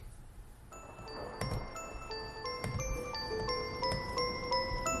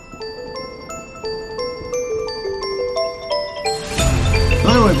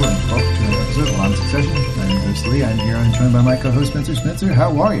on Succession. I'm your host, Lee. I'm here. I'm joined by my co-host, Spencer. Spencer,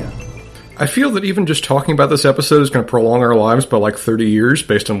 how are you? I feel that even just talking about this episode is going to prolong our lives by like 30 years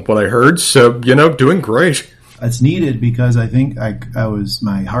based on what I heard. So, doing great. It's needed because I think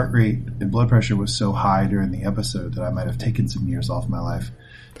my heart rate and blood pressure was so high during the episode that I might have taken some years off my life.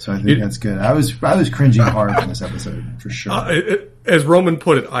 So I think that's good. I was cringing hard in this episode, for sure. As Roman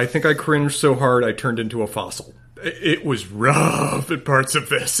put it, I think I cringed so hard I turned into a fossil. It was rough at parts of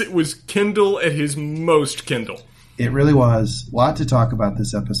this. It was Kindle at his most Kindle. It really was. A lot to talk about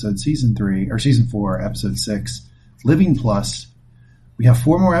this episode, Season 4, Episode 6, Living Plus. We have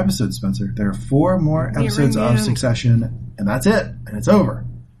 4 more episodes, Spencer. There are 4 more episodes of Succession, and that's it. And it's over.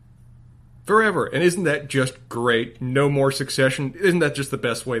 Forever. And isn't that just great? No more Succession. Isn't that just the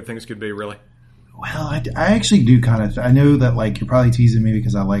best way things could be, really? Well, I actually do kind of. I know that you're probably teasing me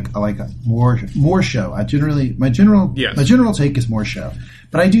because I like more show. My general take is more show,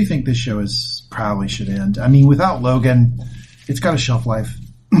 but I do think this show probably should end. I mean, without Logan, it's got a shelf life,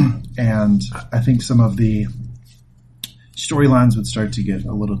 and I think some of the storylines would start to get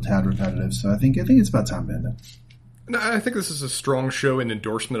a little tad repetitive. So I think it's about time to end it. No, I think this is a strong show in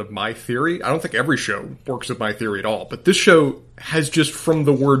endorsement of my theory. I don't think every show works with my theory at all, but this show has just from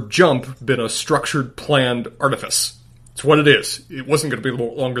the word jump been a structured, planned artifice. It's what it is. It wasn't going to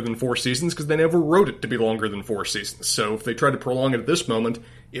be longer than 4 seasons because they never wrote it to be longer than 4 seasons. So if they tried to prolong it at this moment,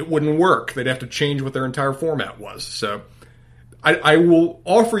 it wouldn't work. They'd have to change what their entire format was. So I will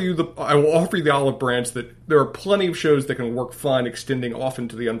offer you the olive branch that there are plenty of shows that can work fine extending off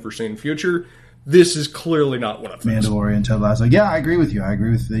into the unforeseen future. This is clearly not one of those. Mandalorian, Ted Lasso. Yeah, I agree with you. I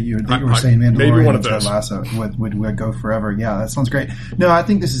agree with you. You were saying Mandalorian and Ted Lasso would go forever. Yeah, that sounds great. No, I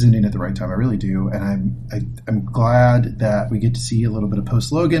think this is ending at the right time. I really do. And I'm glad that we get to see a little bit of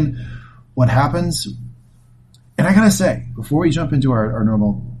post-Logan, what happens. And I got to say, before we jump into our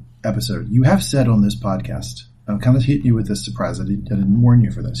normal episode, you have said on this podcast, I'm kind of hitting you with this surprise. I didn't warn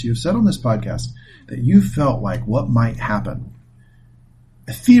you for this. You have said on this podcast that you felt like what might happen,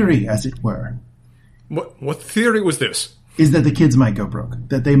 a theory, as it were. What theory was this? Is that the kids might go broke.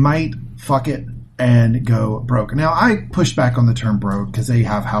 That they might fuck it and go broke. Now, I push back on the term broke because they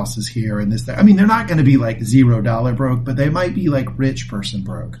have houses here and this, that. I mean, they're not going to be like $0 broke, but they might be like rich person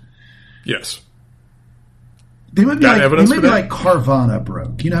broke. Yes. They might be like Carvana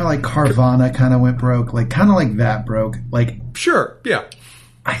broke. You know how like Carvana kind of went broke? Kind of like that broke. Sure, yeah.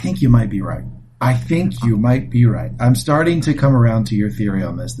 I think you might be right. I'm starting to come around to your theory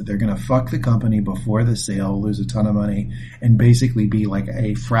on this, that they're going to fuck the company before the sale, lose a ton of money, and basically be like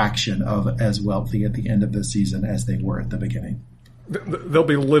a fraction of as wealthy at the end of the season as they were at the beginning. They'll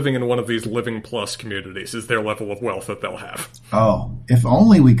be living in one of these Living Plus communities is their level of wealth that they'll have. Oh, if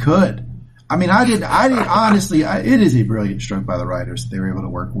only we could. I mean, I did honestly, it is a brilliant stroke by the writers. They were able to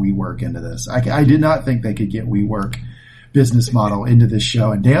work WeWork into this. I did not think they could get WeWork business model into this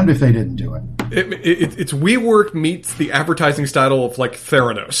show, and damned if they didn't do it. It's WeWork meets the advertising style of like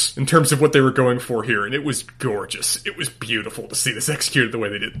Theranos in terms of what they were going for here, and it was gorgeous. It was beautiful to see this executed the way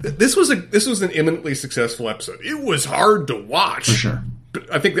they did. This was an eminently successful episode. It was hard to watch, for sure.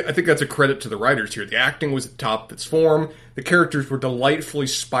 But I think that's a credit to the writers here. The acting was at the top of its form. The characters were delightfully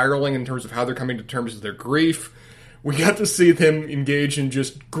spiraling in terms of how they're coming to terms with their grief. We got to see them engage in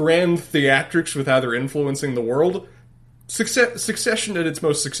just grand theatrics with how they're influencing the world. Succession at its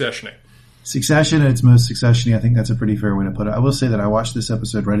most successioning. Succession at its most successioning. I think that's a pretty fair way to put it. I will say that I watched this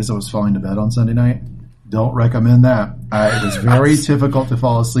episode right as I was falling to bed on Sunday night. Don't recommend that. It was very difficult to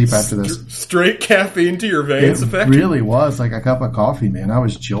fall asleep after this. Straight caffeine to your veins effect? It really was like a cup of coffee, man. I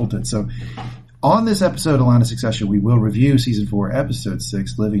was jolted. So on this episode of Line of Succession, we will review Season 4, Episode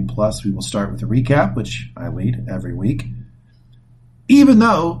 6, Living Plus. We will start with a recap, which I lead every week. Even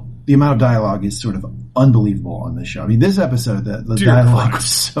though the amount of dialogue is sort of unbelievable on this show. I mean, this episode, the dialogue was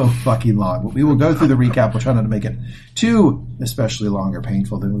so fucking long. But we will go through the recap. We'll try not to make it too especially long or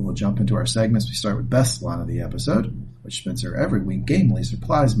painful. Then we will jump into our segments. We start with Best Line of the Episode, which Spencer every week gamely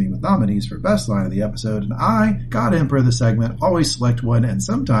supplies me with nominees for Best Line of the Episode. And I, God Emperor of the segment, always select one. And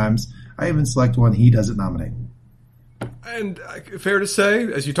sometimes I even select one he doesn't nominate. And fair to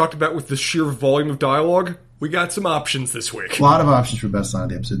say, as you talked about with the sheer volume of dialogue, we got some options this week. A lot of options for Best Line of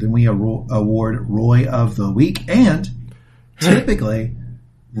the Episode. Then we award Roy of the Week, and typically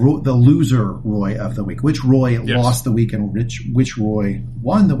the loser Roy of the Week. Which Roy lost the week and which Roy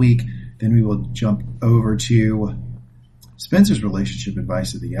won the week. Then we will jump over to Spencer's relationship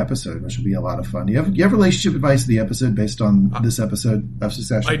advice of the episode, which will be a lot of fun. Do you have relationship advice of the episode based on this episode of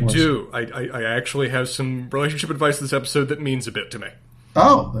Succession? I do. I actually have some relationship advice of this episode that means a bit to me.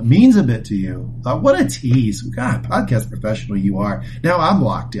 Oh, it means a bit to you. What a tease. God, podcast professional you are. Now I'm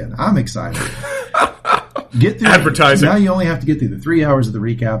locked in. I'm excited. Get through advertising. Now you only have to get through the 3 hours of the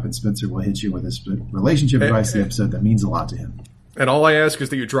recap, and Spencer will hit you with his relationship advice the episode that means a lot to him. And all I ask is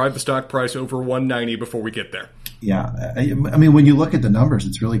that you drive the stock price over 190 before we get there. Yeah. I mean, when you look at the numbers,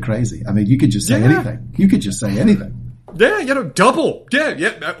 it's really crazy. I mean, you could just say anything. You could just say anything. Yeah, double.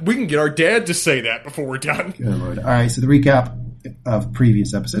 Yeah. We can get our dad to say that before we're done. Good Lord. All right, so the recap of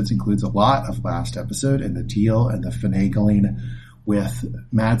previous episodes includes a lot of last episode and the deal and the finagling with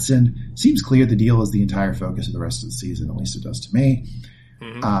Madsson. Seems clear the deal is the entire focus of the rest of the season, at least it does to me.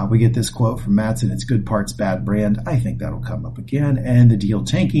 Mm-hmm. We get this quote from Madsson, it's good parts, bad brand. I think that'll come up again. And the deal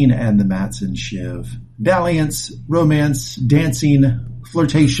tanking and the Madsson-Shiv dalliance, romance, dancing,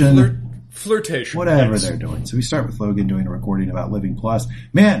 flirtation. Flirtation. Whatever they're doing. So we start with Logan doing a recording about Living Plus.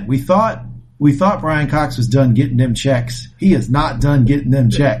 Man, we thought Brian Cox was done getting them checks. He is not done getting them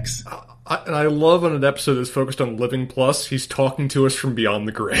checks. And I love on an episode that's focused on Living Plus, he's talking to us from beyond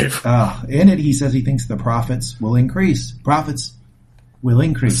the grave. In it, he says he thinks the profits will increase. Profits will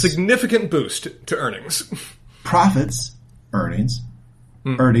increase. A significant boost to earnings. Profits, earnings.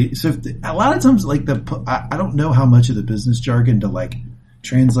 Earnings. So a lot of times, like I don't know how much of the business jargon to like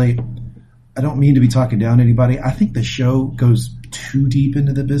translate. I don't mean to be talking down to anybody. I think the show goes too deep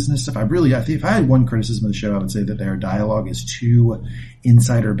into the business stuff. I think if I had one criticism of the show, I would say that their dialogue is too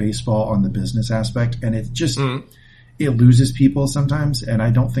insider baseball on the business aspect, and it just it loses people sometimes, and I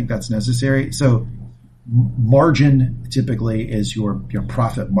don't think that's necessary. So margin typically is your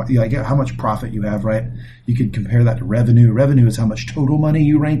profit, like how much profit you have, right? You could compare that to revenue. Revenue is how much total money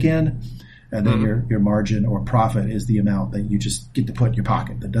you rank in. And then your margin or profit is the amount that you just get to put in your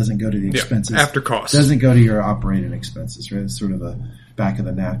pocket that doesn't go to the expenses. After costs. Doesn't go to your operating expenses, right? It's sort of a back of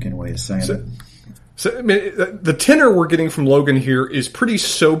the napkin way of saying it. So, I mean, the tenor we're getting from Logan here is pretty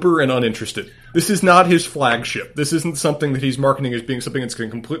sober and uninterested. This is not his flagship. This isn't something that he's marketing as being something that's going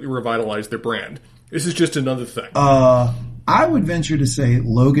to completely revitalize their brand. This is just another thing. I would venture to say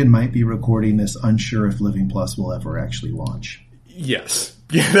Logan might be recording this unsure if Living Plus will ever actually launch. Yes.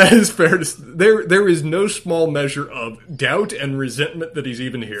 Yeah, that is fair to say. There is no small measure of doubt and resentment that he's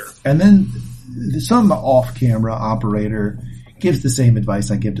even here. And then some off-camera operator gives the same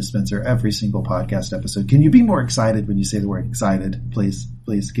advice I give to Spencer every single podcast episode. Can you be more excited when you say the word excited, please?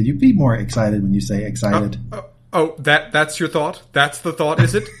 Please. Can you be more excited when you say excited? That's your thought? That's the thought,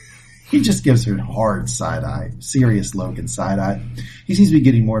 is it? He just gives her hard side-eye, serious Logan side-eye. He seems to be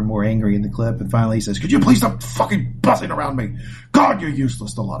getting more and more angry in the clip, and finally he says, could you please stop fucking buzzing around me? God, you're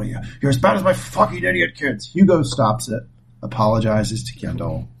useless, the lot of you. You're as bad as my fucking idiot kids. Hugo stops it, apologizes to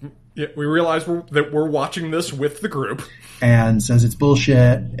Kendall. Yeah, we realize that we're watching this with the group. And says it's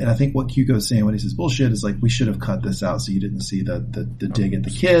bullshit. And I think what Hugo's saying when he says bullshit is like, we should have cut this out so you didn't see the dig at the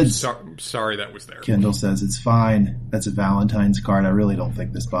kids. Sorry that was there. Kendall says it's fine. That's a Valentine's card. I really don't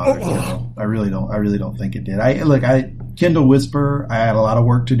think this bothers Kendall. I really don't think it did. Kendall whisper, I had a lot of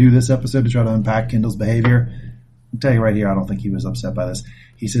work to do this episode to try to unpack Kendall's behavior. I'll tell you right here, I don't think he was upset by this.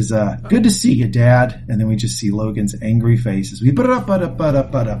 He says, good to see you, Dad. And then we just see Logan's angry faces.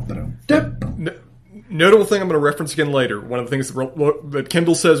 Notable thing I'm going to reference again later. One of the things that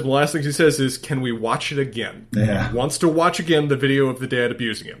Kendall says, one of the last things he says is, can we watch it again? Yeah. He wants to watch again the video of the dad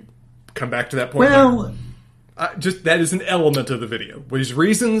abusing him. Come back to that point later. That is an element of the video. His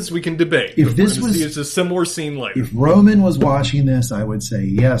reasons we can debate. If this was a similar scene later. If Roman was watching this, I would say,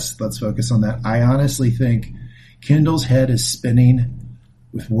 yes, let's focus on that. I honestly think Kendall's head is spinning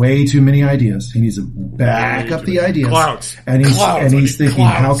with way too many ideas. He needs to back up the ideas. Clouds. And he's thinking,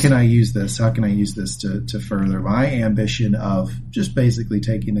 clouds. how can I use this? How can I use this to further my ambition of just basically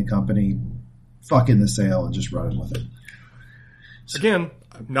taking the company, fucking the sale, and just running with it? Again,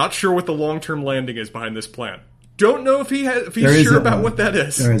 I'm not sure what the long-term landing is behind this plan. Don't know if he's sure about what that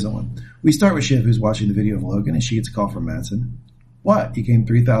is. There isn't one. We start with Shiv, who's watching the video of Logan, and she gets a call from Madsson. What? You came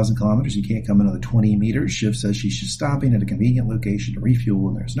 3,000 kilometers, you can't come another 20 meters? Shiv says she's just stopping at a convenient location to refuel,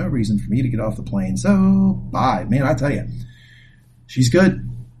 and there's no reason for me to get off the plane, so bye. Man, I tell you, she's good.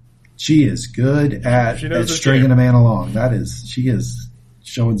 She is good at stringing a man along. She is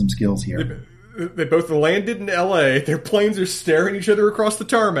showing some skills here. They both landed in L.A. Their planes are staring each other across the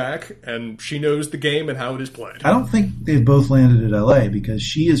tarmac, and she knows the game and how it is played. I don't think they've both landed at L.A. because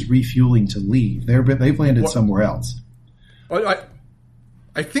she is refueling to leave. They've landed somewhere else.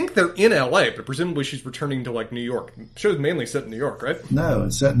 I think they're in L.A., but presumably she's returning to, New York. The show's mainly set in New York, right? No,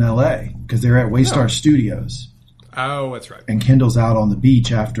 it's set in L.A. because they're at Waystar Studios. Oh, that's right. And Kendall's out on the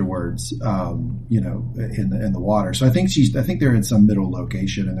beach afterwards, in the water. So I think they're in some middle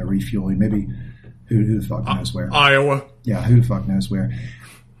location and they're refueling. Maybe Who the fuck knows where? Iowa. Yeah, who the fuck knows where?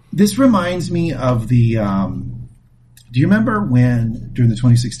 This reminds me of the... do you remember when, during the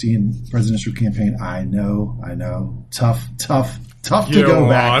 2016 presidential campaign, I know, tough to go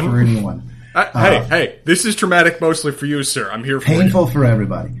back for anyone. Hey, this is traumatic mostly for you, sir. I'm here for painful for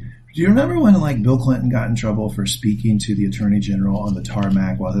everybody. Do you remember when, like, Bill Clinton got in trouble for speaking to the Attorney General on the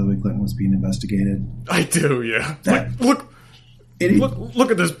tarmac while Hillary Clinton was being investigated? I do, yeah. Look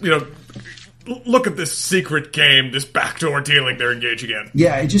at this, look at this secret game, this backdoor dealing they're engaging in.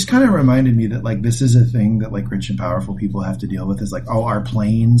 Yeah, it just kind of reminded me that, like, this is a thing that, like, rich and powerful people have to deal with, is like, oh, our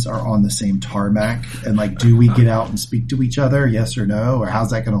planes are on the same tarmac, and, like, do we get out and speak to each other, yes or no, or how's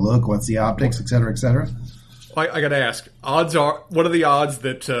that going to look, what's the optics, et cetera, et cetera? I gotta ask, what are the odds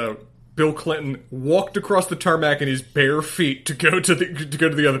that Bill Clinton walked across the tarmac in his bare feet to go to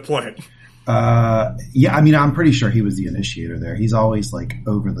the other plane? Yeah, I mean, I'm pretty sure he was the initiator there. He's always, like,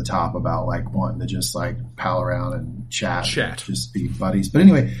 over the top about, like, wanting to just, like, pal around and chat. And just be buddies. But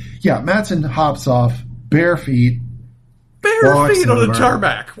anyway, yeah, Matsson hops off, bare feet. Bare feet on the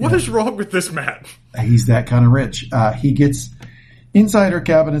tarmac. What is wrong with this man? He's that kind of rich. He gets inside her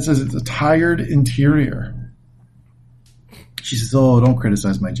cabin and says it's a tired interior. She says, oh, don't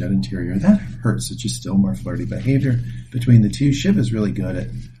criticize my jet interior. That hurts. It's just still more flirty behavior between the two. Shiv is really good at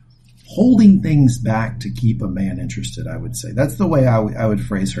holding things back to keep a man interested, I would say. That's the way I would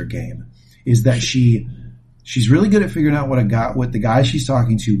phrase her game, is that she's really good at figuring out what the guy she's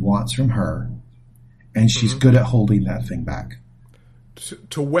talking to wants from her, and she's good at holding that thing back.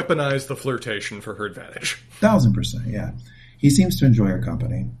 To weaponize the flirtation for her advantage. 1000%, yeah. He seems to enjoy her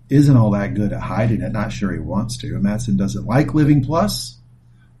company. Isn't all that good at hiding it. Not sure he wants to. Matsson doesn't like Living Plus.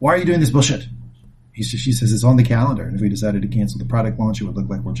 Why are you doing this bullshit? She says it's on the calendar. And if we decided to cancel the product launch, it would look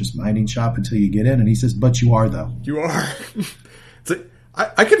like we're just minding shop until you get in. And he says, but you are, though. You are.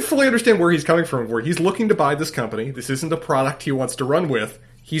 I can fully understand where he's coming from, where he's looking to buy this company. This isn't a product he wants to run with.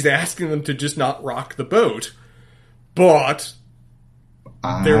 He's asking them to just not rock the boat. But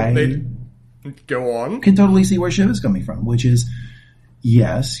they go on. Can totally see where Shiv is coming from, which is,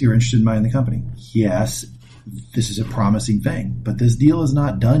 yes, you're interested in buying the company. Yes, this is a promising thing, but this deal is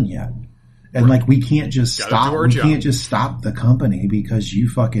not done yet. And like, we can't just stop. We can't just stop the company because you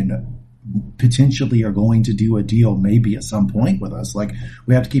fucking potentially are going to do a deal maybe at some point with us. Like,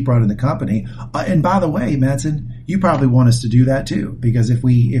 we have to keep running the company. And by the way, Matsson, you probably want us to do that too, because if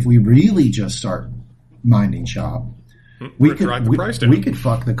we really just start minding shop, we could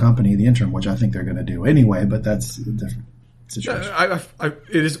fuck the company in the interim, which I think they're going to do anyway, but that's a different situation.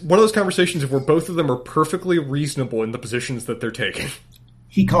 It is one of those conversations where both of them are perfectly reasonable in the positions that they're taking.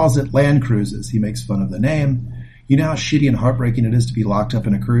 He calls it Land Cruises. He makes fun of the name. You know how shitty and heartbreaking it is to be locked up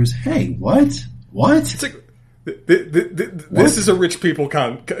in a cruise? Hey, what? It's like, this is a rich people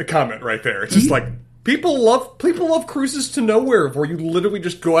comment right there. It's just like, people love cruises to nowhere, where you literally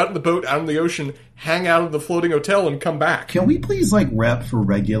just go out in the boat, out in the ocean, hang out in the floating hotel, and come back. Can we please, like, rep for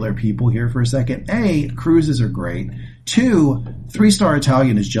regular people here for a second? A, cruises are great. 2, 3-star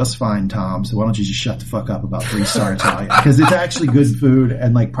Italian is just fine, Tom. So why don't you just shut the fuck up about 3-star Italian? Because it's actually good food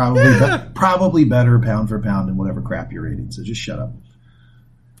and, like, probably better pound for pound than whatever crap you're eating. So just shut up.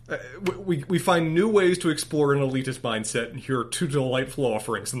 We find new ways to explore an elitist mindset, and here are 2 delightful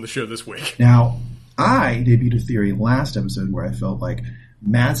offerings in the show this week. Now, I debuted a theory last episode where I felt like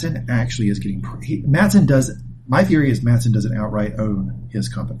Matsson actually is getting... My theory is Matsson doesn't outright own his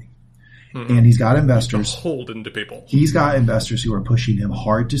company. Mm-hmm. And he's got investors. Beholden to people. He's got investors who are pushing him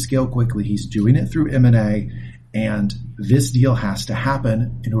hard to scale quickly. He's doing it through M&A, and this deal has to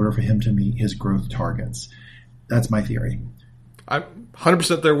happen in order for him to meet his growth targets. That's my theory. I'm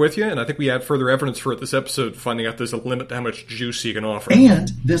 100% there with you, and I think we have further evidence for it this episode, finding out there's a limit to how much juice he can offer. And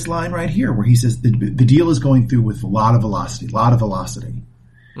this line right here where he says the deal is going through with a lot of velocity.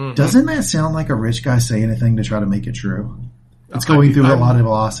 Mm-hmm. Doesn't that sound like a rich guy saying anything to try to make it true? It's going through a lot of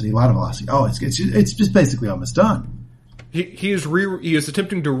velocity. Oh, it's just basically almost done. He is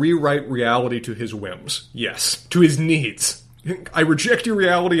attempting to rewrite reality to his whims. Yes, to his needs. I reject your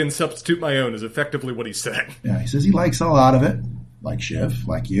reality and substitute my own is effectively what he's saying. Yeah, he says he likes a lot of it, like Shiv,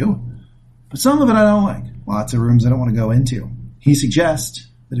 like you. But some of it I don't like. Lots of rooms I don't want to go into. He suggests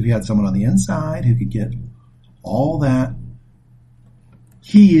that if he had someone on the inside who could get all that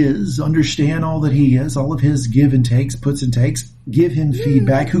he is, understand all that he is, all of his give and takes, puts and takes, give him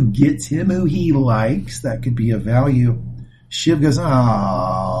feedback, who gets him, who he likes, that could be of value. Shiv goes,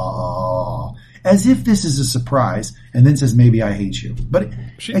 oh, as if this is a surprise, and then says, maybe I hate you. But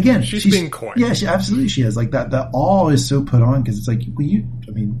again, she's being coy. Yeah, absolutely she is. Like that awe is so put on, because it's like,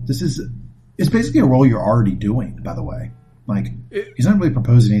 it's basically a role you're already doing, by the way. Like, he's not really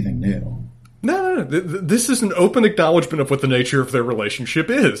proposing anything new. No. This is an open acknowledgement of what the nature of their relationship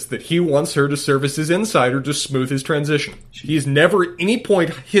is, that he wants her to serve as his insider to smooth his transition. He's never at any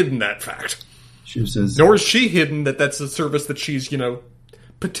point hidden that fact. Shiv says... Nor is she hidden that that's a service that she's,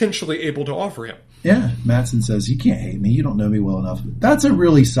 potentially able to offer him. Yeah, Matsson says, you can't hate me. You don't know me well enough. That's a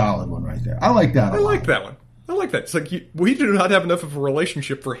really solid one right there. I like that a lot. I like that one. I like that. It's like, we do not have enough of a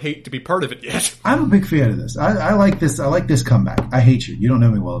relationship for hate to be part of it yet. I'm a big fan of this. I like this. I like this comeback. I hate you. You don't know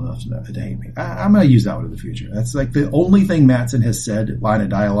me well enough to hate me. I'm going to use that one in the future. That's like the only thing Matsson has said, line of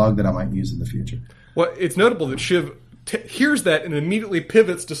dialogue, that I might use in the future. Well, it's notable that Shiv hears that and immediately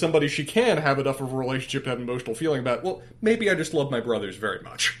pivots to somebody she can have enough of a relationship to have an emotional feeling about. Well, maybe I just love my brothers very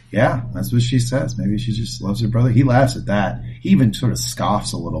much. Yeah, that's what she says. Maybe she just loves her brother. He laughs at that. He even sort of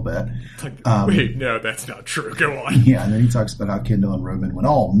scoffs a little bit. Like, wait, no, that's not true. Go on. Yeah, and then he talks about how Kendall and Roman went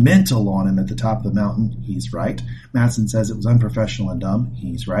all mental on him at the top of the mountain. He's right. Matsson says it was unprofessional and dumb.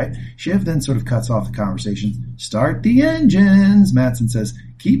 He's right. Shiv then sort of cuts off the conversation. Start the engines. Matsson says,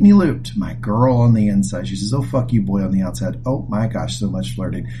 keep me looped. My girl on the inside. She says, oh, fuck you, boy on the outside. Oh, my gosh, so much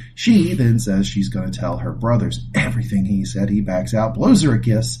flirting. She then says she's going to tell her brothers everything he said. He backs out, blows her a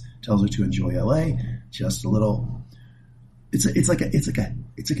kiss, tells her to enjoy LA. Just a little... It's like a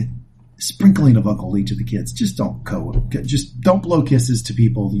sprinkling of Uncle Lee to the kids. Just don't blow kisses to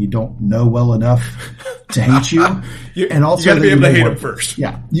people that you don't know well enough to hate you. And also, you got to be able to hate them first.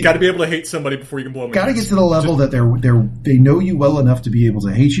 Yeah, you got to be able to hate somebody before you can blow them. Got to get to the level that they know you well enough to be able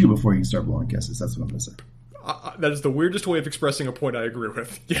to hate you before you can start blowing kisses. That's what I'm going to say. That is the weirdest way of expressing a point I agree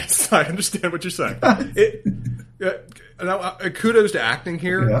with. Yes, I understand what you're saying. Kudos to acting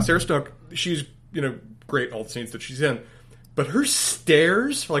here. Yeah. Sarah Snook, she's great in all the scenes that she's in. But her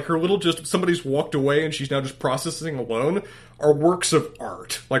stares, like her little just somebody's walked away and she's now just processing alone, are works of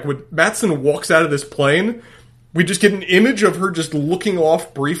art. Like when Matsson walks out of this plane, we just get an image of her just looking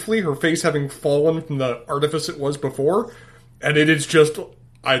off briefly, her face having fallen from the artifice it was before, and it is just...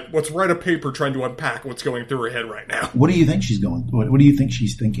 let's write a paper trying to unpack what's going through her head right now. What do you think she's going? What do you think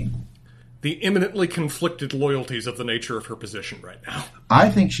she's thinking? The imminently conflicted loyalties of the nature of her position right now. I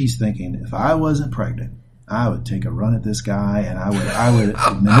think she's thinking, if I wasn't pregnant, I would take a run at this guy and I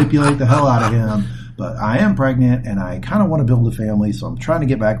would manipulate the hell out of him. But I am pregnant and I kind of want to build a family, so I'm trying to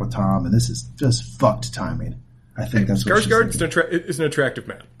get back with Tom, and this is just fucked timing. I think that's what she's Skarsgård is an attractive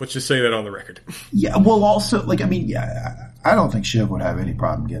man. Let's just say that on the record. Yeah, well, also, I don't think Shiv would have any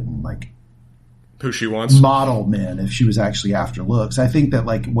problem getting, who she wants. Model men if she was actually after looks. I think that,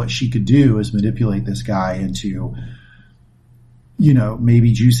 what she could do is manipulate this guy into,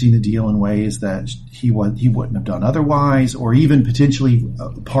 maybe juicing the deal in ways that he wouldn't have done otherwise, or even potentially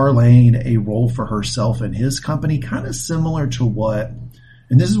parlaying a role for herself in his company, kind of similar to what,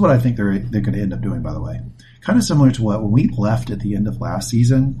 and this is what I think they're going to end up doing, by the way. Kind of similar to what, when we left at the end of last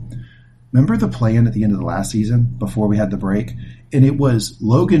season, remember the plan at the end of the last season before we had the break? And it was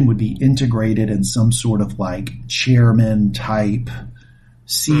Logan would be integrated in some sort of chairman type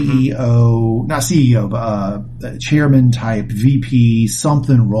CEO, not CEO, but chairman type VP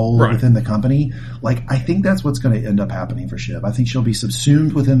something role within the company. I think that's what's going to end up happening for Shiv. I think she'll be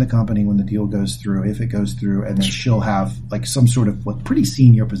subsumed within the company when the deal goes through, if it goes through, and then she'll have some sort of pretty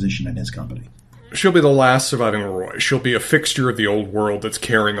senior position in his company. She'll be the last surviving Roy. She'll be a fixture of the old world that's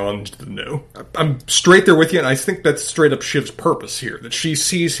carrying on to the new. I'm straight there with you, and I think that's straight up Shiv's purpose here, that she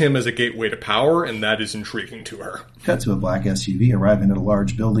sees him as a gateway to power, and that is intriguing to her. Cut to a black SUV arriving at a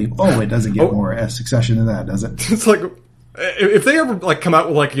large building. Oh, it doesn't get more Succession than that, does it? It's if they ever come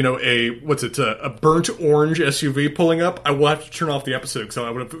out with a burnt orange SUV pulling up, I will have to turn off the episode because I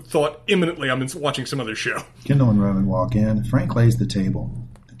would have thought imminently I'm watching some other show. Kendall and Roman walk in. Frank lays the table.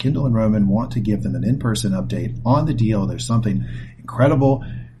 Kendall and Roman want to give them an in-person update on the deal. There's something incredible,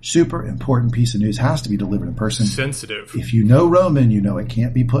 super important piece of news has to be delivered in person. Sensitive. If you know Roman, you know it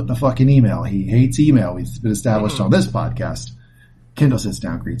can't be put in a fucking email. He hates email. It's been established on this podcast. Kendall sits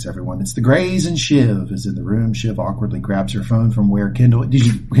down, greets everyone. It's the Greys, and Shiv is in the room. Shiv awkwardly grabs her phone from where Kendall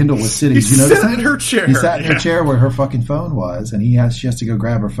was sitting. Did you notice that? In her chair. He sat in her chair where her fucking phone was, and she has to go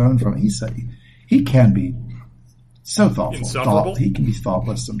grab her phone from it. He can be so thoughtful. He can be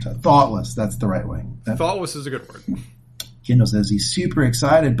thoughtless sometimes. Thoughtless, that's the right way. Thoughtless is a good word. Kendall says he's super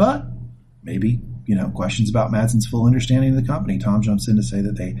excited, but maybe, questions about Madsen's full understanding of the company. Tom jumps in to say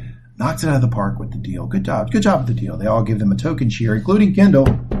that they knocked it out of the park with the deal. Good job with the deal. They all give them a token cheer, including Kendall,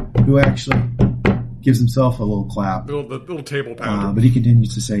 who actually gives himself a little clap. The little table pounder. But he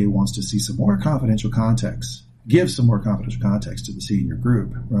continues to say he wants to see some more confidential context. Give some more confidential context to the senior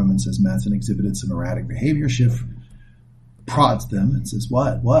group. Roman says Madsen exhibited some erratic behavior. Shiv prods them and says,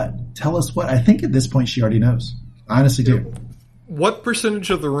 What? Tell us what? I think at this point she already knows. I honestly do. What percentage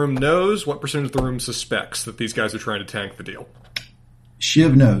of the room knows? What percentage of the room suspects that these guys are trying to tank the deal?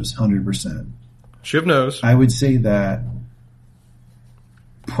 Shiv knows 100%. Shiv knows. I would say that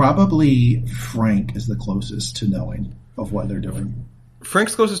probably Frank is the closest to knowing of what they're doing.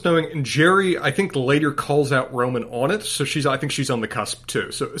 Frank's closest knowing, and Jerry, I think, later calls out Roman on it, so I think she's on the cusp,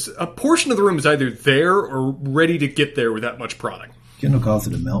 too. So a portion of the room is either there or ready to get there with that much prodding. Kendall calls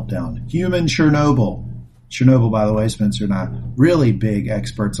it a meltdown. Human Chernobyl. Chernobyl, by the way, Spencer and I, really big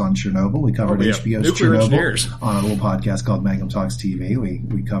experts on Chernobyl. We covered HBO's Nuclear Chernobyl engineers. On a little podcast called Magnum Talks TV.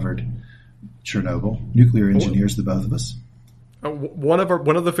 We covered Chernobyl. Nuclear engineers, the both of us. One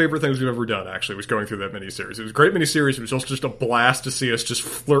of the favorite things we've ever done, actually, was going through that miniseries. It was a great miniseries. It was also just a blast to see us just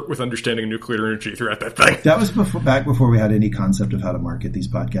flirt with understanding nuclear energy throughout that thing. That was back before we had any concept of how to market these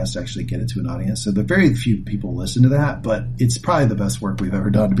podcasts to actually get it to an audience. So the very few people listen to that, but it's probably the best work we've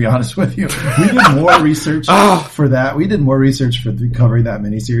ever done, to be honest with you. We did more research for that. We did more research for covering that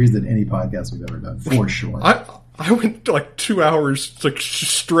miniseries than any podcast we've ever done, for sure. I went like 2 hours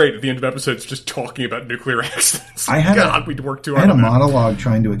straight at the end of episodes just talking about nuclear accidents. We'd worked too hard. I had a monologue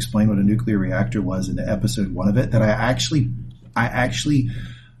trying to explain what a nuclear reactor was in episode 1 of it that I actually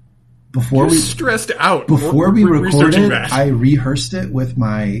before we stressed out before we recorded, I rehearsed it with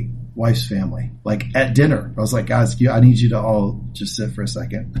my wife's family, like at dinner. I was like, guys, I need you to all just sit for a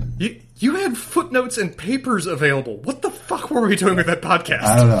second. You had footnotes and papers available. What the fuck were we doing with that podcast?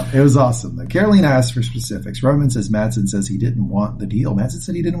 I don't know. It was awesome. Carolina asked for specifics. Roman says Madsson says he didn't want the deal. Madsson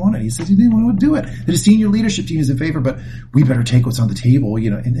said he didn't want it. He says he didn't want to do it. That his senior leadership team is in favor, but we better take what's on the table,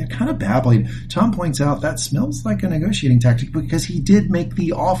 and they're kind of babbling. Tom points out that smells like a negotiating tactic because he did make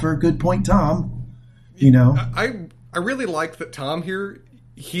the offer. Good point, Tom. I really like that Tom here,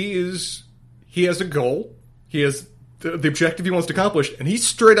 he has a goal. He has the objective he wants to accomplish, and he's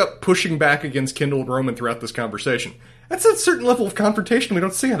straight up pushing back against Kendall and Roman throughout this conversation. That's a certain level of confrontation we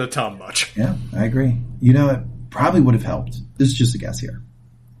don't see out of Tom much. Yeah, I agree. It probably would have helped. This is just a guess here.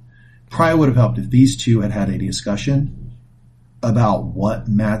 Probably would have helped if these two had a discussion about what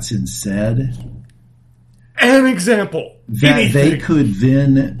Madsson said. An example. That they could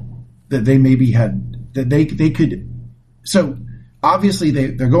then, that they maybe had, that they could, so obviously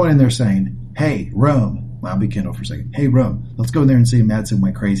they're going in there saying, hey, Rome, I'll be Kendall for a second. Hey, Rome, let's go in there and say Madsson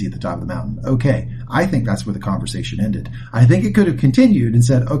went crazy at the top of the mountain. Okay, I think that's where the conversation ended. I think it could have continued and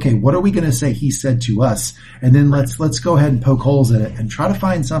said, okay, what are we going to say he said to us? And then let's go ahead and poke holes in it and try to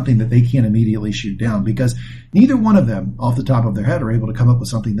find something that they can't immediately shoot down, because neither one of them, off the top of their head, are able to come up with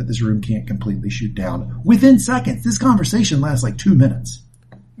something that this room can't completely shoot down within seconds. This conversation lasts like 2 minutes.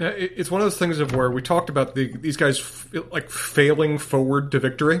 Now, it's one of those things of where we talked about these guys failing forward to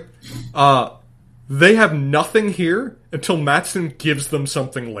victory. They have nothing here until Madsson gives them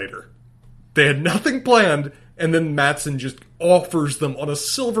something later. They had nothing planned, and then Madsson just offers them on a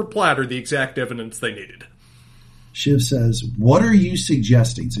silver platter the exact evidence they needed. Shiv says, what are you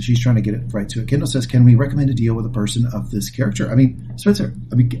suggesting? So she's trying to get it right to it. Kendall says, can we recommend a deal with a person of this character? I mean, Spencer,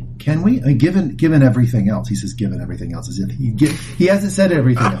 can we? I mean, given everything else. He says, given everything else. As if he hasn't said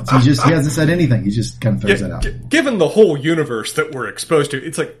everything else. He hasn't said anything. He just kind of throws that out. Given the whole universe that we're exposed to,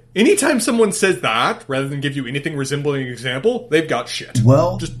 it's like, anytime someone says that, rather than give you anything resembling an example, they've got shit.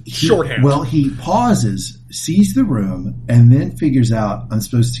 Well, just shorthand. Well, he pauses, sees the room, and then figures out I'm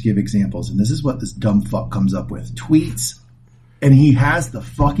supposed to give examples. And this is what this dumb fuck comes up with. Tweets, and he has the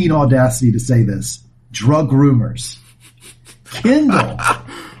fucking audacity to say this. Drug rumors. Kendall.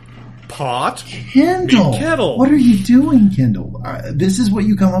 Pot. Kendall. Kettle. What are you doing, Kendall? This is what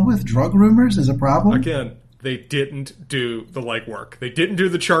you come up with? Drug rumors is a problem? Again, they didn't do the legwork. They didn't do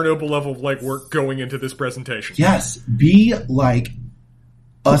the Chernobyl level of legwork going into this presentation. Yes. Be like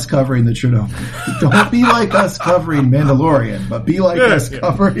us covering the Chernobyl. Don't be like us covering Mandalorian, but be like us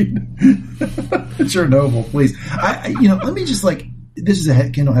covering Chernobyl, please. Let me just this is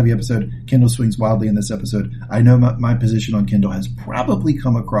a Kendall heavy episode. Kendall swings wildly in this episode. I know my position on Kendall has probably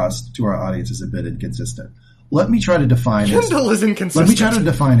come across to our audience as a bit inconsistent. Let me try to define Kendall is inconsistent. Let me try to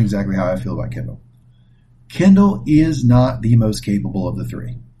define exactly how I feel about Kendall. Kendall is not the most capable of the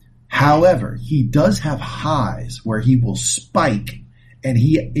three. However, he does have highs where he will spike, and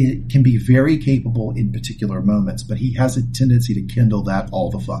he can be very capable in particular moments, but he has a tendency to kindle that all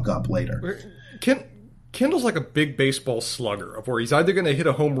the fuck up later. Kendall's like a big baseball slugger, of where he's either going to hit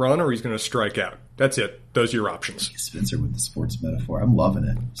a home run or he's going to strike out. That's it. Those are your options. Spencer with the sports metaphor. I'm loving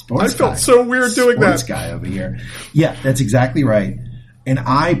it. I felt so weird doing that. Sports guy over here. Yeah, that's exactly right. And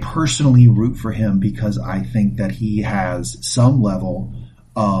I personally root for him because I think that he has some level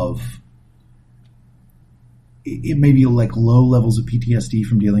of it may be like low levels of PTSD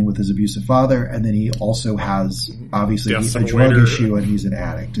from dealing with his abusive father, and then he also has obviously a drug issue and he's an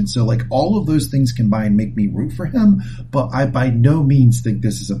addict. And so like all of those things combined make me root for him, but I by no means think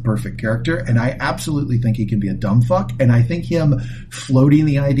this is a perfect character, and I absolutely think he can be a dumb fuck. And I think him floating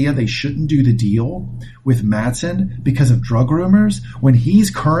the idea they shouldn't do the deal with Matsson because of drug rumors when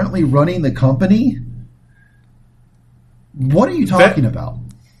he's currently running the company. What are you talking about?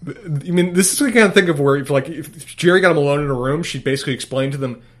 I mean, this is the kind of thing of where, if Jerry got him alone in a room, she'd basically explain to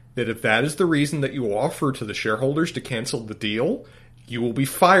them that if that is the reason that you offer to the shareholders to cancel the deal, you will be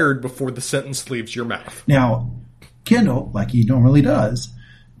fired before the sentence leaves your mouth. Now, Kendall, like he normally does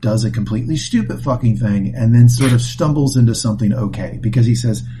a completely stupid fucking thing and then sort of stumbles into something okay because he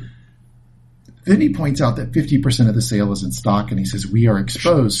says, then he points out that 50% of the sale is in stock and he says, we are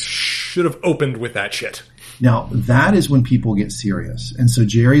exposed. Should have opened with that shit. Now, that is when people get serious. And so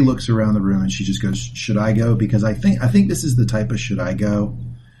Jerry looks around the room and she just goes, should I go? Because I think this is the type of should I go?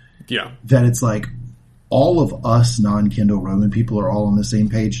 Yeah. That it's like all of us non-Kendall Roman people are all on the same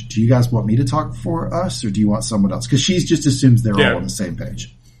page. Do you guys want me to talk for us or do you want someone else? Because she just assumes they're all on the same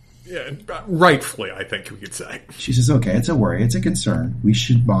page. Yeah, rightfully, I think we could say. She says, okay, it's a worry. It's a concern. We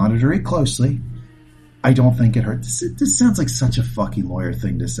should monitor it closely. I don't think it hurts. This sounds like such a fucking lawyer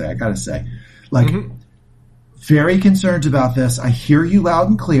thing to say. I got to say. Like, very concerned about this. I hear you loud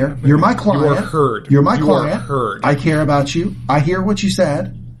and clear. You're my client. You are heard. You're my client. client. You are heard. I care about you. I hear what you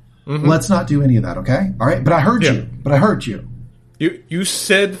said. Let's not do any of that, okay? All right? But I heard you. You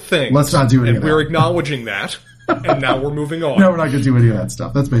said things. Let's not do any of that. And we're acknowledging that. And now we're moving on. No, we're not going to do any of that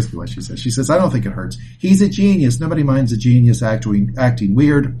stuff. That's basically what she says. She says, I don't think it hurts. He's a genius. Nobody minds a genius acting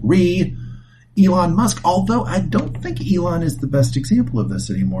weird. Elon Musk, although I don't think Elon is the best example of this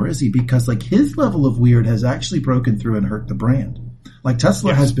anymore, is he? Because like his level of weird has actually broken through and hurt the brand. Like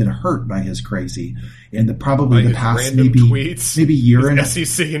Tesla has been hurt by his crazy in the past maybe year and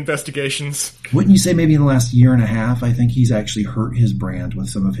SEC investigations. Wouldn't you say maybe in the last year and a half? I think he's actually hurt his brand with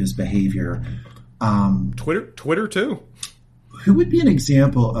some of his behavior. Twitter too. Who would be an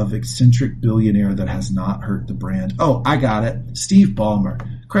example of eccentric billionaire that has not hurt the brand? Oh, I got it. Steve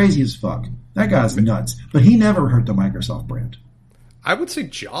Ballmer. Crazy as fuck. That guy's nuts. But he never hurt the Microsoft brand. I would say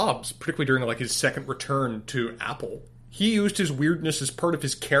Jobs, particularly during like his second return to Apple. He used his weirdness as part of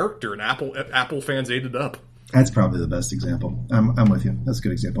his character, and Apple fans ate it up. That's probably the best example. I'm with you. That's a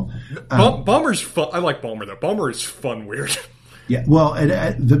good example. Ballmer's fun. I like Ballmer, though. Ballmer is fun weird. Yeah, well,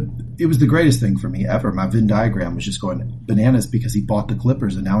 it was the greatest thing for me ever. My Venn diagram was just going bananas because he bought the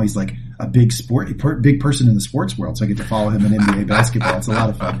Clippers, and now he's like a big person in the sports world. So I get to follow him in NBA basketball. It's a lot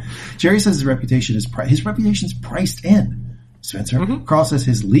of fun. Jerry says his reputation is priced in. Spencer Carl says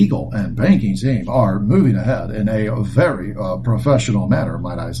his legal and banking team are moving ahead in a very professional manner,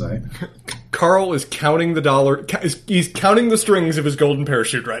 might I say. Carl is counting the dollar. He's counting the strings of his golden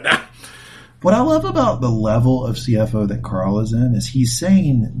parachute right now. What I love about the level of CFO that Carl is in is he's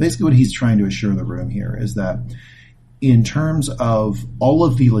saying, basically what he's trying to assure the room here is that in terms of all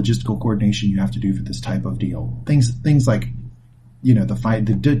of the logistical coordination you have to do for this type of deal, things like, you know, the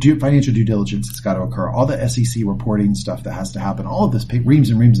financial due diligence that's got to occur, all the SEC reporting stuff that has to happen, all of this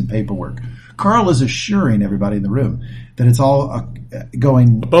reams and reams of paperwork. Carl is assuring everybody in the room that it's all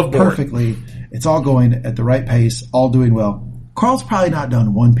going perfectly. It's all going at the right pace, all doing well. Carl's probably not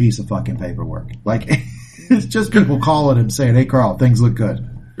done one piece of fucking paperwork. Like, it's just people calling him saying, hey, Carl, things look good.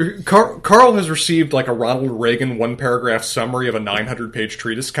 Carl has received like a Ronald Reagan one-paragraph summary of a 900-page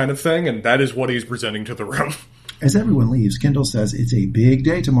treatise kind of thing, and that is what he's presenting to the room. As everyone leaves, Kendall says, it's a big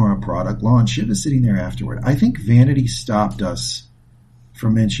day tomorrow, product launch. Shiv is sitting there afterward. I think Vanity stopped us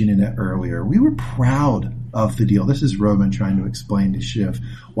from mentioning it earlier. We were proud of the deal. This is Roman trying to explain to Shiv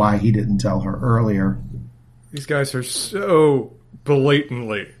why he didn't tell her earlier. These guys are so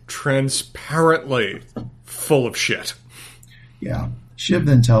blatantly, transparently full of shit. Yeah. Shiv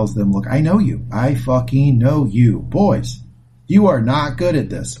then tells them, look, I know you. I fucking know you. Boys, you are not good at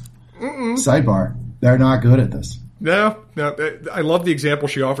this. Sidebar, they're not good at this. No. I love the example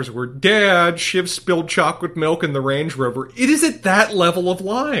she offers where, Dad, Shiv spilled chocolate milk in the Range Rover. It is at that level of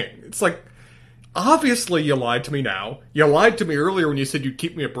lying. It's like, obviously you lied to me now. You lied to me earlier when you said you'd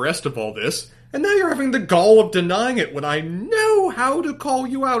keep me abreast of all this. And now you're having the gall of denying it when I know how to call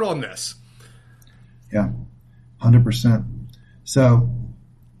you out on this. Yeah, 100%. So,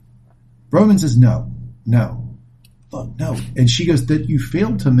 Roman says, no. Look, no. And she goes, that you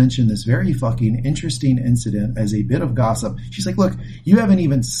failed to mention this very fucking interesting incident as a bit of gossip. She's like, look, you haven't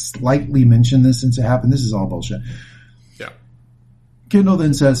even slightly mentioned this since it happened. This is all bullshit. Yeah. Kendall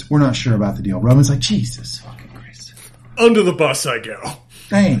then says, we're not sure about the deal. Roman's like, Jesus fucking Christ. Under the bus I go.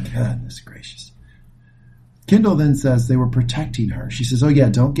 Thank goodness gracious. Kendall then says they were protecting her. She says, oh yeah,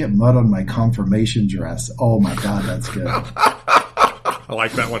 don't get mud on my confirmation dress. Oh my God, that's good. I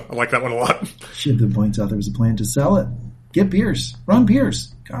like that one. I like that one a lot. Shiv then points out there was a plan to sell it. Get Pierce. Run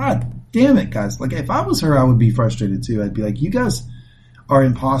Pierce. God damn it, guys. Like, if I was her, I would be frustrated too. I'd be like, you guys are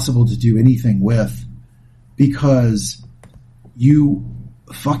impossible to do anything with because you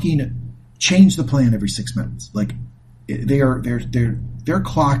fucking change the plan every 6 minutes. Like, their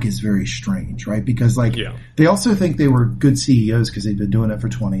clock is very strange, right? Because they also think they were good CEOs because they've been doing it for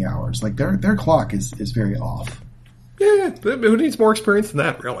 20 hours. Like, their clock is very off. Yeah, who needs more experience than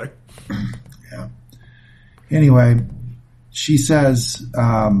that, really? Yeah. Anyway, she says,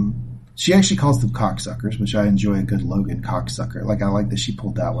 she actually calls them cocksuckers, which I enjoy a good Logan cocksucker. Like, I like that she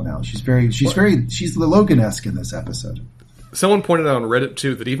pulled that one out. She's the Logan-esque in this episode. Someone pointed out on Reddit,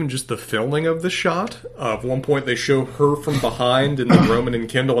 too, that even just the filming of the shot, at one point they show her from behind and then Roman and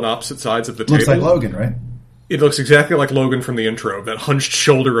Kendall on opposite sides of the table. Looks like Logan, right? It looks exactly like Logan from the intro, that hunched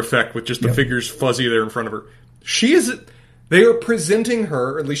shoulder effect with just the figures fuzzy there in front of her. They are presenting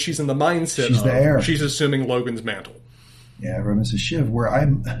her, or at least she's in the mindset she's the heir. She's assuming Logan's mantle. Yeah, Roman says, Shiv,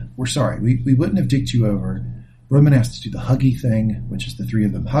 we're sorry. We wouldn't have dicked you over. Roman has to do the huggy thing, which is the three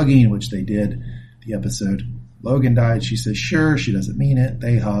of them hugging, which they did the episode. Logan died. She says, sure. She doesn't mean it.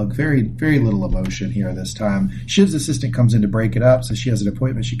 They hug. Very, very little emotion here this time. Shiv's assistant comes in to break it up, says she has an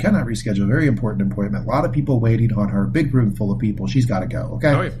appointment. She cannot reschedule. A very important appointment. A lot of people waiting on her. Big room full of people. She's got to go. Okay?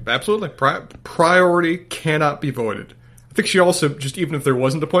 Oh, yeah, absolutely. Priority cannot be voided. I think she also, just even if there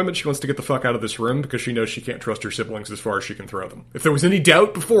wasn't an appointment, she wants to get the fuck out of this room because she knows she can't trust her siblings as far as she can throw them. If there was any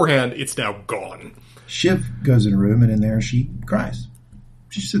doubt beforehand, it's now gone. Shiv goes in a room, and in there she cries.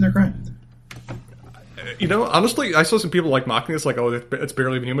 She's sitting there crying. You know, honestly, I saw some people mocking this, oh, it's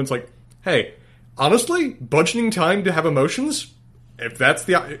barely even human. It's like, hey, honestly, budgeting time to have emotions, if that's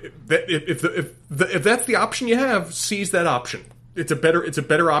the option you have, seize that option. It's a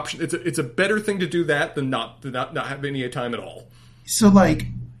better option. It's a better thing to do that than not have any time at all. So,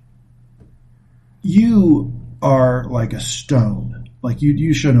 you are like a stone. Like,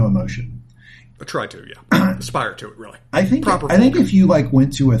 you show no emotion. I try to, yeah. Aspire to it, really. I think if you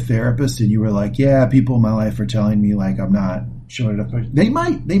went to a therapist and you were like, yeah, people in my life are telling me I'm not showing enough emotion,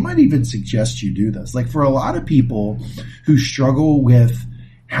 they might even suggest you do this. Like, for a lot of people who struggle with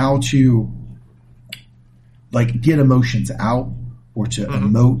how to get emotions out or to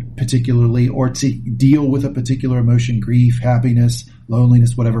emote particularly or to deal with a particular emotion, grief, happiness,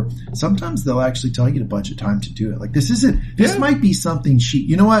 loneliness, whatever, sometimes they'll actually tell you to budget time to do it. This might be something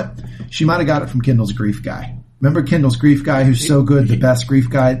you know what? She might have got it from Kendall's grief guy. Remember Kendall's grief guy who's so good, the best grief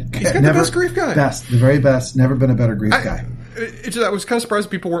guy? He's got the best grief guy. Best, the very best, never been a better grief guy. I was kind of surprised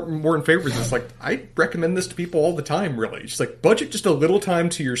people weren't more in favor of this. I recommend this to people all the time, really. Just budget just a little time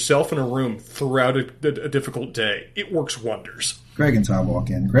to yourself in a room throughout a difficult day. It works wonders. Greg and Tom walk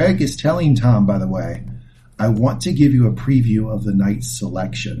in. Greg is telling Tom, by the way, I want to give you a preview of the night's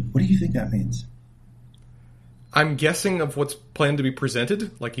selection. What do you think that means? I'm guessing of what's planned to be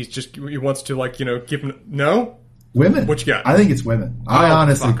presented. He wants to, give him... No? Women. What you got? I think it's women. I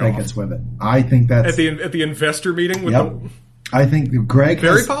honestly think it's women. I think that's... At the investor meeting? I think Greg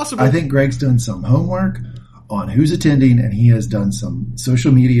Very possible. I think Greg's done some homework on who's attending, and he has done some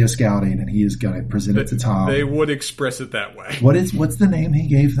social media scouting, and he is going to present it to Tom. They would express it that way. What's the name he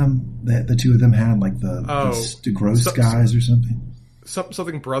gave them that the two of them had? The gross guys or something?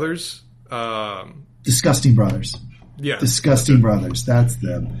 Something Brothers. Disgusting Brothers. Yeah. Disgusting Brothers. That's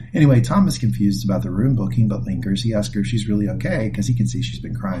them. Anyway, Tom is confused about the room booking, but lingers. He asks her if she's really okay, because he can see she's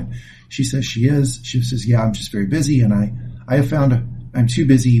been crying. She says she is. She says, yeah, I'm just very busy, and I have found I'm too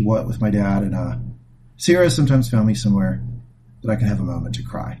busy with my dad, and Sarah sometimes found me somewhere that I can have a moment to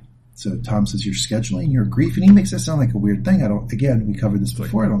cry. So Tom says, you're scheduling your grief, and he makes that sound like a weird thing. Again, we covered this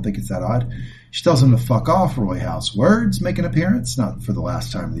before. I don't think it's that odd. She tells him to fuck off. Roy House words make an appearance, not for the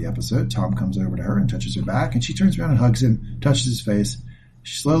last time of the episode. Tom comes over to her and touches her back, and she turns around and hugs him, touches his face.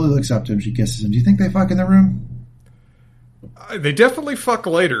 She slowly looks up to him. She kisses him. Do you think they fuck in the room? They definitely fuck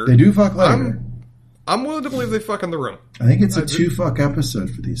later. They do fuck later. I'm willing to believe they fuck in the room. I think it's a two-fuck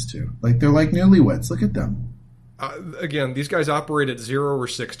episode for these two. They're like newlyweds. Look at them. Again, these guys operate at 0 or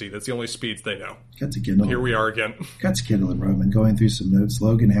 60. That's the only speeds they know. Here we are again. Got to Kendall and Roman going through some notes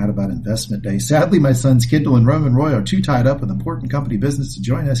Logan had about investment day. Sadly, my sons Kendall and Roman Roy are too tied up with important company business to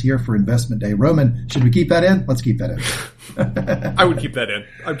join us here for investment day. Roman, should we keep that in? Let's keep that in. I would keep that in.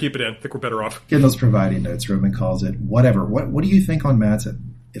 I'd keep it in. I think we're better off. Kendall's providing notes. Roman calls it whatever. What do you think on Madsen?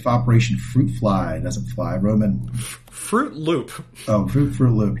 If Operation Fruit Fly doesn't fly, Roman... Fruit Loop. Oh, Fruit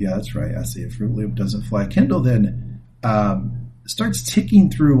Loop. Yeah, that's right. I see it. Fruit Loop doesn't fly. Kendall then starts ticking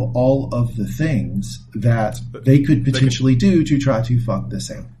through all of the things that they could potentially do to try to fuck this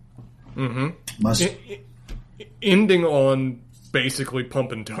in. Ending on basically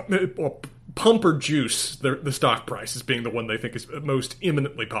pump or juice the stock price as being the one they think is most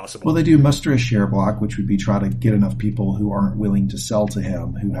imminently possible. Well, they do muster a share block, which would be try to get enough people who aren't willing to sell to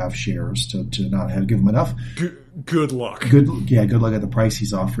him, who have shares, to not give him enough. Good luck. Good luck at the price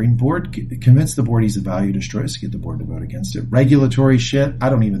he's offering. Board, convince the board he's a value destroyer, so get the board to vote against it. Regulatory shit, I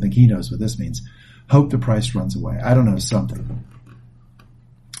don't even think he knows what this means. Hope the price runs away. I don't know, something.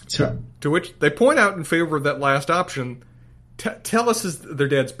 To which they point out in favor of that last option, Tellus is their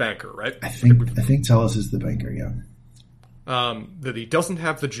dad's banker, right? I think Tellus is the banker, yeah. That he doesn't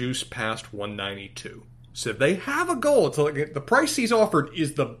have the juice past 192. So they have a goal. It's like the price he's offered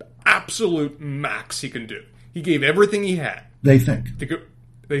is the absolute max he can do. He gave everything he had. They think.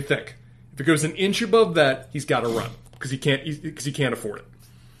 They think. If it goes an inch above that, he's got to run because he can't afford it.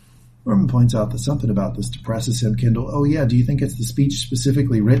 Roman points out that something about this depresses him. Kendall, oh yeah, do you think it's the speech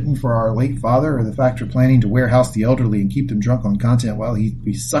specifically written for our late father, or the fact we're planning to warehouse the elderly and keep them drunk on content while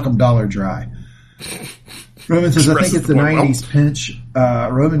we suck them dollar dry? Roman says, I think it's the 90s pinch.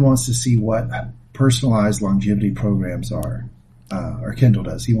 Roman wants to see what personalized longevity programs are. Or Kendall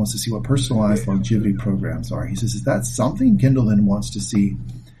does. He wants to see what personalized longevity programs are. He says, is that something? Kendall then wants to see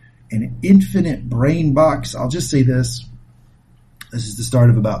an infinite brain box. I'll just say this. This is the start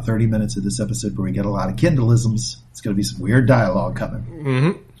of about 30 minutes of this episode where we get a lot of Kendallisms. It's going to be some weird dialogue coming.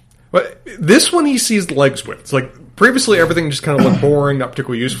 Mm-hmm. But this one he sees legs with. It's like previously everything just kind of looked boring, not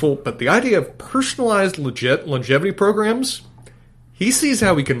particularly useful. But the idea of personalized longevity programs, he sees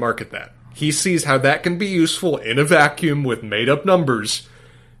how we can market that. He sees how that can be useful in a vacuum with made-up numbers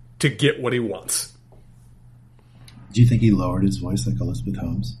to get what he wants. Do you think he lowered his voice like Elizabeth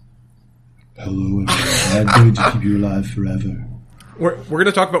Holmes? Hello, I'm going to keep you alive forever. We're going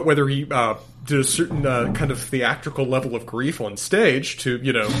to talk about whether he did a certain kind of theatrical level of grief on stage to,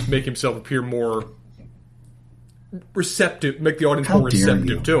 make himself appear more receptive, make the audience more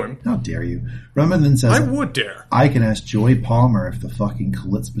receptive to him. How dare you? Roman then says, I would dare. I can ask Joy Palmer if the fucking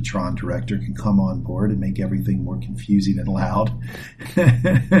Kalitzpatron director can come on board and make everything more confusing and loud.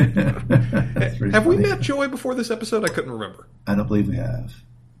 Have we met Joy before this episode? I couldn't remember. I don't believe we have.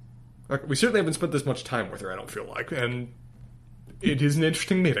 We certainly haven't spent this much time with her, I don't feel like. And it is an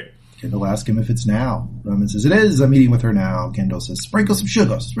interesting meeting. Kendall asks him if it's now. Roman says, it is. I'm meeting with her now. Kendall says, sprinkle some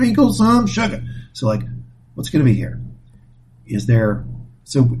sugar. Sprinkle some sugar. So, what's going to be here? Is there...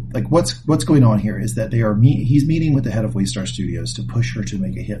 So, what's going on here is that he's meeting with the head of Waystar Studios to push her to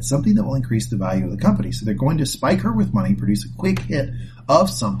make a hit, something that will increase the value of the company. So they're going to spike her with money, produce a quick hit of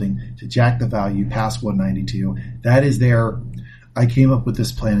something to jack the value past 192. That is their... I came up with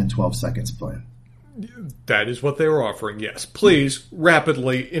this plan in 12 seconds plan. That is what they were offering, yes. Please,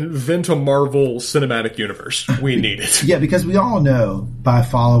 rapidly, invent a Marvel Cinematic Universe. We need it. Yeah, because we all know, by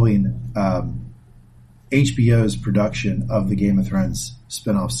following HBO's production of the Game of Thrones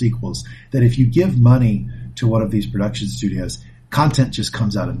spin-off sequels, that if you give money to one of these production studios, content just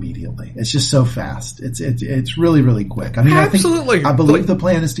comes out immediately. It's just so fast. It's really, really quick. I mean, absolutely. I believe the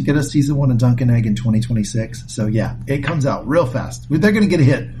plan is to get us season 1 of Dunk and Egg in 2026. So yeah, it comes out real fast. They're going to get a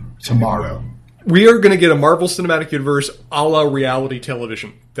hit tomorrow. We are going to get a Marvel Cinematic Universe a la reality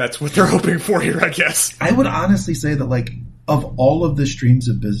television. That's what they're hoping for here, I guess. I would honestly say that, of all of the streams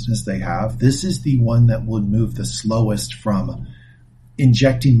of business they have, this is the one that would move the slowest from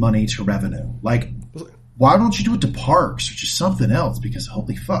injecting money to revenue. Why don't you do it to parks or just something else? Because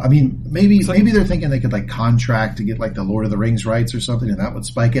holy fuck. I mean, maybe they're thinking they could contract to get the Lord of the Rings rights or something and that would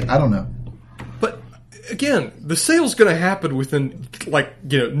spike it. I don't know. But again, the sale's going to happen within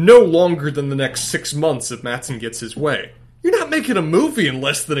no longer than the next 6 months if Mattson gets his way. You're not making a movie in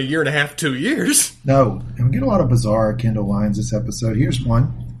less than a year and a half, 2 years. No. And we get a lot of bizarre Kendall lines this episode. Here's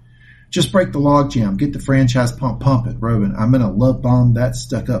one. Just break the logjam. Get the franchise pump it, Roman. I'm gonna love bomb that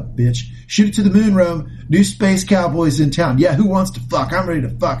stuck up bitch. Shoot it to the moon, Rome. New space cowboys in town. Yeah, who wants to fuck? I'm ready to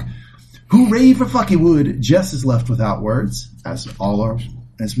fuck. Hooray for Fuckywood. Jess is left without words, as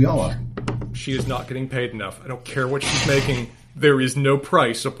we all are. She is not getting paid enough. I don't care what she's making. There is no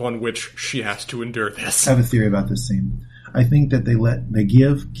price upon which she has to endure this. I have a theory about this scene. I think that they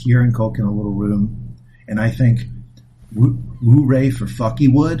give Kieran Culkin a little room, and I think "Hooray for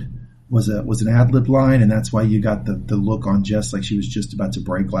Fuckywood" was an ad-lib line, and that's why you got the look on Jess like she was just about to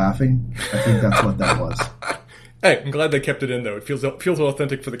break laughing. I think that's what that was. Hey, I'm glad they kept it in, though. It feels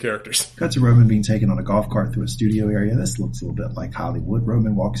authentic for the characters. Cut to Roman being taken on a golf cart through a studio area. This looks a little bit like Hollywood.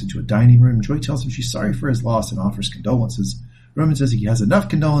 Roman walks into a dining room. Joy tells him she's sorry for his loss and offers condolences. Roman says he has enough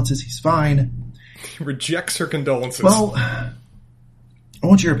condolences. He's fine. He rejects her condolences. Well, I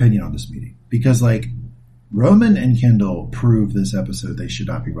want your opinion on this meeting. Because, like, Roman and Kendall prove this episode they should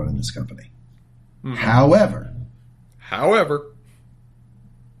not be running this company. Mm-hmm. However,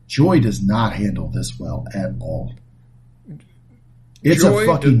 Joy does not handle this well at all. It's a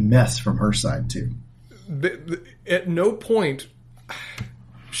fucking mess from her side, too. At no point...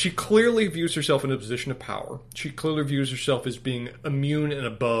 She clearly views herself in a position of power. She clearly views herself as being immune and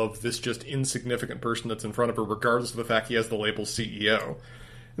above this just insignificant person that's in front of her, regardless of the fact he has the label CEO.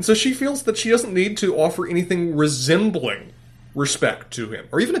 And so she feels that she doesn't need to offer anything resembling respect to him,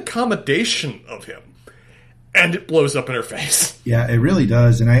 or even accommodation of him. And it blows up in her face. Yeah, it really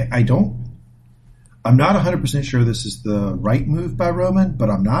does. And I'm not 100% sure this is the right move by Roman, but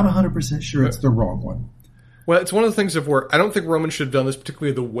I'm not 100% sure it's the wrong one. Well, it's one of the things of where I don't think Roman should have done this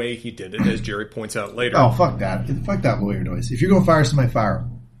particularly the way he did it, as Jerry points out later. Oh, fuck that. Fuck that lawyer noise. If you're going to fire somebody, fire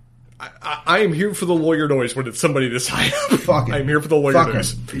him. I am here for the lawyer noise when it's somebody this high up. Fuck it. I'm here for the lawyer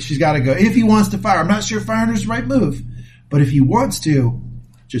noise. She's got to go. If he wants to fire, I'm not sure firing is the right move. But if he wants to,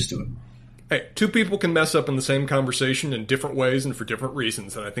 just do it. Hey, two people can mess up in the same conversation in different ways and for different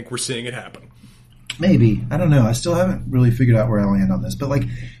reasons, and I think we're seeing it happen. Maybe. I don't know. I still haven't really figured out where I land on this. But, like,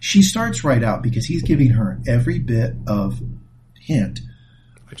 she starts right out because he's giving her every bit of hint.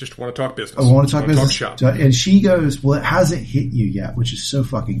 I just want to talk business. I want to talk business. Talk shop. And she goes, well, it hasn't hit you yet, which is so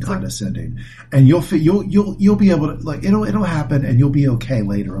fucking condescending. And you'll be able to, like, it'll happen and you'll be okay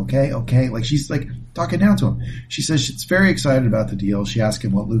later, okay? Okay? Like, she's, like, talking down to him. She says she's very excited about the deal. She asks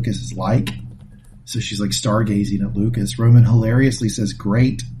him what Lucas is like. So she's like stargazing at Lucas. Roman hilariously says,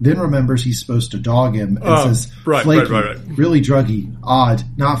 great. Then remembers he's supposed to dog him and says, flaky, really druggy, odd,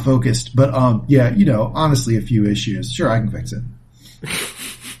 not focused. But, yeah, you know, honestly, a few issues. Sure, I can fix it.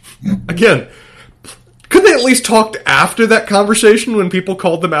 Again, couldn't they at least talk after that conversation when people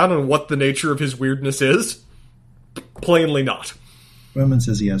called them out on what the nature of his weirdness is? Plainly not. Roman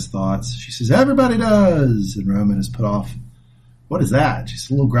says he has thoughts. She says, everybody does. And Roman is put off. What is that? Just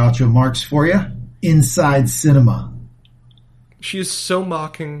a little Groucho Marx for you? Inside cinema. She is so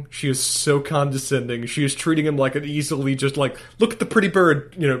mocking. She is so condescending. She is treating him like an easily just like, look at the pretty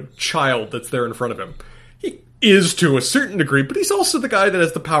bird, you know, child that's there in front of him. He is to a certain degree, but he's also the guy that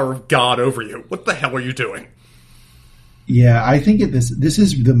has the power of God over you. What the hell are you doing? Yeah, I think this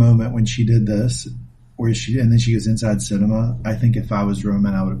is the moment when she did this, where and then she goes inside cinema. I think if I was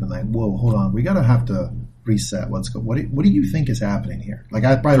Roman, I would have been like, whoa, hold on. We got to have to reset. What do you think is happening here? Like,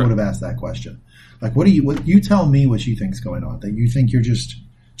 I probably would have asked that question. Like, what you tell me what you think's going on? That you think you're just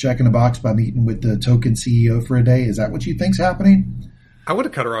checking a box by meeting with the token CEO for a day? Is that what you think's happening? I would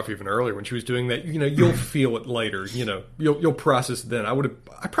have cut her off even earlier when she was doing that. You know, you'll feel it later. You know, you'll process it then. I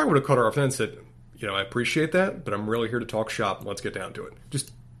probably would have cut her off then and said, you know, I appreciate that, but I'm really here to talk shop and let's get down to it.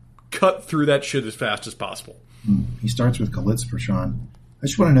 Just cut through that shit as fast as possible. He starts with Kalitz for Sean. I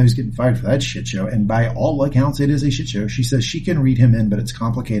just want to know who's getting fired for that shit show. And by all accounts, it is a shit show. She says she can read him in, but it's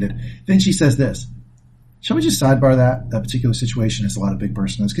complicated. Then she says this. Shall we just sidebar that particular situation has a lot of big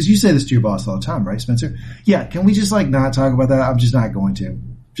personalities? Because you say this to your boss all the time, right, Spencer? Yeah, can we just, like, not talk about that? I'm just not going to.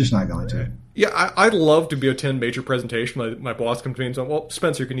 Just not going to. Yeah, I'd love to be attend major presentation. My boss comes to me and says, well,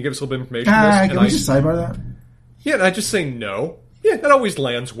 Spencer, can you give us a little bit of information on this? Can we just sidebar that? Yeah, and I just say no. Yeah, that always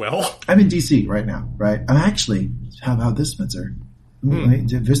lands well. I'm in D.C. right now, right? I'm actually, how about this, Spencer?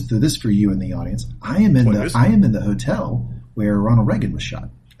 This for you in the audience. I am in the hotel where Ronald Reagan was shot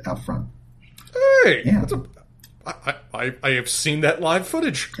out front. Hey, yeah. I have seen that live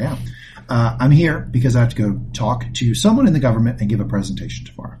footage. Yeah. I'm here because I have to go talk to someone in the government and give a presentation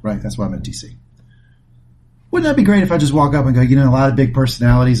tomorrow, right? That's why I'm in D.C. Wouldn't that be great if I just walk up and go, you know, a lot of big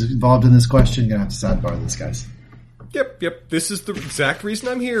personalities involved in this question. Going to have to sidebar these guys. Yep. This is the exact reason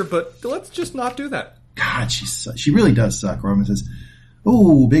I'm here, but let's just not do that. God, she really does suck. Roman says,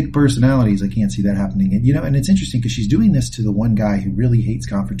 oh, big personalities. I can't see that happening. And, you know, and it's interesting because she's doing this to the one guy who really hates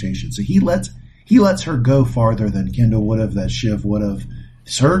confrontation. So he lets her go farther than Kendall would have, that Shiv would have,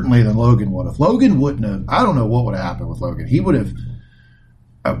 certainly than Logan would have. Logan wouldn't have. I don't know what would have happened with Logan. He would have,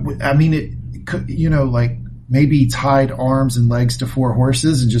 I mean, it could, you know, like maybe tied arms and legs to 4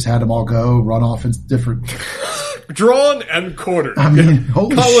 horses and just had them all go, run off in different... Drawn and quartered. I mean,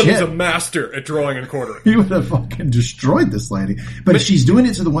 holy Colin shit. is a master at drawing and quartering. He would have fucking destroyed this lady. But she's doing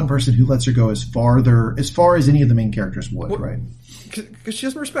it to the one person who lets her go as far as any of the main characters would, right? Because she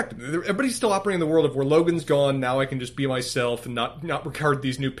doesn't respect him. Everybody's still operating in the world of where Logan's gone, now I can just be myself and not regard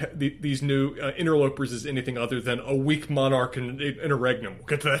these new interlopers as anything other than a weak monarch and a regnum. We'll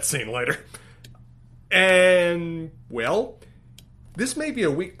get to that scene later. And, well... this may be a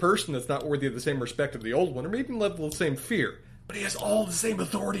weak person that's not worthy of the same respect of the old one, or maybe even level of the same fear, but he has all the same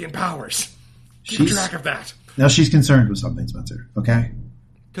authority and powers. Keep track of that. Now she's concerned with something, Spencer, okay?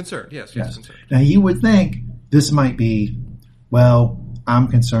 Concerned, yes. Concerned. Now, you would think this might be, well, I'm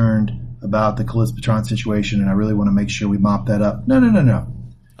concerned about the Kaliz Patron situation, and I really want to make sure we mop that up. No.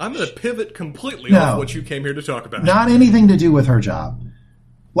 I'm going to pivot completely off what you came here to talk about. Not anything to do with her job.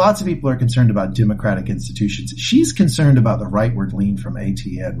 Lots of people are concerned about democratic institutions. She's concerned about the rightward lean from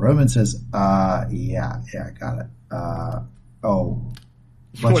ATN. Roman says, yeah, got it.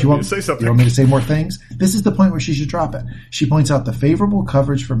 You want me to say something? You want me to say more things? This is the point where she should drop it. She points out the favorable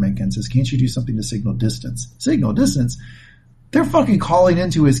coverage for Minka and says, can't you do something to signal distance? Signal distance? They're fucking calling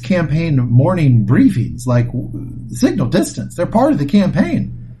into his campaign morning briefings. Like, signal distance. They're part of the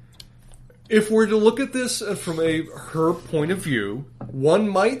campaign. If we're to look at this from her point of view, one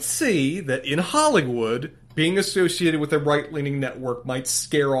might see that in Hollywood, being associated with a right-leaning network might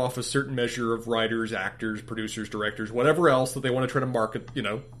scare off a certain measure of writers, actors, producers, directors, whatever else that they want to try to market,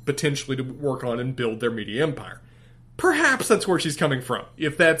 potentially to work on and build their media empire. Perhaps that's where she's coming from.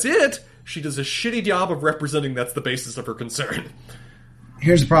 If that's it, she does a shitty job of representing that's the basis of her concern.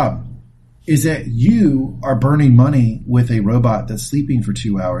 Here's the problem. Is that you are burning money with a robot that's sleeping for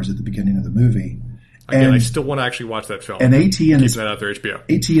 2 hours at the beginning of the movie. Again, I still want to actually watch that film. And ATN is that out there, HBO.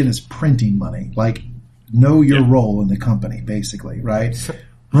 ATN is printing money. Like, know your role in the company, basically, right?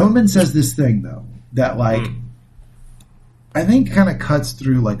 Roman says this thing, though, that, I think kind of cuts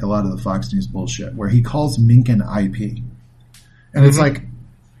through, a lot of the Fox News bullshit, where he calls Minkin IP. And it's like,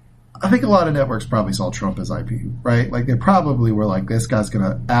 I think a lot of networks probably saw Trump as IP, right? They probably were like, this guy's going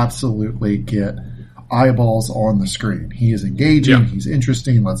to absolutely get eyeballs on the screen. He is engaging. He's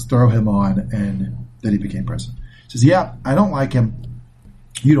interesting. Let's throw him on. And then he became president. He says, yeah, I don't like him.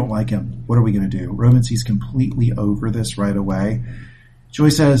 You don't like him. What are we going to do? Roman sees completely over this right away. Joy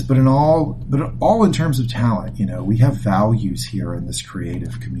says, but all in terms of talent, we have values here in this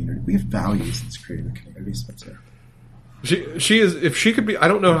creative community. We have values in this creative community, Spencer. She is, if she could be, I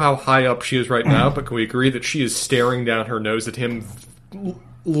don't know how high up she is right now, but can we agree that she is staring down her nose at him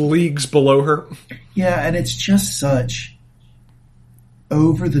leagues below her? Yeah, and it's just such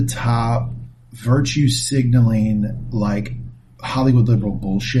over-the-top, virtue signaling, Hollywood liberal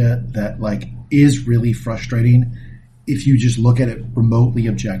bullshit that, is really frustrating if you just look at it remotely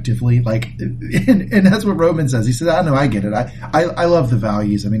objectively. And that's what Roman says. He says, I know, I get it. I love the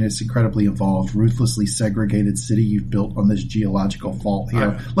values. I mean, it's incredibly involved, ruthlessly segregated city you've built on this geological fault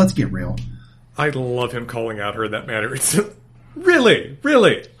here. Let's get real. I love him calling out her in that manner. It's really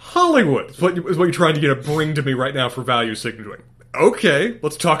Hollywood is what you're trying to bring to me right now for value signaling. Okay,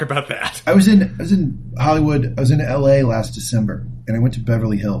 let's talk about that. I was in Hollywood. I was in LA last December, and I went to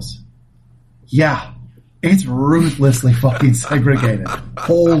Beverly Hills. Yeah, it's ruthlessly fucking segregated.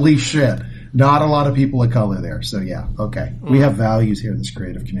 Holy shit. Not a lot of people of color there. So yeah, okay. We have values here in this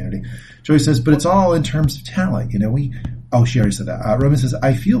creative community. Joey says, but it's all in terms of talent. She already said that. Roman says,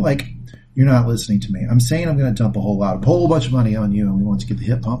 I feel like you're not listening to me. I'm saying I'm going to dump a whole bunch of money on you, and we want to get the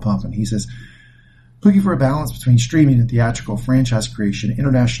hip pump pumping. He says, looking for a balance between streaming and theatrical, franchise creation,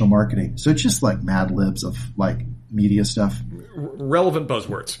 international marketing. So it's just Mad Libs of media stuff. Relevant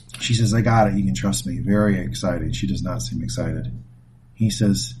buzzwords. She says, I got it. You can trust me. Very excited. She does not seem excited. She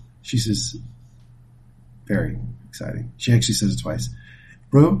says, very exciting. She actually says it twice.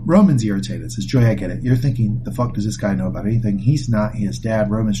 Roman's irritated. Says, Joy, I get it. You're thinking, the fuck does this guy know about anything? He's not his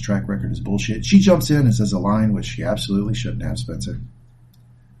dad. Roman's track record is bullshit. She jumps in and says a line which she absolutely shouldn't have, Spencer.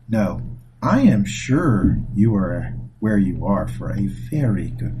 No, I am sure you are where you are for a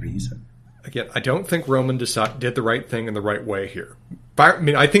very good reason. Again, I don't think Roman did the right thing in the right way here.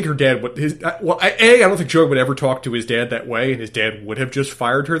 I think her dad would. I don't think Joy would ever talk to his dad that way, and his dad would have just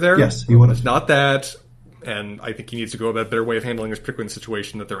fired her there. Yes, he would have. It's not that, and I think he needs to go about a better way of handling this, particularly in the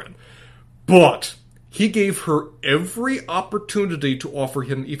situation that they're in. But he gave her every opportunity to offer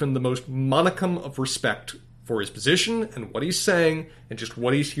him even the most modicum of respect for his position and what he's saying and just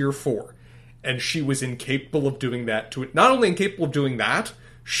what he's here for. And she was incapable of doing that to it. Not only incapable of doing that,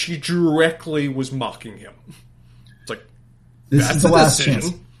 she directly was mocking him. It's like, this is the last chance.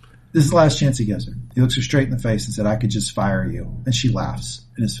 This is the last chance he gives her. He looks her straight in the face and said, I could just fire you. And she laughs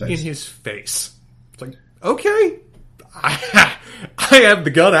in his face. In his face. It's like, okay, I have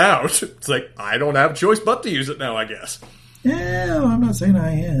the gun out. It's like, I don't have a choice but to use it now, I guess. Yeah, I'm not saying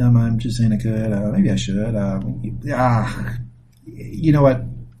I am. I'm just saying I could. Maybe I should. You know what?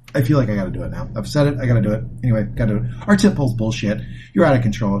 I feel like I got to do it now. I've said it. I got to do it. Anyway, got to do it. Our tip poll's bullshit. You're out of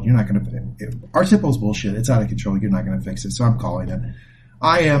control. You're not going to. Our tip poll's bullshit. It's out of control. You're not going to fix it. So I'm calling it.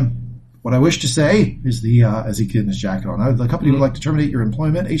 I am. What I wish to say is as he getting his jacket on. The company would like to terminate your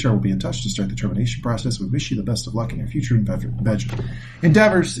employment. HR will be in touch to start the termination process. We wish you the best of luck in your future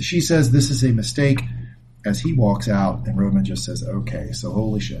endeavors. She says this is a mistake. as he walks out, and Roman just says, okay, so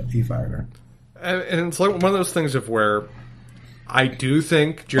holy shit, he fired her. And it's like one of those things of where I do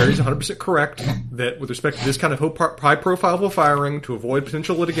think Jerry's 100% correct that with respect to this kind of high-profile firing, to avoid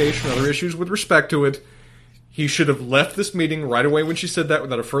potential litigation and other issues with respect to it, he should have left this meeting right away when she said that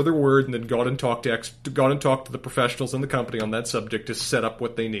without a further word, and then gone and talked to the professionals in the company on that subject to set up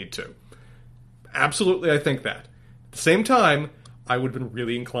what they need to. Absolutely, I think that. At the same time, I would have been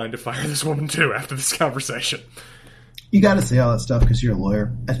really inclined to fire this woman too after this conversation. You got to say all that stuff because you're a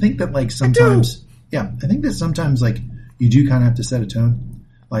lawyer. I think that like sometimes, I think that sometimes like you do kind of have to set a tone.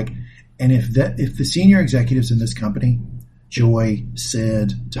 Like, and if the senior executives in this company, Joy,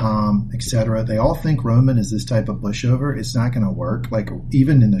 Sid, Tom, etc., they all think Roman is this type of pushover, it's not going to work. Like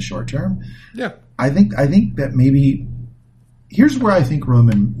even in the short term. Yeah, I think that maybe here's where I think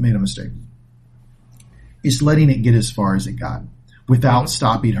Roman made a mistake. Is letting it get as far as it got without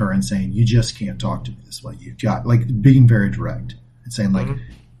stopping her and saying, you just can't talk to me this way. You've got, like, being very direct and saying, like,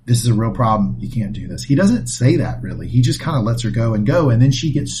 this is a real problem. You can't do this. He doesn't say that, really. He just kind of lets her go, and then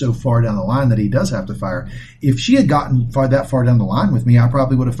she gets so far down the line that he does have to fire. If she had gotten that far down the line with me, I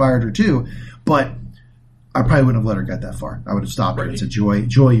probably would have fired her too, but I probably wouldn't have let her get that far. I would have stopped her and said, Joy,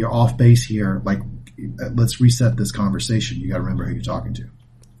 you're off base here. Like, let's reset this conversation. You got to remember who you're talking to.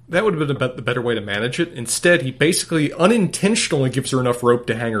 That would have been the better way to manage it. Instead, he basically unintentionally gives her enough rope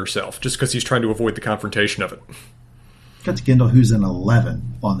to hang herself, just because he's trying to avoid the confrontation of it. Cut to Kendall, who's an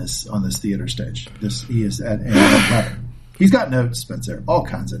 11 on this theater stage. He is at an 11. He's got notes, Spencer, all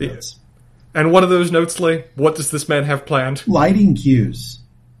kinds of notes. And one of those notes, Lee, what does this man have planned? Lighting cues.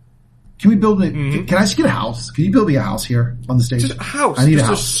 Can we build me? Can I just get a house? Can you build me a house here on the stage? Just a house. I need just a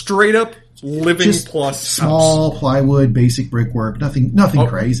house. Straight up living just plus small house. Plywood, basic brickwork. Nothing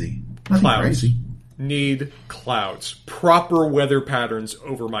crazy. Nothing clouds. crazy. Need clouds. Proper weather patterns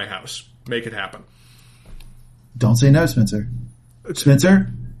over my house. Make it happen. Don't say no, Spencer.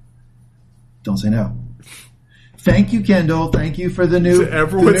 Spencer, don't say no. Thank you, Kendall. Thank you for the new,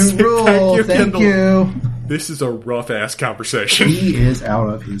 everyone the new rule. Thank you. This is a rough-ass conversation. He is out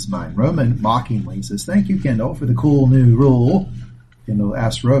of his mind. Roman mockingly says, thank you, Kendall, for the cool new rule. Kendall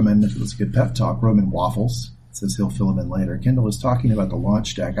asks Roman if it was a good pep talk. Roman waffles. Says he'll fill him in later. Kendall is talking about the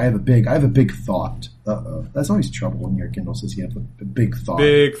launch deck. I have a big thought. That's always trouble when your Kendall says you have a big thought.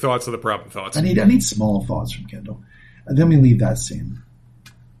 Big thoughts are the problem thoughts. I need small thoughts from Kendall. And then we leave that scene.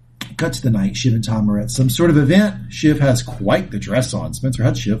 Cut to the night. Shiv and Tom are at some sort of event. Shiv has quite the dress on. Spencer,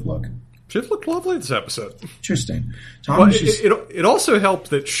 how'd Shiv look? Shiv looked lovely this episode. Interesting. It also helped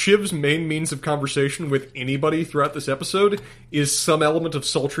that Shiv's main means of conversation with anybody throughout this episode is some element of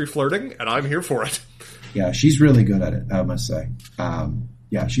sultry flirting, and I'm here for it. Yeah, she's really good at it, I must say.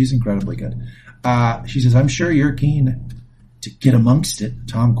 Yeah, she's incredibly good. She says, I'm sure you're keen to get amongst it.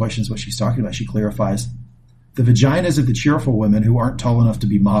 Tom questions what she's talking about. She clarifies, the vaginas of the cheerful women who aren't tall enough to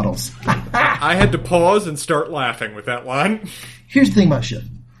be models. I had to pause and start laughing with that line. Here's the thing about Shiv.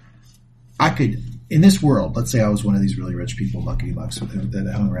 I could, in this world, let's say I was one of these really rich people, Lucky Lucks,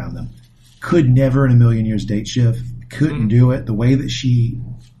 that hung around them, could never in a million years date Shiv. Couldn't do it. The way that she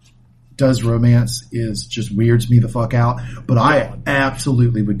does romance is just weirds me the fuck out, but I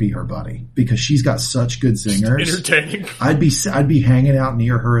absolutely would be her buddy because she's got such good singers. Entertaining. I'd be hanging out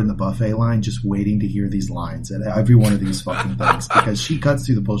near her in the buffet line just waiting to hear these lines at every one of these fucking things because she cuts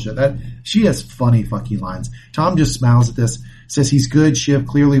through the bullshit. She has funny fucking lines. Tom just smiles at this, says he's good. Shiv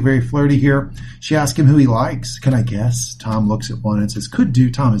clearly very flirty here. She asks him who he likes. Can I guess? Tom looks at one and says, could do.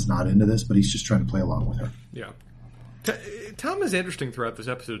 Tom is not into this, but he's just trying to play along with her. Yeah. Tom is interesting throughout this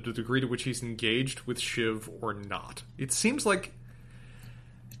episode to the degree to which he's engaged with Shiv or not. It seems like...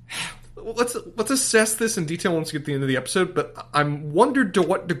 Let's assess this in detail once we get to the end of the episode, but I'm wondered to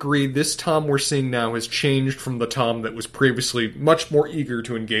what degree this Tom we're seeing now has changed from the Tom that was previously much more eager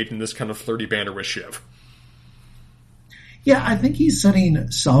to engage in this kind of flirty banter with Shiv. Yeah, I think he's setting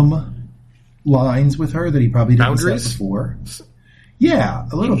some lines with her that he probably didn't set before. Yeah,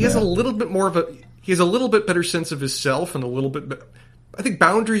 a little bit. He has a little bit more of a... He has a little bit better sense of himself and a little bit... I think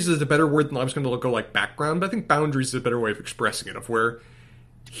boundaries is a better word than I was going to go like background, but I think boundaries is a better way of expressing it, of where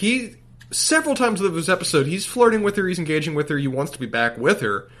he... Several times of this episode, he's flirting with her, he's engaging with her, he wants to be back with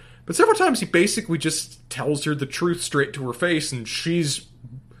her, but several times he basically just tells her the truth straight to her face, and she's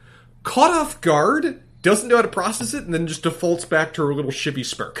caught off guard, doesn't know how to process it, and then just defaults back to her little shivy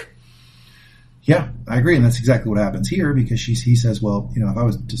smirk. Yeah, I agree, and that's exactly what happens here, because he says, well, you know, if I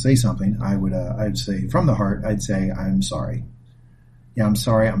was to say something, I'd say, from the heart, I'd say, I'm sorry. Yeah, I'm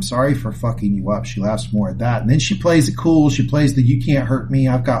sorry for fucking you up. She laughs more at that. And then she plays it cool. She plays the you can't hurt me.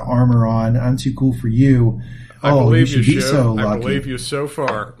 I've got armor on. I'm too cool for you. I believe you should be Shiv. so lucky. I believe you so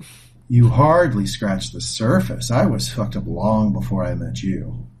far. You hardly scratched the surface. I was fucked up long before I met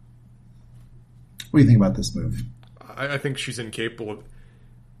you. What do you think about this move? I think she's incapable of...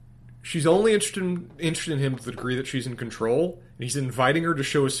 She's only interested in him to the degree that she's in control, and he's inviting her to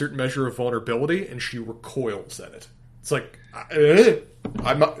show a certain measure of vulnerability, and she recoils at it. It's like,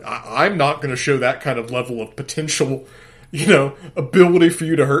 I'm not going to show that kind of level of potential, ability for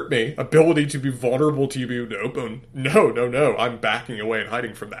you to hurt me, ability to be vulnerable to you. No, I'm backing away and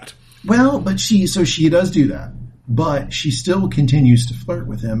hiding from that. Well, but she does do that, but she still continues to flirt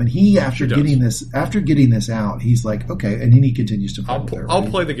with him, and he, after getting this out, he's like, okay, and then he continues to flirt with her. I'll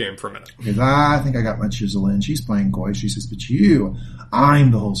play the game for a minute. Because I think I got my chisel in. She's playing coy. She says, but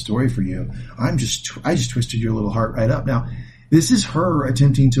I'm the whole story for you. I just twisted your little heart right up. Now, this is her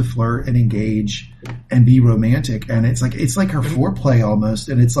attempting to flirt and engage and be romantic, and it's like her foreplay almost,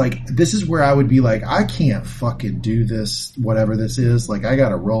 and it's like, this is where I would be like, I can't fucking do this, whatever this is, like, I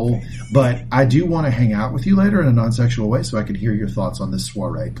gotta roll, but I do want to hang out with you later in a non-sexual way so I can hear your thoughts on this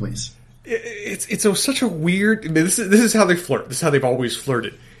soiree, please. It's such a weird... I mean, this is how they flirt. This is how they've always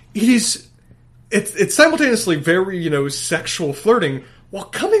flirted. It's simultaneously very, sexual flirting, while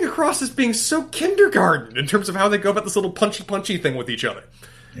coming across as being so kindergarten in terms of how they go about this little punchy thing with each other.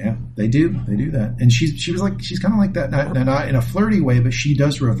 Yeah, they do that. And she's kind of like that, not in a flirty way, but she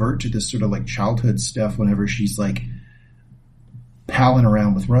does revert to this sort of like childhood stuff whenever she's like palling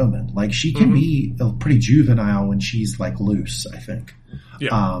around with Roman. Like, she can be pretty juvenile when she's like loose, I think.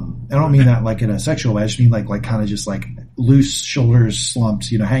 Yeah. I don't mean that like in a sexual way. I just mean like kind of just like loose, shoulders slumped,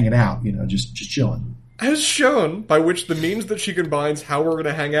 hanging out, just chilling. As shown by which the means that she combines how we're going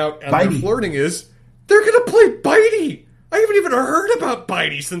to hang out and their flirting is, they're going to play Bitey. I haven't even heard about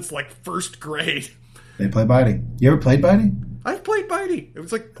Bitey since like first grade. They play Bitey. You ever played Bitey? I've played Bitey. It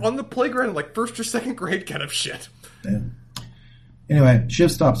was like on the playground, like first or second grade kind of shit. Yeah. Anyway,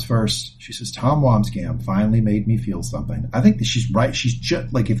 Shiv stops first. She says, Tom Wambsgam finally made me feel something. I think that she's right. She's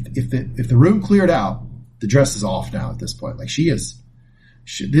just like, if the room cleared out, the dress is off now at this point. Like, she is.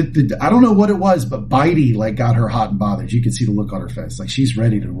 I don't know what it was, but Bitey like got her hot and bothered. You can see the look on her face. Like, she's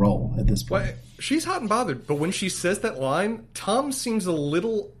ready to roll at this point. Well, she's hot and bothered, but when she says that line, Tom seems a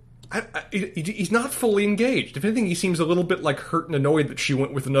little... he's not fully engaged. If anything, he seems a little bit like hurt and annoyed that she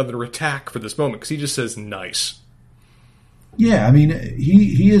went with another attack for this moment, because he just says nice. Yeah, I mean,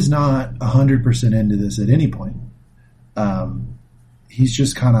 he is not 100% into this at any point. He's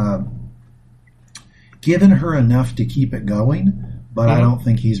just kind of given her enough to keep it going, but I don't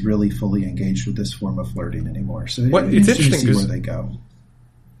think he's really fully engaged with this form of flirting anymore. So it's interesting to see where they go.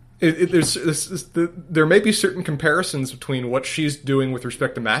 There may be certain comparisons between what she's doing with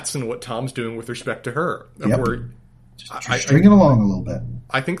respect to Matsson and what Tom's doing with respect to her. Yep. String it along a little bit.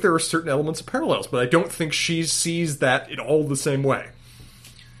 I think there are certain elements of parallels, but I don't think she sees that in all the same way.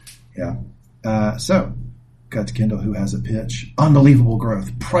 Yeah. So, got to Kendall, who has a pitch. Unbelievable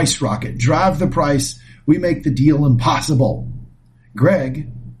growth. Price rocket. Drive the price. We make the deal impossible. Greg,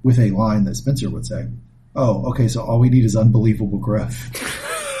 with a line that Spencer would say, oh, okay, so all we need is unbelievable growth.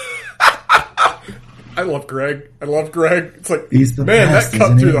 I love Greg. It's like, he's the best, that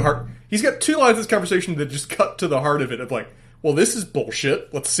cut through the heart. He's got two lines in this conversation that just cut to the heart of it. Of like, well, this is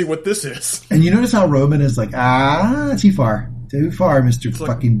bullshit. Let's see what this is. And you notice how Roman is like, too far, Mr.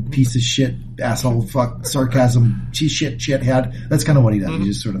 fucking piece of shit, asshole, fuck, sarcasm, shithead. That's kind of what he does. Mm-hmm. He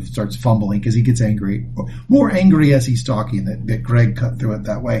just sort of starts fumbling because he gets angry, more angry as he's talking that Greg cut through it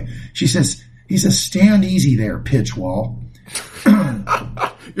that way. He says, stand easy there, pitch wall.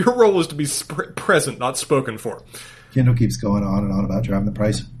 Your role is to be present, not spoken for. Kendall keeps going on and on about driving the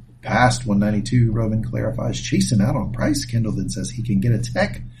price past 192. Roman clarifies, chase him out on price. Kendall then says he can get a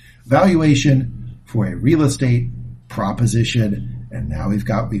tech valuation for a real estate proposition. And now we've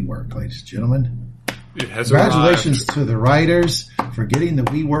got WeWork, ladies and gentlemen. It has Congratulations arrived. To the writers for getting the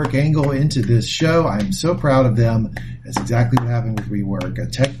WeWork angle into this show. I'm so proud of them. That's exactly what happened with WeWork, a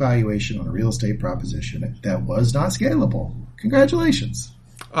tech valuation on a real estate proposition that was not scalable. Congratulations.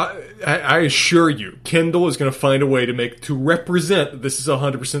 I assure you, Kendall is going to find a way to represent that this is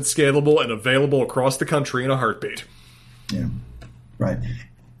 100% scalable and available across the country in a heartbeat. Yeah, right.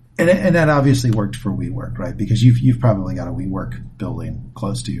 And that obviously worked for WeWork, right? Because you've probably got a WeWork building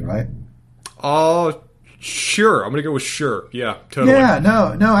close to you, right? Sure. I'm going to go with sure. Yeah, totally. Yeah,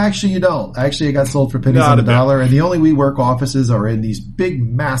 no, actually you don't. Actually, it got sold for pennies on the dollar, and the only WeWork offices are in these big,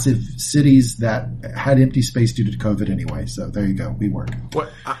 massive cities that had empty space due to COVID anyway. So there you go, WeWork. Well,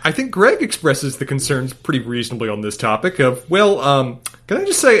 I think Greg expresses the concerns pretty reasonably on this topic of, can I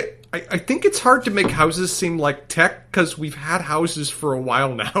just say, I think it's hard to make houses seem like tech because we've had houses for a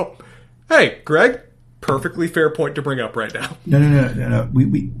while now. Hey, Greg, Perfectly fair point to bring up right now. No.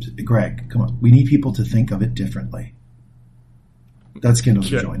 We Greg, come on. We need people to think of it differently. That's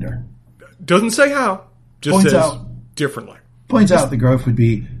Kendall's rejoinder. Doesn't say how. Just Points says out differently. Points out the growth would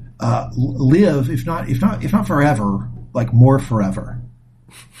be live, if not forever, like more forever.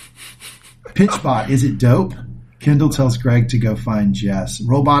 Pitchbot, is it dope? Kendall tells Greg to go find Jess.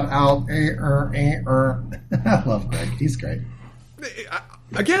 Robot out. I love Greg. He's great.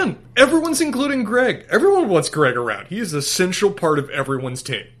 Again, everyone's including Greg. Everyone wants Greg around. He is an essential part of everyone's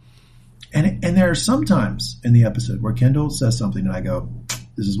team. And there are some times in the episode where Kendall says something and I go,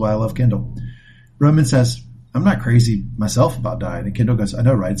 this is why I love Kendall. Roman says, I'm not crazy myself about dying. And Kendall goes, I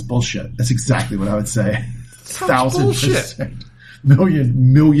know, right? It's bullshit. That's exactly what I would say. 1,000%.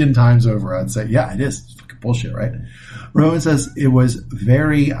 Million times over, I'd say, yeah, it is. It's fucking bullshit, right? Roman says, it was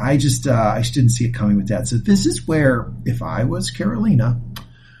very, I just didn't see it coming with that. So this is where, if I was Carolina,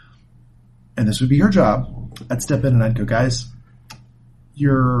 and this would be her job, I'd step in and I'd go, guys,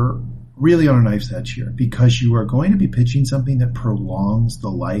 you're really on a knife's edge here because you are going to be pitching something that prolongs the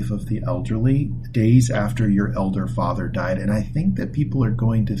life of the elderly days after your elder father died. And I think that people are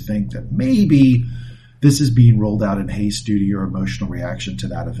going to think that maybe this is being rolled out in haste due to your emotional reaction to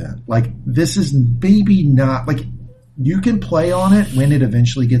that event. Like, this is maybe not, like, you can play on it when it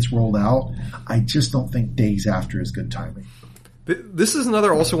eventually gets rolled out. I just don't think days after is good timing. This is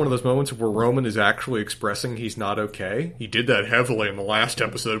also one of those moments where Roman is actually expressing he's not okay. He did that heavily in the last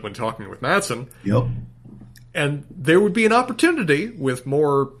episode when talking with Matsson. Yep. And there would be an opportunity with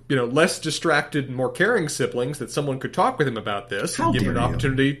more, less distracted and more caring siblings that someone could talk with him about this and give him an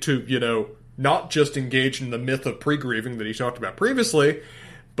opportunity to, not just engage in the myth of pre-grieving that he talked about previously,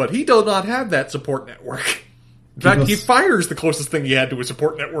 but he does not have that support network. In fact, he fires the closest thing he had to a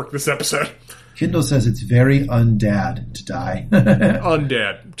support network this episode. Kendall says it's very undad to die.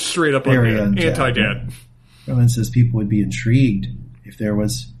 Undad. Straight up undad. Anti-dad. Roman says people would be intrigued if there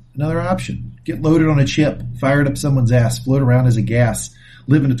was another option. Get loaded on a chip, fire it up someone's ass, float around as a gas,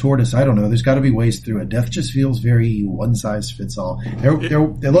 live in a tortoise. I don't know. There's got to be ways through it. Death just feels very one-size-fits-all.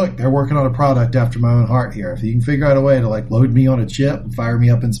 They're working on a product after my own heart here. If you can figure out a way to load me on a chip and fire me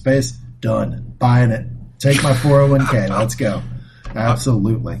up in space, done. Buying it. Take my 401k. Let's go.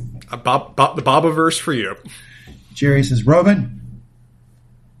 Absolutely. The Bobaverse for you. Jerry says, Roman.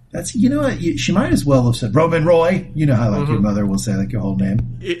 That's, she might as well have said Roman Roy. You know how your mother will say your whole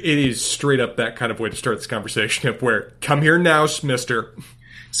name. It is straight up that kind of way to start this conversation of where, come here now, mister.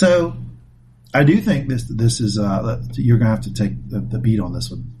 So I do think this is, you're going to have to take the beat on this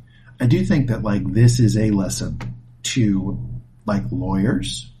one. I do think that this is a lesson to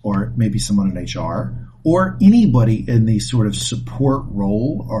lawyers or maybe someone in HR or anybody in the sort of support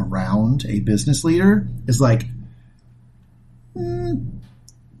role around a business leader is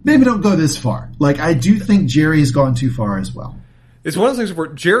maybe don't go this far. I do think Jerry's gone too far as well. It's one of the things where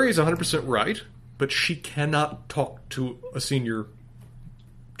Jerry is 100% right, but she cannot talk to a senior,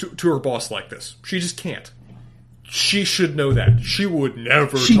 to her boss like this. She just can't. She should know that. She would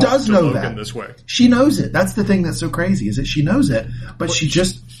never she talk does to know Logan that. This way. She knows it. That's the thing that's so crazy is that she knows it, but she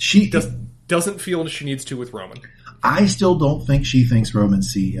doesn't feel she needs to with Roman. I still don't think she thinks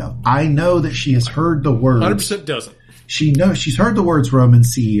Roman's CEO. I know that she has heard the words. 100% doesn't. She knows she's heard the words Roman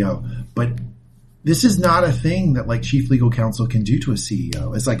CEO, but this is not a thing that chief legal counsel can do to a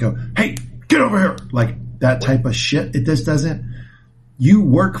CEO. It's hey, get over here. That type of shit. It just doesn't. You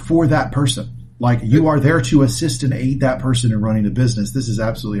work for that person. You are there to assist and aid that person in running a business. This is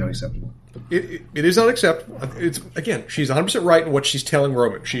absolutely unacceptable. It is unacceptable. It's she's 100% right in what she's telling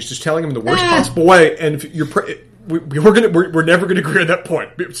Roman. She's just telling him in the worst possible way. And if we're never going to agree on that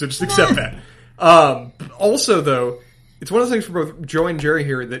point. So just accept that. Also, though, it's one of the things for both Joey and Jerry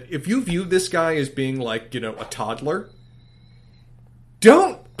here that if you view this guy as being a toddler,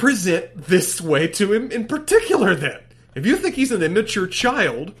 don't present this way to him in particular. Then, if you think he's an immature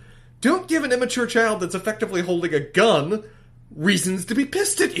child, don't give an immature child that's effectively holding a gun reasons to be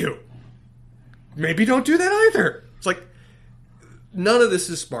pissed at you. Maybe don't do that either. It's none of this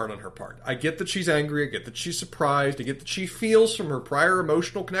is smart on her part. I get that she's angry. I get that she's surprised. I get that she feels from her prior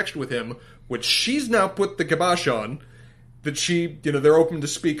emotional connection with him, which she's now put the kibosh on, that they're open to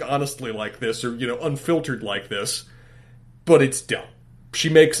speak honestly like this or, unfiltered like this. But it's dumb. She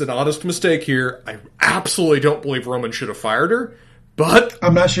makes an honest mistake here. I absolutely don't believe Roman should have fired her. But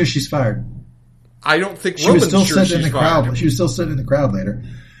I'm not sure she's fired. I don't think Roman's sure she's fired. She was still sitting in the crowd later.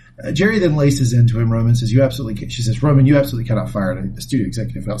 Jerry then laces into him. Roman says, she says, Roman, you absolutely cannot fire a studio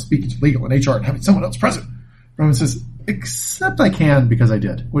executive without speaking to legal and HR and having someone else present. Roman says, except I can because I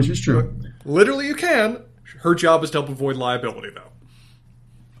did, which is true. Literally you can. Her job is to help avoid liability, though.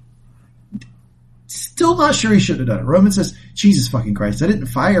 Still not sure he shouldn't have done it. Roman says, Jesus fucking Christ, I didn't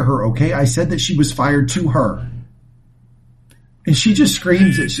fire her, okay? I said that she was fired to her. And she just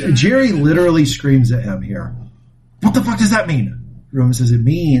screams at Jerry literally screams at him here. What the fuck does that mean? Roman says it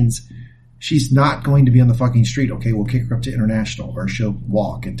means she's not going to be on the fucking street. Okay, we'll kick her up to International, or she'll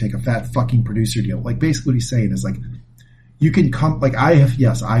walk and take a fat fucking producer deal. Like, basically what he's saying is, like, you can come, like,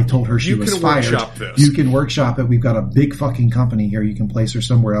 I told her she was fired. You can workshop it. We've got a big fucking company here. You can place her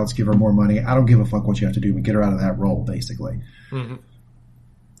somewhere else, give her more money. I don't give a fuck what you have to do, but get her out of that role, basically. Mm-hmm.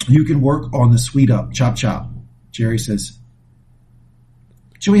 You can work on the sweet up, chop chop. Jerry says,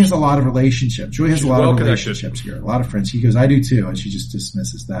 Joey has a lot of relationships. Joey has a lot of relationships here, a lot of friends. He goes, I do too. And she just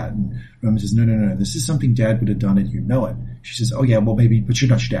dismisses that. And Roman says, no. This is something Dad would have done and you know it. She says, oh yeah, well maybe, but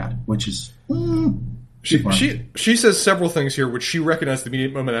you're not your dad, which is... She says several things here, which she recognized the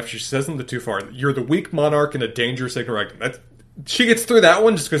immediate moment after she says them too far. You're the weak monarch and a dangerous ignorant. She gets through that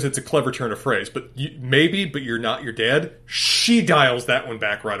one just because it's a clever turn of phrase. But but you're not your dad. She dials that one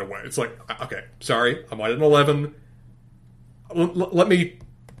back right away. It's like, okay, sorry, I'm at an 11. Let me...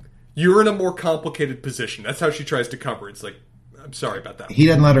 You're in a more complicated position. That's how she tries to cover it. It's like, I'm sorry about that. He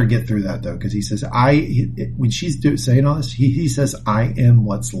doesn't let her get through that, though, because he says, when she's saying all this, he says, I am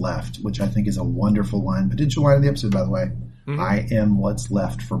what's left, which I think is a wonderful line. Potential line of the episode, by the way. Mm-hmm. I am what's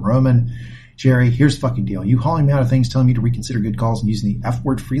left from Roman. Jerry, here's the fucking deal. You hauling me out of things, telling me to reconsider good calls and using the F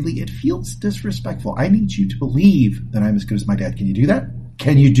word freely, it feels disrespectful. I need you to believe that I'm as good as my dad. Can you do that?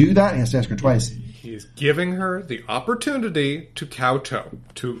 Can you do that? He has to ask her twice. He's giving her the opportunity to kowtow,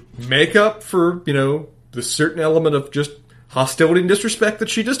 to make up for, the certain element of just hostility and disrespect that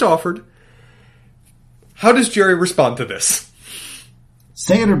she just offered. How does Jerry respond to this?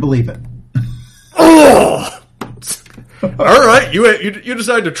 Say it or believe it. Oh! All right, you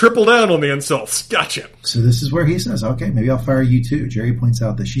decide to triple down on the insults. Gotcha. So this is where he says, okay, maybe I'll fire you too. Jerry points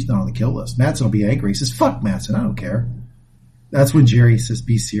out that she's not on the kill list. Mattson will be angry. He says, fuck Mattson, I don't care. That's when Jerry says,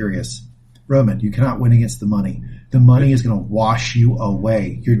 be serious. Roman, you cannot win against the money. The money is going to wash you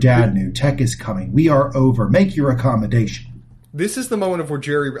away. Your dad knew. Tech is coming. We are over. Make your accommodation. This is the moment of where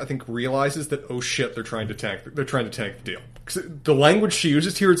Jerry, I think, realizes that, oh shit, they're trying to tank the deal. The language she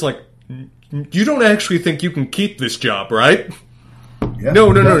uses here, it's like, you don't actually think you can keep this job, right? Yeah,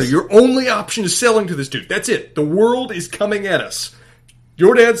 no. Your only option is selling to this dude. That's it. The world is coming at us.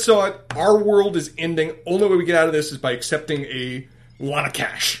 Your dad saw it. Our world is ending. Only way we get out of this is by accepting a lot of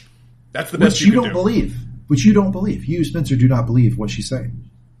cash. That's the best you can do. Which you don't believe. You, Spencer, do not believe what she's saying.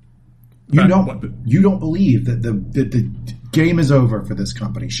 You don't believe that the game is over for this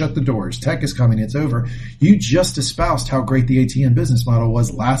company. Shut the doors. Tech is coming. It's over. You just espoused how great the ATN business model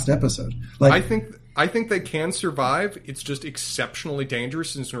was last episode. I think they can survive. It's just exceptionally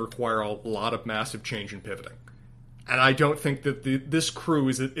dangerous and it's going to require a lot of massive change and pivoting. And I don't think that this crew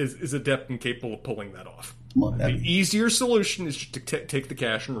is adept and capable of pulling that off. Well, the easier solution is just to take the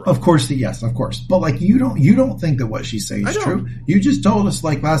cash and run. Of course. But you don't think that what she's saying is true. You just told us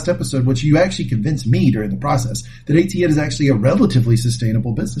last episode, which you actually convinced me during the process, that ATN is actually a relatively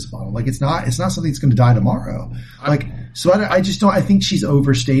sustainable business model. It's not something that's going to die tomorrow. I just don't. I think she's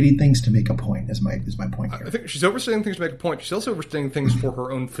overstating things to make a point. Is my point here. I think she's overstating things to make a point. She's also overstating things for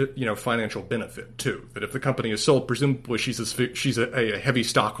her own financial benefit too. That if the company is sold, presumably she's a heavy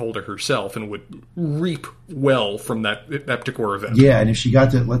stockholder herself and would reap well from that particular event. Yeah, and if she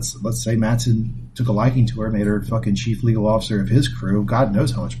got to let's say Mattson took a liking to her, made her fucking chief legal officer of his crew, God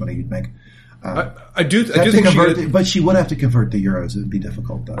knows how much money you'd make. I do think but she would have to convert the euros. It would be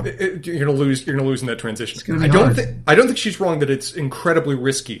difficult, though. You're going to lose in that transition. I don't think she's wrong that it's incredibly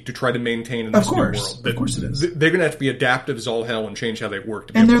risky to try to maintain in this new world. Of course, it is. They're going to have to be adaptive as all hell and change how they work.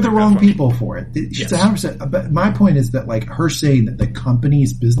 And they're the wrong people for it. She's 100%. But my point is that her saying that the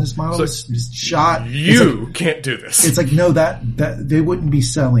company's business model is shot. You can't do this. It's like no, that they wouldn't be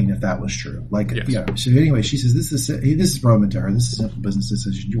selling if that was true. So anyway, she says this is Roman to her. This is a simple business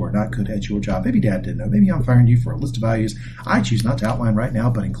decision. You are not good at your job. Maybe Dad didn't know. Maybe I'm firing you for a list of values I choose not to outline right now,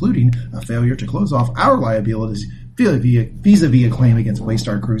 but including a failure to close off our liabilities vis-a-vis a claim against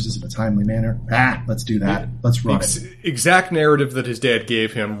Waystar Cruises in a timely manner. Let's do that. Let's run it. Exact narrative that his dad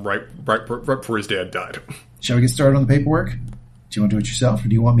gave him right before his dad died. Shall we get started on the paperwork? Do you want to do it yourself, or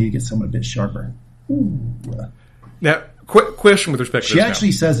do you want me to get someone a bit sharper? Ooh. Now, quick question with respect to this. She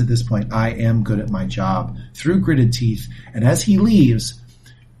actually says at this point, I am good at my job, through gritted teeth, and as he leaves,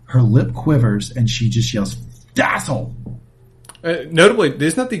 her lip quivers, and she just yells, "Asshole!" Notably,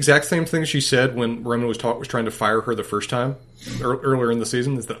 isn't that the exact same thing she said when Roman was trying to fire her the first time earlier in the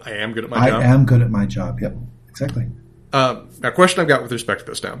season? Is that I am good at my job? I am good at my job. Yep, exactly. Now, question I've got with respect to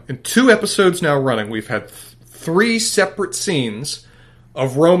this now. In 2 episodes now running, we've had 3 separate scenes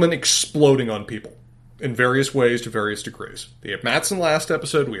of Roman exploding on people. in various ways to various degrees. We had Mattson last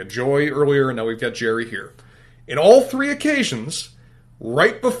episode, we had Joy earlier, and now we've got Jerry here. In all three occasions,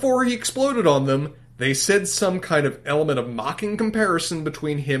 right before he exploded on them, they said some kind of element of mocking comparison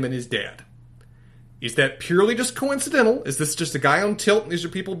between him and his dad. Is that purely just coincidental? Is this just a guy on tilt and these are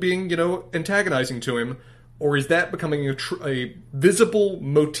people being, antagonizing to him? Or is that becoming a visible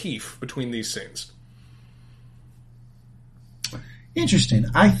motif between these scenes? Interesting.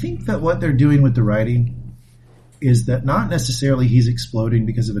 I think that what they're doing with the writing is that not necessarily he's exploding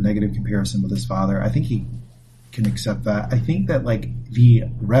because of a negative comparison with his father. I think he can accept that. I think that the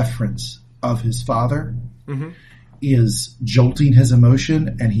reference of his father is jolting his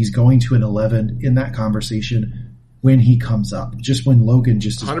emotion, and he's going to an 11 in that conversation when he comes up. Just when Logan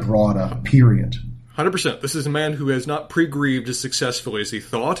just is brought up, period. 100%. This is a man who has not pre-grieved as successfully as he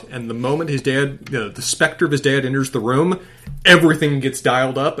thought, and the moment his dad, the specter of his dad enters the room, everything gets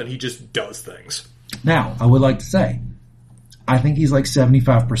dialed up, and he just does things. Now, I would like to say, I think he's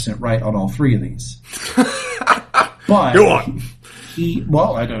 75% right on all three of these. But go on.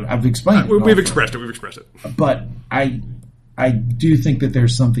 I've explained it. We've expressed it. But I do think that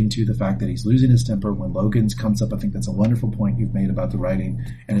there's something to the fact that he's losing his temper when Logan's comes up. I think that's a wonderful point you've made about the writing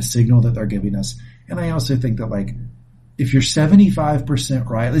and a signal that they're giving us. And I also think that if you're 75%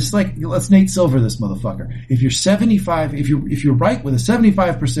 right, it's let's Nate Silver this motherfucker. If you're right with a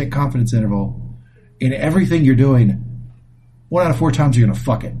 75% confidence interval in everything you're doing, 1 out of 4 times you're going to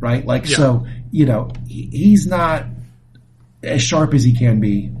fuck it, right? So, he's not as sharp as he can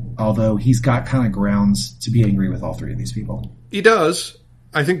be, although he's got kind of grounds to be angry with all three of these people. He does.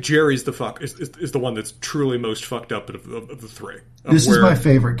 I think Jerry's is the one that's truly most fucked up of the three. This is my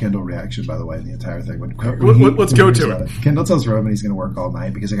favorite Kendall reaction, by the way, in the entire thing. Let's go to it. Kendall tells Roman he's going to work all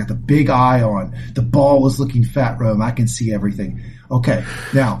night because I got the big eye on. The ball is looking fat, Roman. I can see everything. Okay,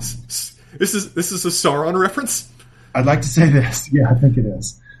 now. This is a Sauron reference? I'd like to say this. Yeah, I think it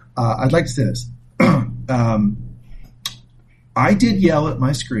is. I'd like to say this. I did yell at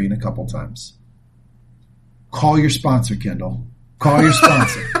my screen a couple times. Call your sponsor, Kendall. Call your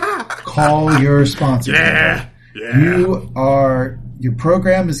sponsor. Call your sponsor. Yeah. Your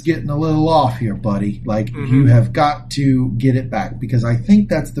program is getting a little off here, buddy. You have got to get it back, because I think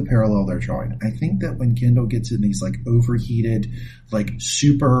that's the parallel they're drawing. I think that when Kendall gets in these overheated,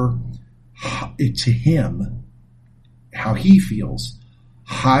 super, to him, how he feels,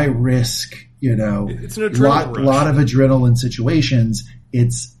 high risk, it's an adrenaline rush. Lot of adrenaline situations.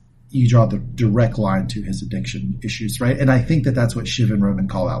 You draw the direct line to his addiction issues, right? And I think that that's what Shiv and Roman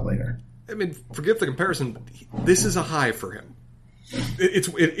call out later. I mean, forget the comparison. This is a high for him.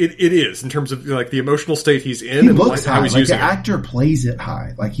 It is in terms of the emotional state he's in. He and looks how high. He's using the actor plays it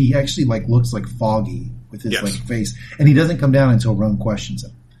high. He actually looks Foggy with his face, and he doesn't come down until Roman questions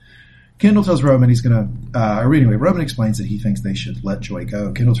him. Kendall tells Roman he's gonna. Roman explains that he thinks they should let Joy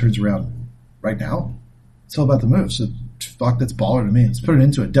go. Kendall turns around. Right now, it's all about the move. So fuck, that's baller to me. Let's put it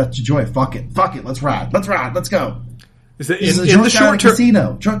into it. Death to Joy. Fuck it. Let's ride. Let's go. Is that in the short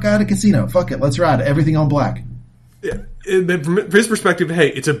term? Drunk guy at a casino. Fuck it. Let's ride. Everything on black. Yeah. From his perspective, hey,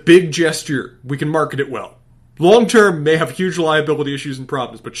 it's a big gesture. We can market it well. Long term may have huge liability issues and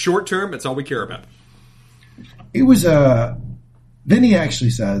problems, but short term, it's all we care about. It was Then he actually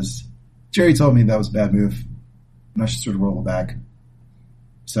says, Jerry told me that was a bad move, and I should sort of roll it back.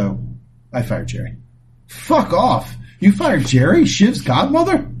 So I fired Jerry. Fuck off. You fired Jerry? Shiv's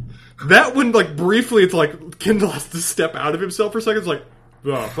godmother? That one, briefly, it's Kendall has to step out of himself for a second. It's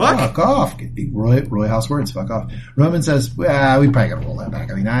fuck. Fuck off. Roy House words, fuck off. Roman says, we probably got to roll that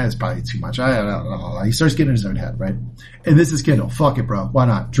back. I mean, that's probably too much. He starts getting in his own head, right? And this is Kendall. Fuck it, bro. Why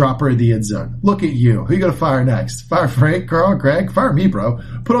not? Drop her in the end zone. Look at you. Who you going to fire next? Fire Frank, Carl, Greg? Fire me, bro.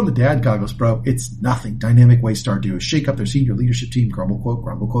 Put on the dad goggles, bro. It's nothing. Dynamic Waystar do is shake up their senior leadership team. Grumble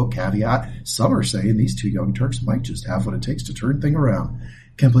quote, caveat. Some are saying these two young Turks might just have what it takes to turn thing around.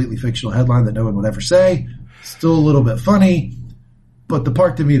 Completely fictional headline that no one would ever say. Still a little bit funny. But the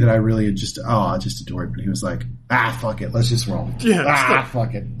part to me that I really just adored, but he was like, fuck it, let's just roll. Yeah,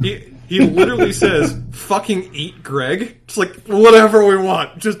 fuck it. He literally says, fucking eat Greg. It's whatever we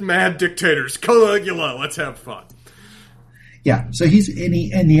want. Just mad dictators. Caligula, let's have fun. Yeah, so and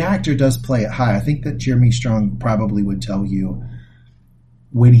the actor does play it high. I think that Jeremy Strong probably would tell you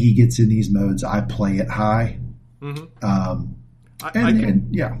when he gets in these modes, I play it high. Mm-hmm.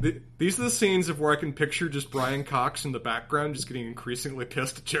 These are the scenes of where I can picture just Brian Cox in the background just getting increasingly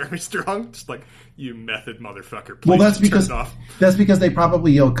pissed at Jeremy Strong. Just you method motherfucker. Please that's because they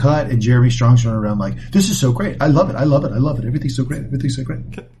probably yell cut and Jeremy Strong's running around this is so great. I love it. Everything's so great.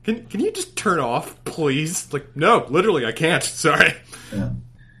 Can you just turn off, please? No, literally, I can't. Sorry. Yeah.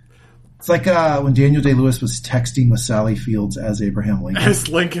 It's like when Daniel Day-Lewis was texting with Sally Fields as Abraham Lincoln. As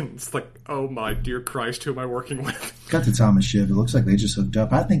Lincoln. It's like, oh my dear Christ, who am I working with? Got to Tom and Shiv. It looks like they just hooked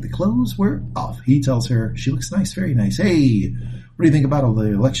up. I think the clothes were off. He tells her, she looks nice, very nice. Hey, what do you think about the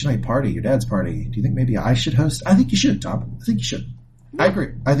election night party, your dad's party? Do you think maybe I should host? I think you should, Tom. I think you should. I agree.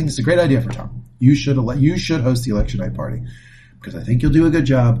 I think it's a great idea for Tom. You should host the election night party. Because I think you'll do a good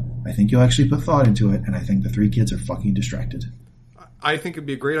job. I think you'll actually put thought into it. And I think the three kids are fucking distracted. I think it'd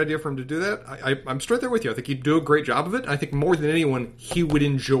be a great idea for him to do that. I'm straight there with you. I think he'd do a great job of it. I think more than anyone, he would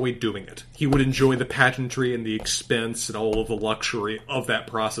enjoy doing it. He would enjoy the pageantry and the expense and all of the luxury of that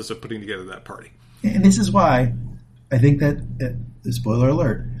process of putting together that party. And this is why I think that, spoiler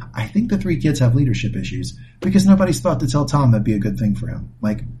alert, I think the three kids have leadership issues because nobody's thought to tell Tom that'd be a good thing for him.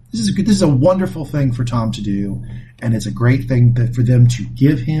 Like, this is a wonderful thing for Tom to do, and it's a great thing for them to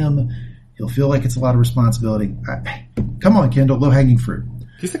give him. He'll feel like it's a lot of responsibility. Come on, Kendall, low-hanging fruit. Do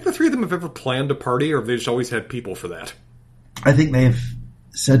you think the three of them have ever planned a party, or have they just always had people for that? I think they have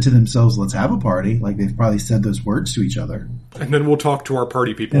said to themselves, let's have a party. Like, they've probably said those words to each other. And then we'll talk to our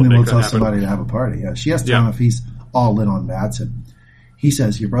party people and and then make we'll tell that happen. somebody to have a party. Yeah. She asked Tom if he's all in on Madsen. He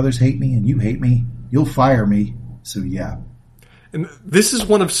says, your brothers hate me and you hate me. You'll fire me. So, yeah. And this is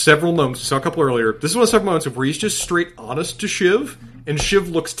one of several moments, we saw a couple earlier, this is one of several moments where he's just straight honest to Shiv, and Shiv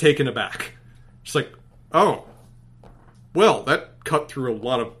looks taken aback. She's like, oh, well, that cut through a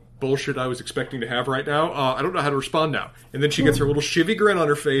lot of bullshit I was expecting to have right now. I don't know how to respond now. And then she gets her little shivy grin on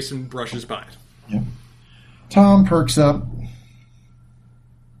her face and brushes by it. Yeah. Tom perks up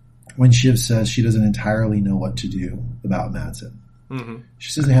when Shiv says she doesn't entirely know what to do about Madsen. Mm-hmm.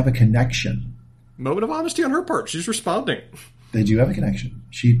 She says they have a connection. Moment of honesty on her part. She's responding. They do have a connection.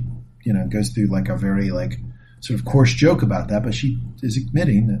 She, goes through like a very sort of coarse joke about that, but she is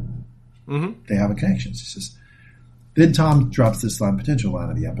admitting that they have a connection. She says, then Tom drops this potential line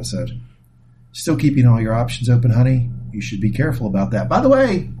of the episode. Still keeping all your options open, honey. You should be careful about that. By the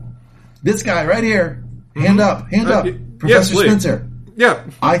way, this guy right here, hand up, Professor Spencer. Yeah.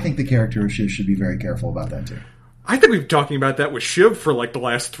 I think the character of Shiv should be very careful about that too. I think we've been talking about that with Shiv for the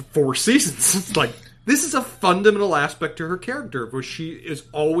last 4 seasons. It's like, this is a fundamental aspect to her character, where she is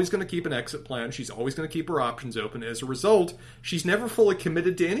always going to keep an exit plan. She's always going to keep her options open. As a result, she's never fully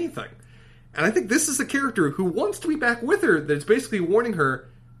committed to anything. And I think this is a character who wants to be back with her, that's basically warning her,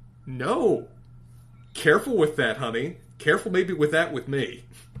 no, careful with that, honey. Careful maybe with that with me.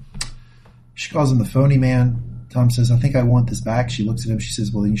 She calls him the phony man. Tom says, I think I want this back. She looks at him. She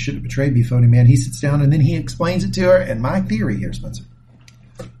says, well, then you shouldn't have betrayed me, phony man. He sits down, and then he explains it to her. And my theory here, Spencer,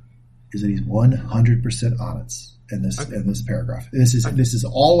 is that he's 100% honest in this paragraph. This is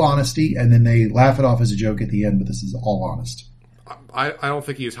all honesty, and then they laugh it off as a joke at the end, but this is all honest. I don't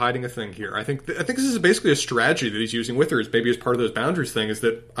think he's hiding a thing here. I think this is basically a strategy that he's using with her, is maybe as part of those boundaries thing, is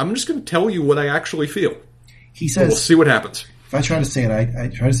that I'm just going to tell you what I actually feel. He says, we'll see what happens. If I try to say it, I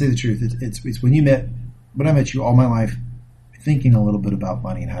try to say the truth. It's when I met you all my life, thinking a little bit about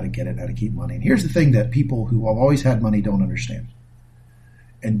money and how to get it, how to keep money. And here's the thing that people who have always had money don't understand.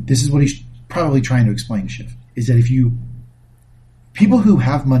 And this is what he's probably trying to explain to Shiv, is that people who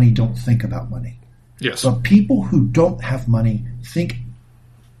have money don't think about money. Yes. But people who don't have money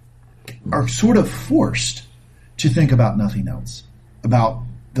are sort of forced to think about nothing else. About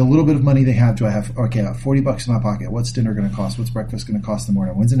the little bit of money they have. I have $40 in my pocket. What's dinner going to cost? What's breakfast going to cost in the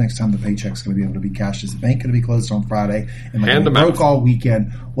morning? When's the next time the paycheck's going to be able to be cashed? Is the bank going to be closed on Friday? Am I broke all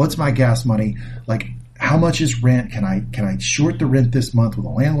weekend? What's my gas money? How much is rent? Can I short the rent this month? Will the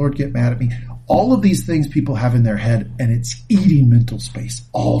landlord get mad at me? All of these things people have in their head, and it's eating mental space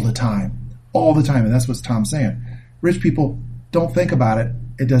all the time. All the time. And that's what Tom's saying. Rich people don't think about it.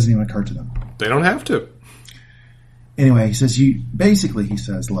 It doesn't even occur to them. They don't have to. Anyway, he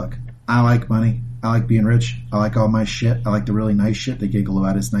says, look, I like money. I like being rich. I like all my shit. I like the really nice shit. They giggle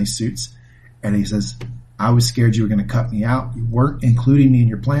about his nice suits. And he says, I was scared you were going to cut me out. You weren't including me in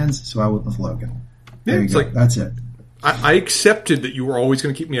your plans, so I went with Logan. There you go. That's it. I accepted that you were always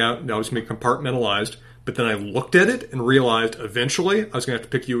going to keep me out, and I was going to be compartmentalized, but then I looked at it and realized eventually I was going to have to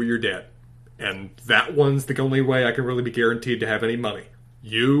pick you or your dad. And that one's the only way I can really be guaranteed to have any money.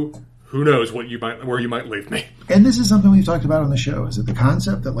 You, who knows where you might leave me. And this is something we've talked about on the show, is that the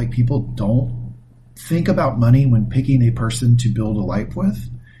concept that people don't think about money when picking a person to build a life with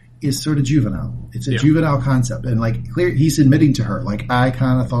is sort of juvenile. It's a juvenile concept. And he's admitting to her, I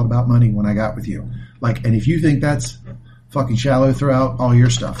kind of thought about money when I got with you. And if you think that's fucking shallow, throw out all your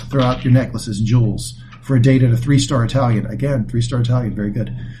stuff. Throw out your necklaces and jewels for a date at a 3-star Italian. Again, 3-star Italian, very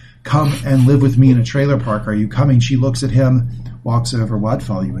good. Come and live with me in a trailer park. Are you coming? She looks at him, walks over. Well, I'd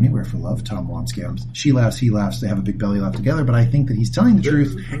follow you anywhere for love, Tom Wambsgans. She laughs, he laughs. They have a big belly laugh together, but I think that he's telling the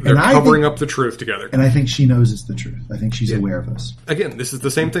truth. They're covering up the truth together. And I think she knows it's the truth. I think she's aware of this. Again, this is the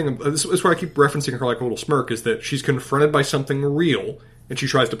same thing. This is why I keep referencing her like a little smirk, is that she's confronted by something real, and she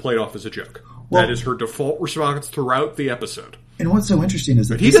tries to play it off as a joke. Well, that is her default response throughout the episode. And what's so interesting is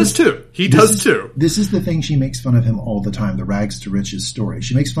that he does too. He does too. This is the thing she makes fun of him all the time, the rags to riches story.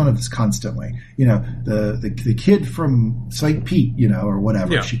 She makes fun of this constantly. You know, the kid from St. Pete, you know, or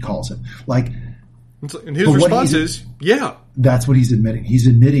whatever she calls him. Like, and his response is, yeah. That's what he's admitting. He's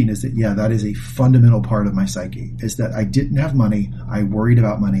admitting is that, yeah, that is a fundamental part of my psyche, is that I didn't have money, I worried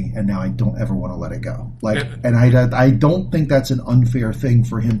about money, and now I don't ever want to let it go. Like, and I don't think that's an unfair thing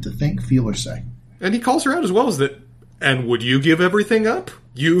for him to think, feel, or say. And he calls her out as well as that. And would you give everything up?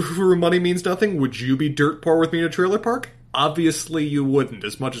 You who money means nothing? Would you be dirt poor with me in a trailer park? Obviously you wouldn't,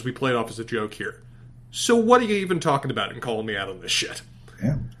 as much as we play it off as a joke here. So what are you even talking about and calling me out on this shit?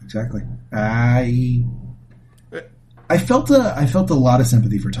 Yeah, exactly. I felt a lot of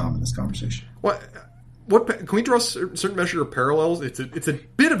sympathy for Tom in this conversation. What can we draw a certain measure of parallels? It's a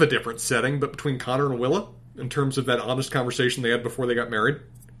bit of a different setting, but between Connor and Willa, in terms of that honest conversation they had before they got married.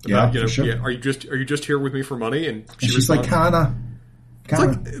 About, for sure. Are you just here with me for money? And she's like, Connor. It's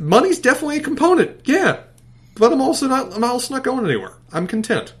like, money's definitely a component, yeah, but I'm also not going anywhere. I'm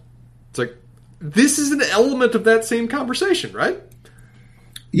content. It's like, this is an element of that same conversation, right?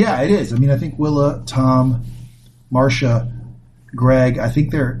 Yeah, it is. I mean, I think Willa, Tom, Marcia, Greg, I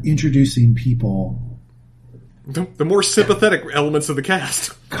think they're introducing people, the more sympathetic elements of the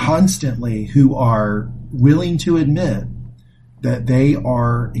cast, constantly, who are willing to admit that they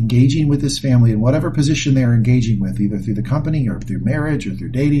are engaging with this family in whatever position they are engaging with, either through the company or through marriage or through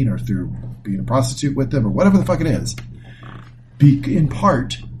dating or through being a prostitute with them or whatever the fuck it is, in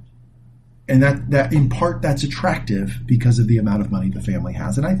part, and that in part that's attractive because of the amount of money the family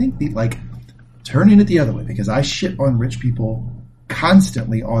has. And I think turning it the other way, because I shit on rich people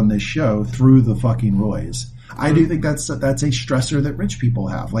constantly on this show through the fucking Roys. I do think that's a stressor that rich people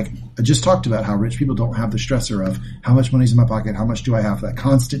have. Like, I just talked about how rich people don't have the stressor of how much money's in my pocket, how much do I have, that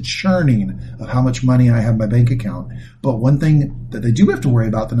constant churning of how much money I have in my bank account. But one thing that they do have to worry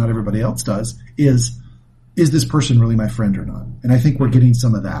about that not everybody else does is this person really my friend or not? And I think we're getting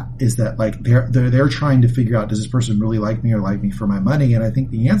some of that, is that like they're trying to figure out, does this person really like me or like me for my money? And I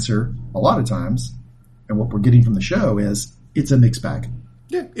think the answer a lot of times, and what we're getting from the show, is it's a mixed bag.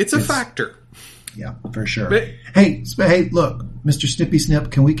 Yeah, it's a factor. Yeah, for sure. But, hey, look, Mr. Snippy Snip,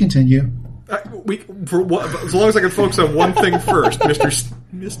 can we continue? As long as I can focus on one thing first,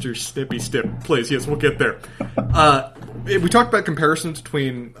 Mr. Snippy Snip, please. Yes, we'll get there. We talked about comparisons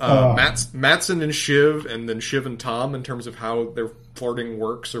between Matsson and Shiv, and then Shiv and Tom in terms of how their flirting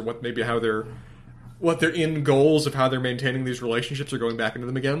works, or what their end goals of how they're maintaining these relationships or going back into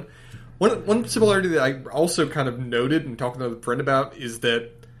them again. One similarity that I also kind of noted and talking to a friend about is that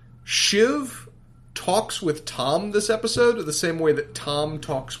Shiv talks with Tom this episode the same way that Tom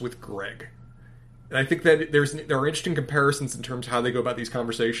talks with Greg. And I think that there are interesting comparisons in terms of how they go about these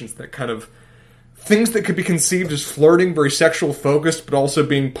conversations, that kind of things that could be conceived as flirting, very sexual focused, but also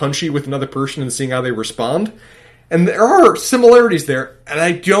being punchy with another person and seeing how they respond. And there are similarities there, and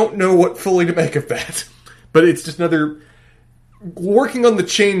I don't know what fully to make of that. But it's just another working on the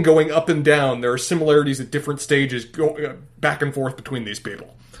chain going up and down. There are similarities at different stages going back and forth between these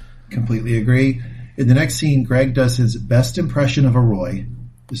people. Completely agree. In the next scene, Greg does his best impression of a Roy.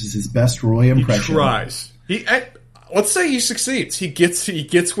 This is his best Roy impression. He tries. Let's say he succeeds. He gets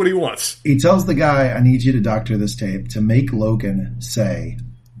what he wants. He tells the guy, I need you to doctor this tape to make Logan say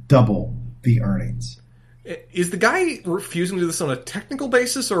double the earnings. Is the guy refusing to do this on a technical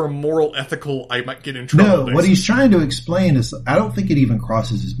basis or a moral, ethical, I might get in trouble? No, what he's trying to explain is, I don't think it even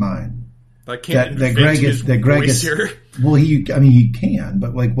crosses his mind. I can't that Greg is here. Well, he can,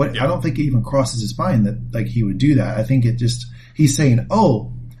 but like what? Yeah. I don't think it even crosses his mind that like he would do that. I think it just, he's saying,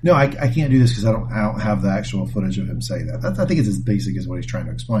 "Oh no, I can't do this because I don't have the actual footage of him saying that." I think it's as basic as what he's trying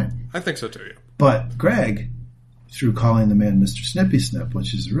to explain. I think so too. Yeah. But Greg, through calling the man Mr. Snippy Snip,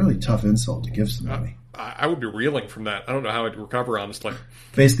 which is a really tough insult to give somebody. I would be reeling from that. I don't know how I'd recover, honestly.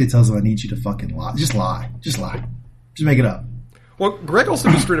 Basically tells him, I need you to fucking lie. Just lie. Just make it up. Well, Greg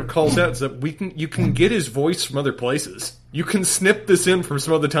also just straight up calls out that you can get his voice from other places. You can snip this in from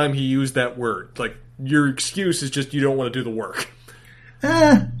some other time he used that word. Like, your excuse is just you don't want to do the work.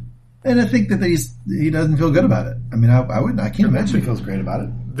 And I think that he doesn't feel good about it. I mean, I can't imagine he feels great about it.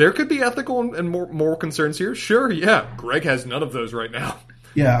 There could be ethical and moral concerns here. Sure, yeah. Greg has none of those right now.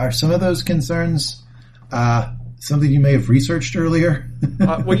 Yeah, are some of those concerns Something you may have researched earlier?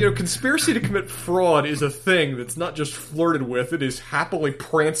 Well, conspiracy to commit fraud is a thing that's not just flirted with, it is happily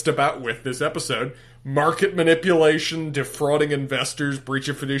pranced about with this episode. Market manipulation, defrauding investors, breach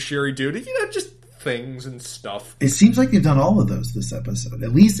of fiduciary duty, just things and stuff. It seems like they've done all of those this episode.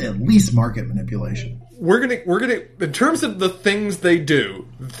 At least market manipulation. We're gonna in terms of the things they do,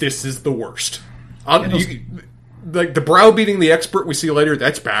 this is the worst. Like the browbeating the expert we see later,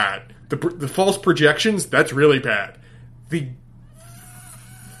 that's bad. The false projections, that's really bad. The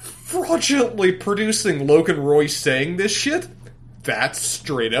fraudulently producing Logan Roy saying this shit, that's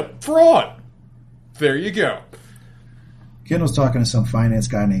straight up fraud. There you go. Kendall's talking to some finance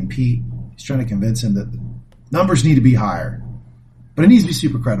guy named Pete. He's trying to convince him that the numbers need to be higher. But it needs to be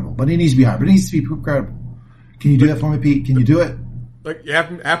super credible. But it needs to be higher. But it needs to be credible. Can you do that for me, Pete? Can you do it? Like, you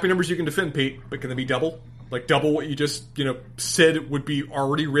have happy numbers you can defend, Pete, but can they be double? Like, double what you just, said would be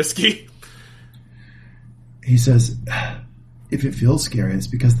already risky? He says, if it feels scary, it's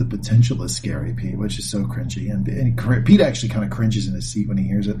because the potential is scary, Pete, which is so cringy. And Pete actually kind of cringes in his seat when he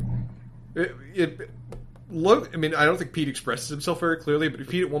hears it. I don't think Pete expresses himself very clearly, but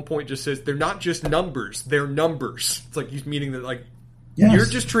Pete at one point just says, they're not just numbers, they're numbers. It's like he's meaning that, like, yes. You're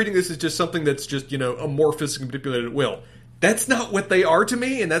just treating this as just something that's just, amorphous and manipulated at will. That's not what they are to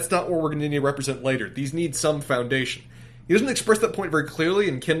me, and that's not what we're going to need to represent later. These need some foundation. He doesn't express that point very clearly,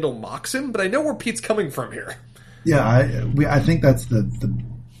 and Kendall mocks him, but I know where Pete's coming from here. Yeah, I think that's the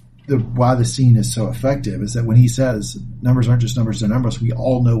why the scene is so effective, is that when he says numbers aren't just numbers, they're numbers, we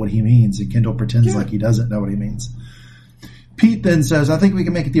all know what he means, and Kendall pretends like he doesn't know what he means. Pete then says, I think we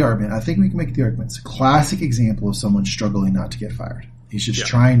can make the argument. It's a classic example of someone struggling not to get fired. He's just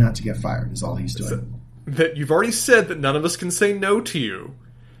trying not to get fired is all he's doing. That you've already said that none of us can say no to you.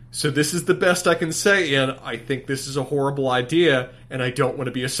 So this is the best I can say, and I think this is a horrible idea, and I don't want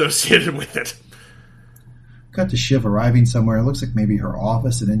to be associated with it. Cut to Shiv arriving somewhere. It looks like maybe her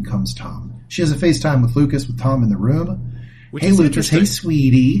office, and in comes Tom. She has a FaceTime with Lucas with Tom in the room. Hey, Lucas. Hey,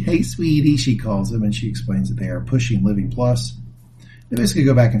 sweetie, she calls him, and she explains that they are pushing Living Plus. They basically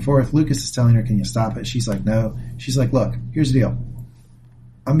go back and forth. Lucas is telling her, can you stop it? She's like, no. She's like, look, here's the deal.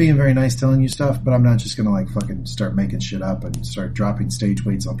 I'm being very nice telling you stuff, but I'm not just going to, like, fucking start making shit up and start dropping stage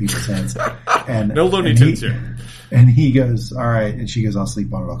weights on people's heads. And, no Looney Tunes here. And he goes, all right. And she goes, I'll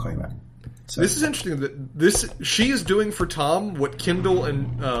sleep on it. I'll call you back. So. This is interesting that she is doing for Tom what Kendall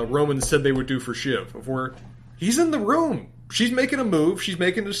and Roman said they would do for Shiv, of where he's in the room. She's making a move. She's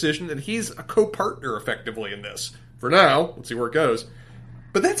making a decision, and he's a co-partner effectively in this. For now, let's see where it goes.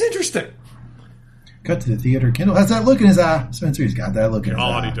 But that's interesting. Cut to the theater. Kendall has that look in his eye. Spencer, he's got that look in his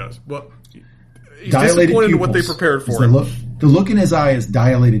eye. Oh, he does. Well, he's dilated disappointed pupils. in what they prepared for him. The look in his eye is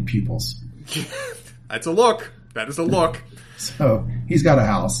dilated pupils. That's a look. That is a look. So, he's got a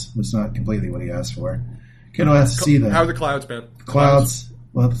house. It's not completely what he asked for. Kendall has to see the... How are the clouds, man? Clouds.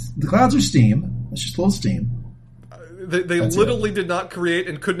 Well, the clouds are steam. It's just a little steam. They literally did not create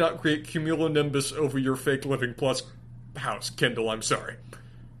and could not create cumulonimbus over your fake Living Plus house, Kendall. I'm sorry.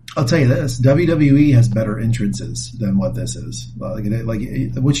 I'll tell you this: WWE has better entrances than what this is. Like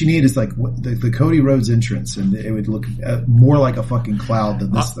what you need is like the Cody Rhodes entrance, and it would look more like a fucking cloud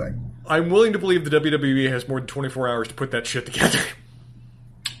than this thing. I'm willing to believe the WWE has more than 24 hours to put that shit together.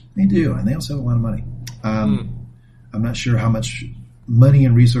 They do, and they also have a lot of money. I'm not sure how much money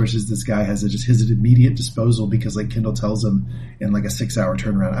and resources this guy has at just his immediate disposal, because like Kendall tells him in like a 6-hour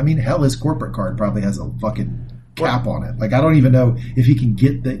turnaround. I mean, hell, his corporate card probably has a fucking cap on it. Like, I don't even know if he can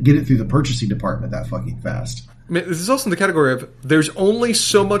get it through the purchasing department that fucking fast. I mean, this is also in the category of there's only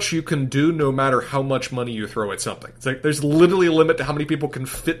so much you can do no matter how much money you throw at something. It's like there's literally a limit to how many people can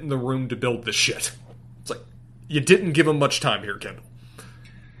fit in the room to build this shit. It's like you didn't give him much time here, Kendall.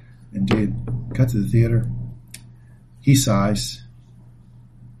 Indeed. Cut to the theater. He sighs.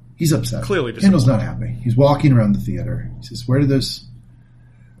 He's upset. Clearly disappointed. Kendall's not happy. He's walking around the theater. He says, where did those...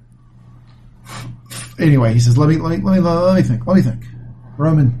 Anyway, he says, let me think.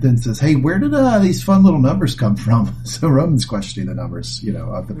 Roman then says, hey, where did these fun little numbers come from? So Roman's questioning the numbers,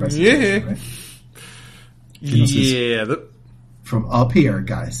 of the presentation, right? Yeah. From up here,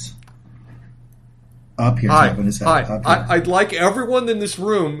 guys. Up here. Hi. I'd like everyone in this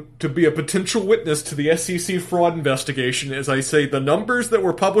room to be a potential witness to the SEC fraud investigation as I say the numbers that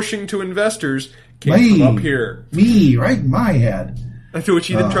we're publishing to investors came from up here. Me, right in my head. To which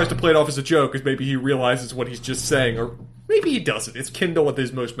he then tries to play it off as a joke, as maybe he realizes what he's just saying, or maybe he doesn't. It's Kendall with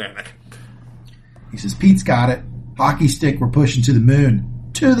his most manic. He says, Pete's got it. Hockey stick, we're pushing to the moon.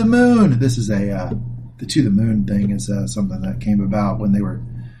 To the moon! This is the to the moon thing is something that came about when they were a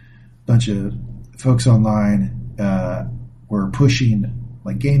bunch of folks online were pushing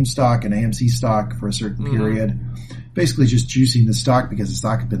like GameStop and AMC stock for a certain period. Basically just juicing the stock because the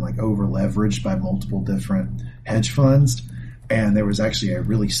stock had been like over leveraged by multiple different hedge funds. And there was actually a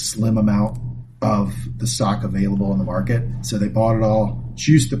really slim amount of the stock available in the market. So they bought it all,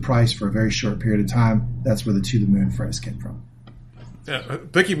 juiced the price for a very short period of time. That's where the To the Moon phrase came from. Yeah, I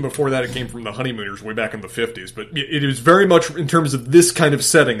think even before that it came from the honeymooners way back in the 50s. But it is very much, in terms of this kind of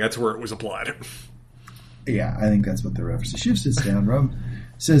setting, that's where it was applied. Yeah, I think that's what the reference is. Shiv sits down. Rum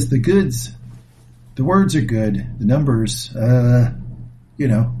says the goods, the words are good. The numbers,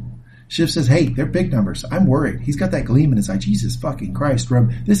 Shiv says, hey, they're big numbers. I'm worried. He's got that gleam in his eye. Jesus fucking Christ,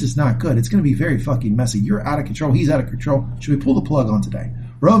 Rum. This is not good. It's going to be very fucking messy. You're out of control. He's out of control. Should we pull the plug on today?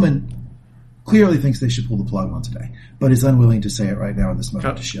 Roman clearly thinks they should pull the plug on today, but is unwilling to say it right now in this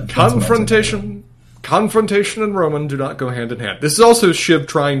moment to Shiv. Confrontation and Roman do not go hand in hand. This is also Shiv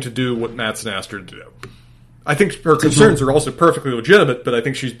trying to do what Mattson asked her to do. I think her concerns are also perfectly legitimate, but I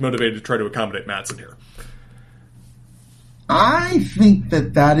think she's motivated to try to accommodate Mattson here. I think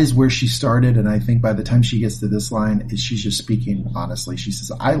that is where she started, and I think by the time she gets to this line, she's just speaking honestly. She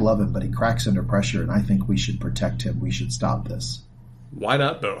says, I love him, but he cracks under pressure, and I think we should protect him. We should stop this. Why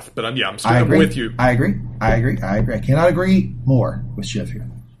not both? But I'm with you. I agree. I cannot agree more with Shiv here.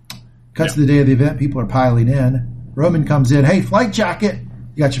 Cuts to the day of the event. People are piling in. Roman comes in. Hey, flight jacket.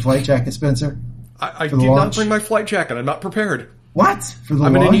 You got your flight jacket, Spencer? I did not bring my flight jacket. I'm not prepared. What? For the launch?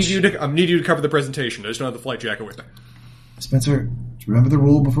 I'm going to need you to cover the presentation. I just don't have the flight jacket with me. Spencer, remember the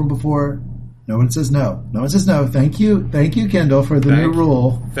rule from before? No one says no. No one says no. Thank you, Kendall, for the new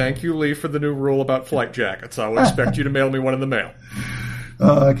rule. Thank you, Lee, for the new rule about flight jackets. I will expect you to mail me one in the mail.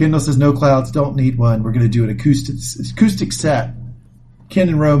 Kendall says no clouds, don't need one. We're going to do an acoustic set. Ken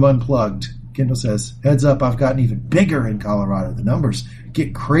and Rome unplugged. Kendall says, heads up, I've gotten even bigger in Colorado. The numbers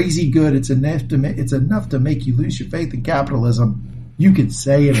get crazy good. It's enough to make you lose your faith in capitalism. You can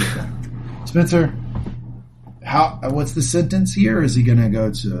say anything. Spencer, what's the sentence here? Is he going to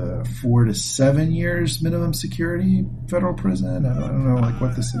go to 4 to 7 years minimum security federal prison? I don't know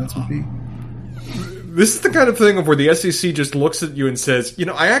what the sentence would be. This is the kind of thing of where the SEC just looks at you and says,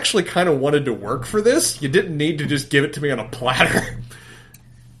 I actually kind of wanted to work for this. You didn't need to just give it to me on a platter.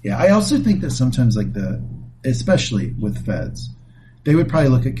 Yeah, I also think that sometimes, especially with feds, they would probably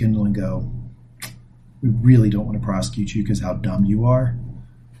look at Kendall and go, we really don't want to prosecute you because how dumb you are,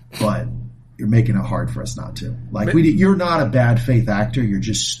 but you're making it hard for us not to. You're not a bad faith actor, you're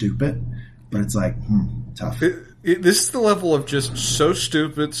just stupid, but it's tough. This is the level of just so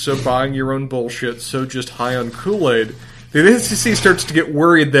stupid, so buying your own bullshit, so just high on Kool-Aid. The SEC starts to get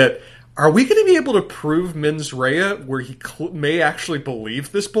worried that, are we going to be able to prove mens rea where he may actually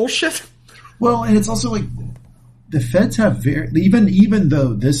believe this bullshit? Well, and it's also the feds have even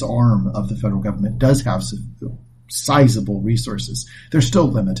though this arm of the federal government does have sizable resources, they're still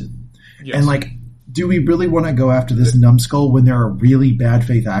limited. Yes. And do we really want to go after this numbskull when there are really bad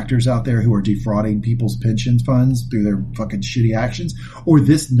faith actors out there who are defrauding people's pension funds through their fucking shitty actions? Or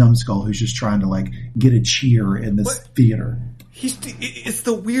this numbskull who's just trying to get a cheer in this theater? It's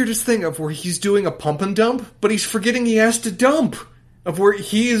the weirdest thing of where he's doing a pump and dump, but he's forgetting he has to dump. Of where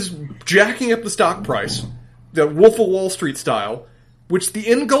he is jacking up the stock price, the Wolf of Wall Street style, which the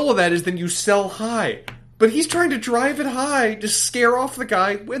end goal of that is then you sell high. But he's trying to drive it high to scare off the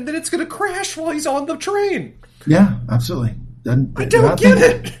guy, and then it's going to crash while he's on the train. Yeah, absolutely. I don't get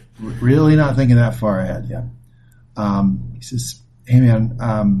it. Really not thinking that far ahead, yeah. He says, hey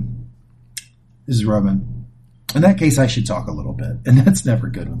man, this is Roman. In that case, I should talk a little bit. And that's never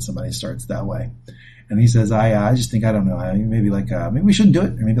good when somebody starts that way. And he says, I just think, I don't know, maybe we shouldn't do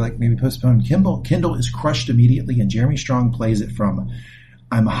it. Or maybe postpone. Kendall is crushed immediately, and Jeremy Strong plays it from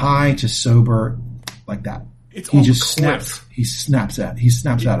I'm high to sober like that. He just snaps. He snaps out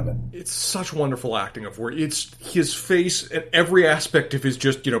of it. It's such wonderful acting of where it's his face and every aspect of his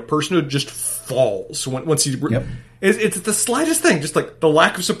personhood just falls once he. Yep. It's the slightest thing, just the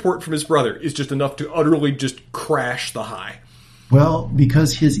lack of support from his brother is just enough to utterly just crash the high. Well,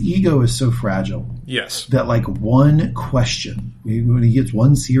 because his ego is so fragile. Yes. That one question, when he gets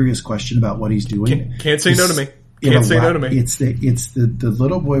one serious question about what he's doing, can't say no to me. Can't say no to me. It's the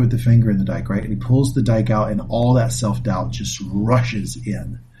little boy with the finger in the dike, right? And he pulls the dike out, and all that self-doubt just rushes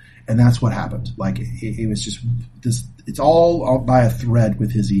in. And that's what happened. It was just this. It's all by a thread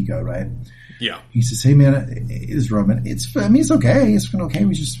with his ego, right? Yeah. He says, "Hey man, it's Roman. It's okay. It's been okay.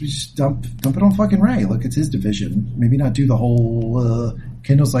 We just dump it on fucking Ray. Look, it's his division. Maybe not do the whole."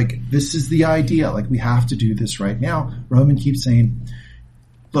 Kendall's this is the idea. We have to do this right now. Roman keeps saying,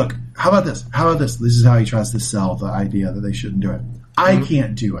 look, how about this? This is how he tries to sell the idea that they shouldn't do it. I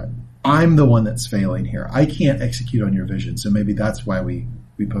can't do it. I'm the one that's failing here. I can't execute on your vision, so maybe that's why we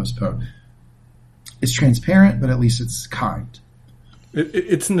postpone. It's transparent, but at least it's kind.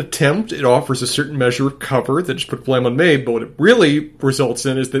 It's an attempt. It offers a certain measure of cover that just put blame on me, but what it really results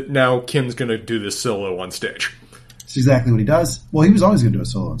in is that now Ken's going to do this solo on stage. That's exactly what he does. Well, he was always going to do a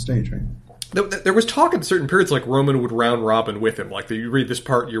solo on stage, right? There was talk in certain periods like Roman would round robin with him. Like, you read this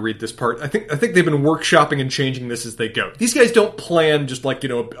part, you read this part. I think they've been workshopping and changing this as they go. These guys don't plan just like,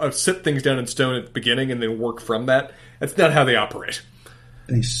 set things down in stone at the beginning and then work from that. That's not how they operate.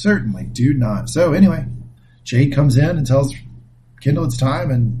 They certainly do not. So anyway, Jade comes in and tells Kendall it's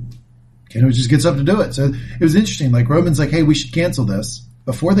time, and Kendall just gets up to do it. So it was interesting. Like, Roman's like, hey, we should cancel this.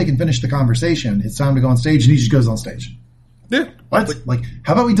 Before they can finish the conversation, it's time to go on stage, and he just goes on stage. Yeah. What? Like,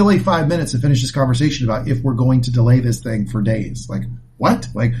 how about we delay 5 minutes and finish this conversation about if we're going to delay this thing for days? Like, what?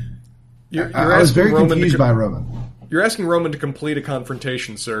 Like, I was very confused by Roman. You're asking Roman to complete a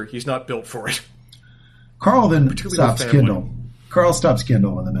confrontation, sir. He's not built for it. Carl then stops Kendall. Carl stops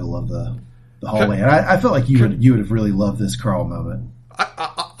Kendall in the middle of the hallway. And I felt like you would have really loved this Carl moment.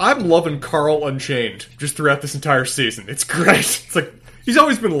 I'm loving Carl Unchained just throughout this entire season. It's great. It's like, he's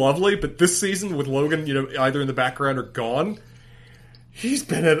always been lovely, but this season with Logan, either in the background or gone, he's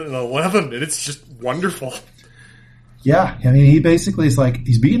been at an 11, and it's just wonderful. Yeah, I mean, he basically is like,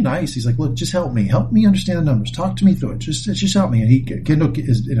 he's being nice. He's like, look, just help me understand the numbers. Talk to me through it. Just help me. And Kendall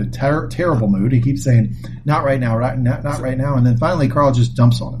is in a terrible mood. He keeps saying, not right now, not right now. And then finally, Carl just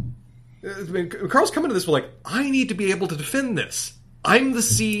dumps on him. I mean, Carl's coming to this with like, I need to be able to defend this. I'm the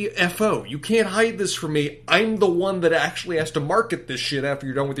CFO. You can't hide this from me. I'm the one that actually has to market this shit after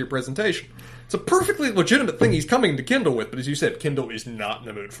you're done with your presentation. It's a perfectly legitimate thing he's coming to Kendall with, but as you said, Kendall is not in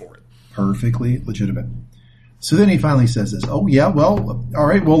the mood for it. Perfectly legitimate. So then he finally says this, oh yeah, well, all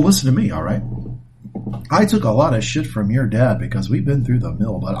right, well, listen to me, all right? I took a lot of shit from your dad because we've been through the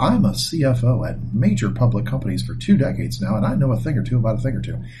mill, but I'm a CFO at major public companies for 2 decades now, and I know a thing or two about a thing or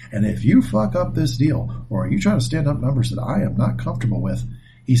two. And if you fuck up this deal, or you try to stand up numbers that I am not comfortable with,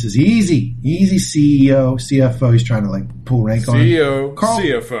 he says, easy, CEO, CFO. He's trying to like pull rank on CEO,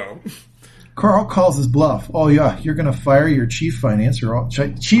 CFO. Carl calls his bluff. Oh yeah, you're going to fire your chief financial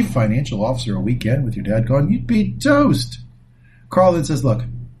officer a weekend with your dad gone. You'd be toast. Carl then says, look,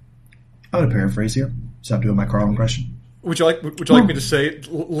 I'm going to paraphrase here. Stop doing my Carl impression. Would you like me to say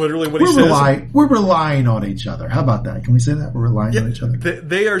literally what he says? We're relying on each other. How about that? Can we say that? We're relying on each other.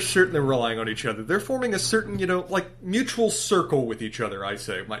 They are certainly relying on each other. They're forming a certain, like mutual circle with each other, I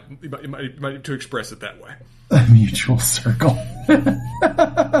say. Might to express it that way. A mutual circle.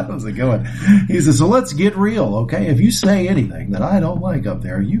 That was a good one. He says, so let's get real, okay? If you say anything that I don't like up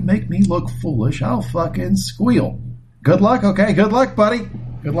there, you make me look foolish, I'll fucking squeal. Good luck, okay? Good luck, buddy.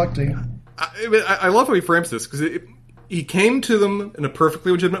 Good luck to you. I love how he frames this, because he came to them in a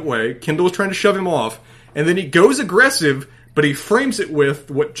perfectly legitimate way. Kendall was trying to shove him off, and then he goes aggressive, but he frames it with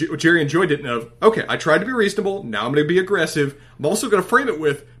what Jerry and Joy didn't know. Okay, I tried to be reasonable, now I'm going to be aggressive. I'm also going to frame it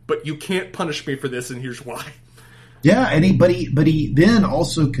with, but you can't punish me for this, and here's why. Yeah, and but he then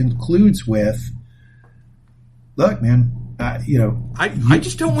also concludes with, look, man, I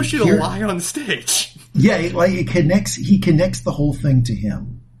just don't want you to lie on stage. Yeah, he connects the whole thing to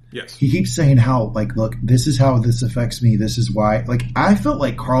him. Yes. He keeps saying how, like, look, this is how this affects me. This is why. Like, I felt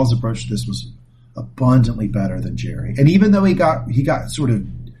like Carl's approach to this was abundantly better than Jerry. And even though he got sort of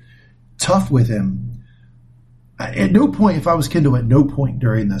tough with him, at no point, if I was Kendall, at no point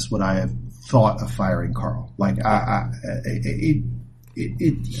during this would I have thought of firing Carl. Like,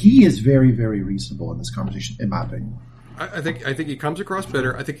 he is very, very reasonable in this conversation, in my opinion. I think he comes across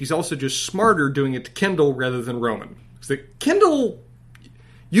better. I think he's also just smarter doing it to Kendall rather than Roman. Because Kendall...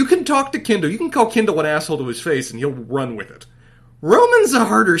 You can talk to Kendall. You can call Kendall an asshole to his face, and he'll run with it. Roman's a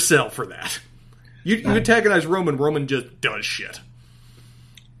harder sell for that. You antagonize Roman just does shit.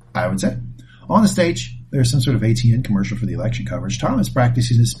 I would say. On the stage, there's some sort of ATN commercial for the election coverage. Tom is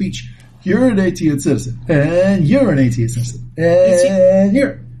practicing his speech. You're an ATN citizen, and you're an ATN citizen, and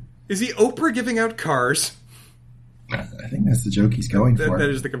you're... Is he Oprah giving out cars? I think that's the joke he's going for. That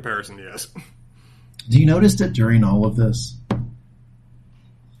is the comparison, yes. Do you notice that during all of this,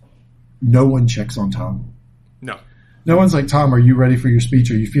 no one checks on Tom? No. No one's like, Tom, are you ready for your speech?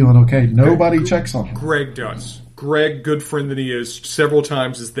 Are you feeling okay? Nobody checks on him. Greg does. Greg, good friend that he is, several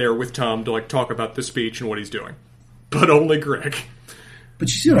times is there with Tom to talk about the speech and what he's doing. But only Greg. But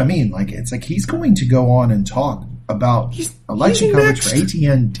you see what I mean? Like, it's like he's going to go on and talk about election coverage for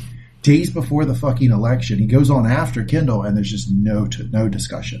ATN days before the fucking election. He goes on after Kendall, and there's just no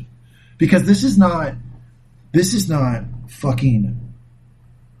discussion. Because this is not fucking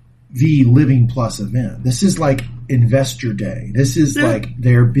the Living Plus event. This is like investor day. This is like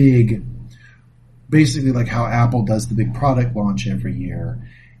their big, basically like how Apple does the big product launch every year.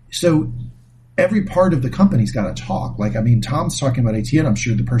 So every part of the company's got to talk. Like, I mean, Tom's talking about ATN. I'm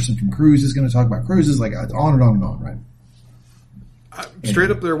sure the person from Cruise is going to talk about Cruises, like on and on and on, right? I'm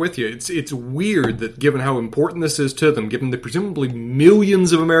straight up there with you. It's weird that given how important this is to them, given the presumably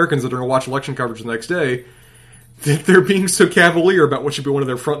millions of Americans that are going to watch election coverage the next day, that they're being so cavalier about what should be one of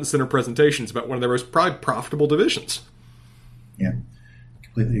their front and center presentations about one of their most probably profitable divisions. Yeah,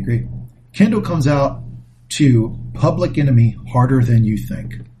 completely agree. Kendall comes out to Public Enemy Harder Than You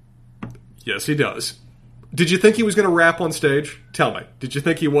Think. Yes, he does. Did you think he was going to rap on stage? Tell me. Did you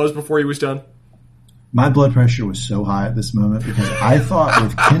think he was before he was done? My blood pressure was so high at this moment because I thought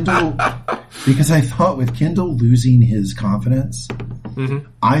with Kendall losing his confidence,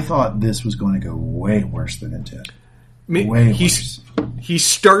 I thought this was going to go way worse than it did. Way worse. He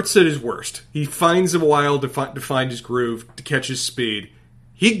starts at his worst. He finds a while to find his groove, to catch his speed.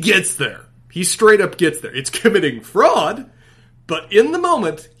 He gets there. He straight up gets there. It's committing fraud, but in the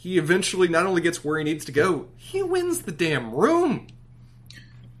moment, he eventually not only gets where he needs to go, he wins the damn room.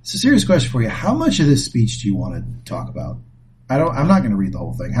 It's a serious question for you. How much of this speech do you want to talk about? I'm not going to read the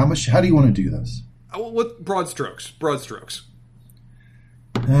whole thing. How do you want to do this? What broad strokes? Broad strokes.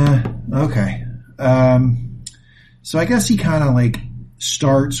 Okay. So I guess he kind of like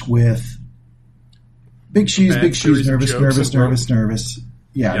starts with big shoes, nervous.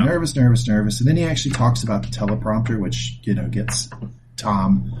 Yeah, yep. Nervous. And then he actually talks about the teleprompter, which, gets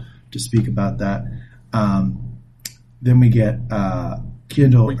Tom to speak about that. Then we get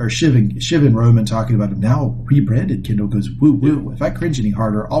Kendall or Shiv and Roman talking about him now rebranded. Kendall goes, woo woo. If I cringe any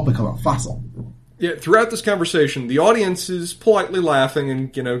harder, I'll become a fossil. Yeah, throughout this conversation, the audience is politely laughing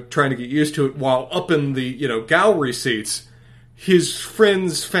and, trying to get used to it, while up in the, gallery seats, his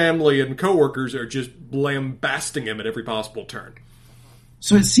friends, family, and coworkers are just lambasting him at every possible turn.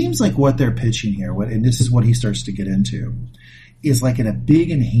 So it seems like what they're pitching here, and this is what he starts to get into, is like in a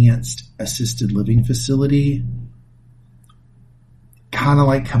big enhanced assisted living facility, kind of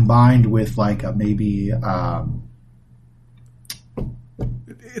like combined with like a maybe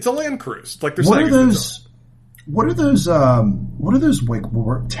it's a land cruise. Like what are those like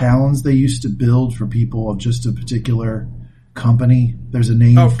towns they used to build for people of just a particular company? There's a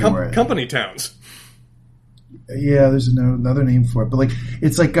name for it. Company towns. Yeah, there's another name for it, but like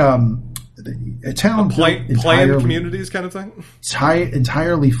it's like a town planned communities kind of thing.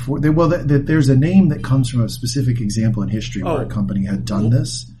 Entirely for there's a name that comes from a specific example in history where a company had done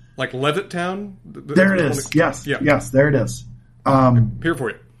this. Like Levittown. There it is. Yes, there it is. Here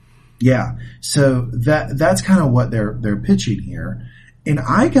for you. Yeah, so that's kind of what they're pitching here, and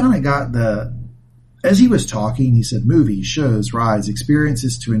I kind of got as he was talking, he said, movies, shows, rides,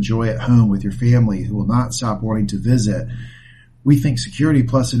 experiences to enjoy at home with your family who will not stop wanting to visit. We think security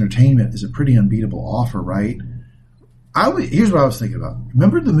plus entertainment is a pretty unbeatable offer, right? Here's what I was thinking about.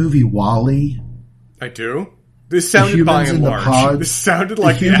 Remember the movie WALL-E? I do. This sounded by and large. This sounded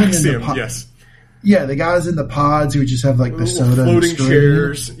like the Axiom, yes. Yeah, the guys in the pods who just have like the soda floating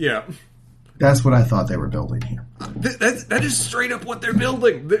chairs. Yeah. That's what I thought they were building here. That is straight up what they're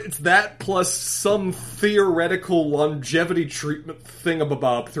building. It's that plus some theoretical longevity treatment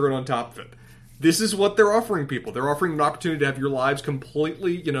thingamabob thrown on top of it. This is what they're offering people. They're offering an opportunity to have your lives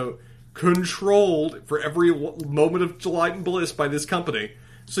completely, controlled for every moment of delight and bliss by this company.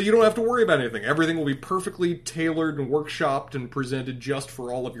 So you don't have to worry about anything. Everything will be perfectly tailored and workshopped and presented just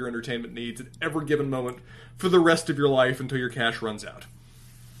for all of your entertainment needs at every given moment for the rest of your life until your cash runs out.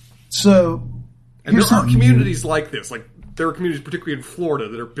 So, and there are communities like this. Like, there are communities, particularly in Florida,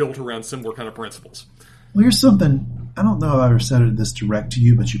 that are built around similar kind of principles. Well, here's something, I don't know if I've ever said this direct to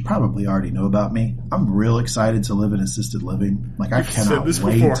you, but you probably already know about me. I'm real excited to live in assisted living. Like, I cannot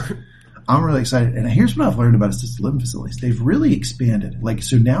wait. Before. I'm really excited. And here's what I've learned about assisted living facilities. They've really expanded. Like,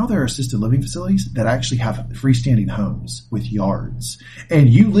 so now there are assisted living facilities that actually have freestanding homes with yards. And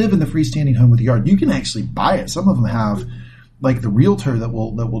you live in the freestanding home with a yard. You can actually buy it. Some of them have like the realtor that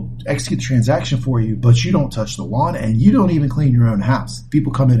will execute the transaction for you, but you don't touch the lawn and you don't even clean your own house.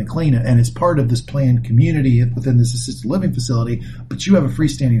 People come in and clean it, and it's part of this planned community within this assisted living facility, but you have a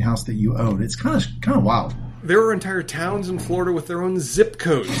freestanding house that you own. It's kind of wild. There are entire towns in Florida with their own zip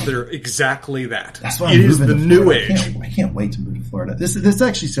codes that are exactly that. That's why it is the new age. I can't wait to move to Florida. This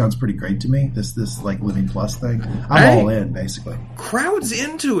actually sounds pretty great to me. This like Living Plus thing. I'm all in, basically. Crowd's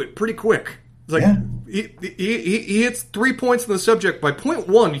into it pretty quick. Like, yeah. He hits 3 points in the subject. By point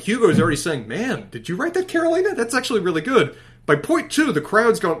 1, Hugo's already saying, man, did you write that, Carolina? That's actually really good. By point 2, the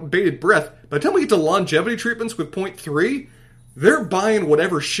crowd's got bated breath. By the time we get to longevity treatments with point 3, they're buying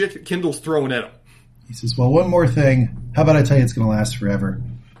whatever shit Kendall's throwing at them. He says, well, one more thing. How about I tell you it's going to last forever?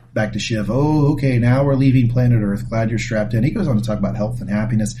 Back to Shiv. Oh, okay, now we're leaving planet Earth. Glad you're strapped in. He goes on to talk about health and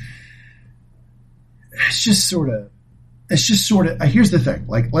happiness. It's just sort of, here's the thing.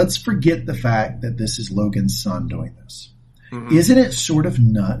 Like, let's forget the fact that this is Logan's son doing this. Mm-hmm. Isn't it sort of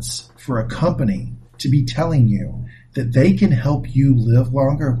nuts for a company to be telling you that they can help you live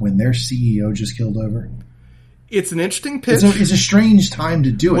longer when their CEO just killed over? It's an interesting pitch. It's a strange time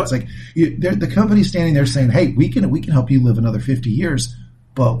to do it. What? It's like the company's standing there saying, hey, we can help you live another 50 years,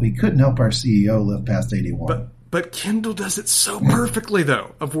 but we couldn't help our CEO live past 81. But Kendall does it so perfectly,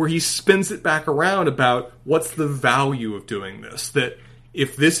 though, of where he spins it back around about what's the value of doing this. That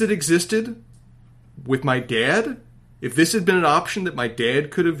if this had existed with my dad, if this had been an option that my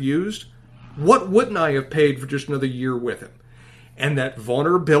dad could have used, what wouldn't I have paid for just another year with him? And that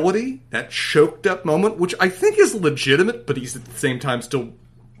vulnerability, that choked up moment, which I think is legitimate, but he's at the same time still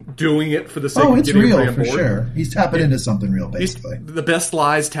doing it for the sake of getting everybody on board. Oh, it's real, for sure. He's tapping into something real, basically. The best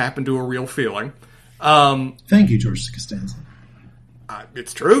lies tap into a real feeling. Thank you, George Costanza.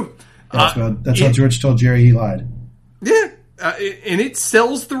 It's true. That's how George told Jerry he lied. Yeah, and it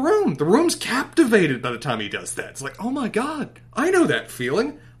sells the room. The room's captivated by the time he does that. It's like, oh my God, I know that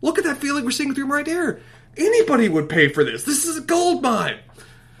feeling. Look at that feeling we're seeing through him right there. Anybody would pay for this. This is a gold mine.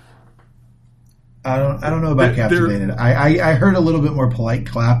 I don't know about captivated. I heard a little bit more polite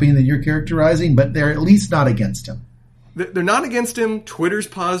clapping than you're characterizing, but they're at least not against him. They're not against him. Twitter's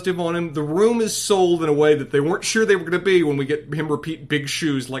positive on him. The room is sold in a way that they weren't sure they were going to be when we get him repeat big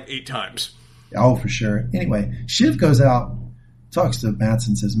shoes like 8 times. Oh, for sure. Anyway, Shiv goes out, talks to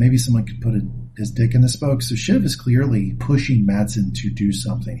Matsson, says maybe someone could put his dick in the spokes. So Shiv is clearly pushing Matsson to do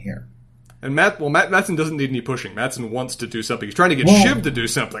something here. And Matsson doesn't need any pushing. Matsson wants to do something. He's trying to get Shiv to do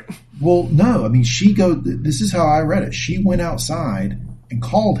something. Well, no. I mean, this is how I read it. She went outside and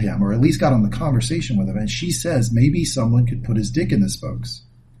called him, or at least got on the conversation with him, and she says maybe someone could put his dick in the spokes.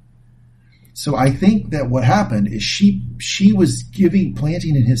 So I think that what happened is she was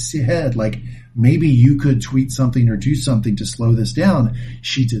planting in his head, like, maybe you could tweet something or do something to slow this down.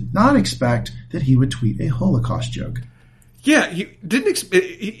 She did not expect that he would tweet a Holocaust joke. Yeah, he didn't.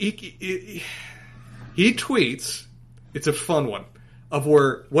 He tweets. It's a fun one. Of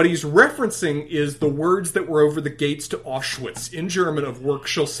where what he's referencing is the words that were over the gates to Auschwitz in German of "Work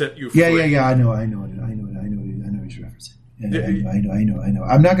shall set you free." Yeah. I know he's referencing. I know.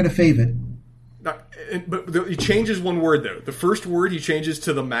 I'm not going to fave it. But he changes one word though. The first word he changes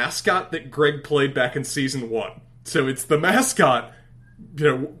to the mascot that Greg played back in season 1. So it's the mascot.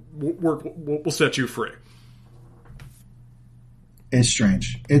 We'll set you free. It's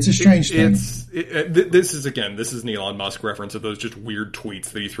strange. It's a strange thing. This is an Elon Musk reference of those just weird tweets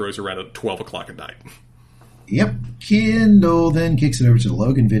that he throws around at 12 o'clock at night. Yep. Kendall then kicks it over to the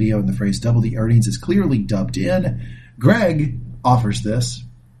Logan video, and the phrase double the earnings is clearly dubbed in. Greg offers this.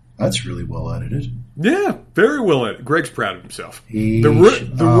 That's really well edited. Yeah, very well edited. Greg's proud of himself. The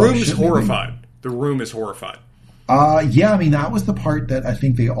room is horrified. The room is horrified. Yeah, I mean, that was the part that I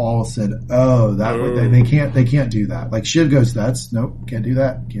think they all said, they can't do that. Like, Shiv goes, nope, can't do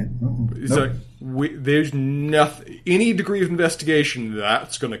that. Nope. So there's nothing, any degree of investigation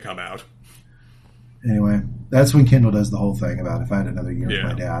that's going to come out. Anyway, that's when Kendall does the whole thing about if I had another year with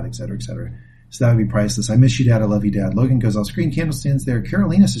my dad, et cetera, et cetera. So that would be priceless. I miss you, Dad. I love you, Dad. Logan goes off screen. Kendall stands there.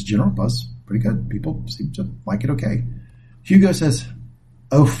 Carolina says, general buzz, pretty good. People seem to like it okay. Hugo says,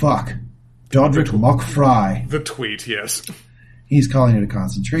 oh, fuck. Dodrick Mock Fry. The tweet, yes. He's calling it a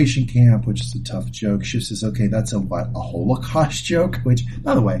concentration camp, which is a tough joke. Shiv says, okay, that's a Holocaust joke? Which,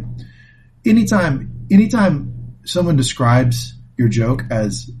 by the way, anytime someone describes your joke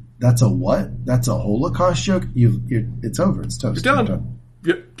as that's a what? That's a Holocaust joke? It's over. It's toast. You're done.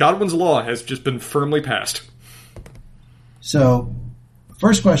 Godwin's law has just been firmly passed. So,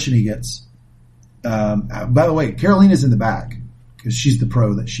 first question he gets. By the way, Carolina's in the back, because she's the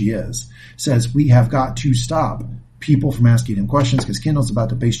pro that she is, says, we have got to stop people from asking him questions because Kendall's about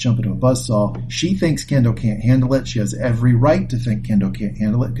to base jump into a buzzsaw. She thinks Kendall can't handle it. She has every right to think Kendall can't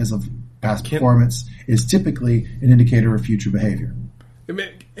handle it because of past performance is typically an indicator of future behavior.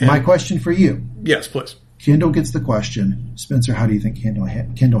 My question for you. Yes, please. Kendall gets the question. Spencer, how do you think Kendall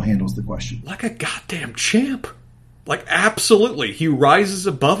handles the question? Like a goddamn champ. Like, absolutely. He rises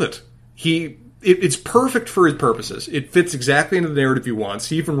above it. It's perfect for his purposes. It fits exactly into the narrative he wants.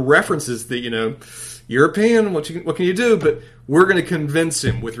 He even references the, European, what can you do? But we're going to convince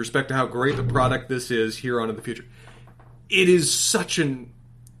him with respect to how great the product this is here on in the future. It is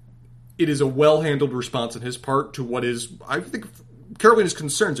a well-handled response on his part to what is, I think, Carolina's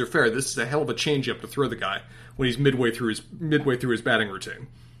concerns are fair. This is a hell of a change-up to throw the guy when he's midway through his batting routine.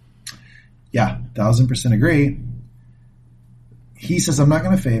 Yeah, 1,000% agree. He says, I'm not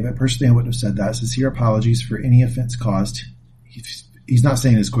going to fave it. Personally, I wouldn't have said that. Sincere apologies for any offense caused. He's not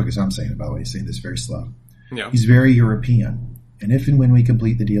saying it as quick as I'm saying it, by the way. He's saying this very slow. Yeah. He's very European. And if and when we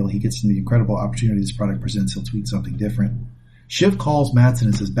complete the deal, he gets the incredible opportunity this product presents, he'll tweet something different. Shiv calls Mattson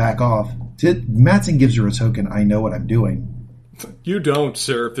and says, back off. Mattson gives her a token, I know what I'm doing. You don't,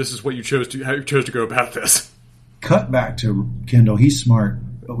 sir, if this is what how you chose to go about this. Cut back to Kendall. He's smart,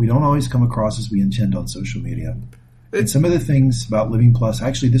 but we don't always come across as we intend on social media. And some of the things about Living Plus,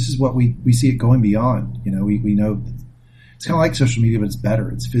 actually, this is what we see it going beyond. You know, we know it's kind of like social media, but it's better.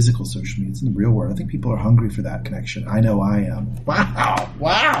 It's physical social media. It's in the real world. I think people are hungry for that connection. I know I am.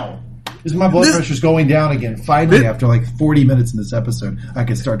 Wow. This is my blood pressure's going down again. Finally, after like 40 minutes in this episode, I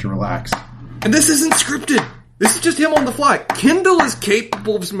can start to relax. And this isn't scripted. This is just him on the fly. Kendall is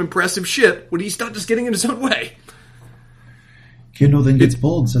capable of some impressive shit when he's not just getting in his own way. Kendall then gets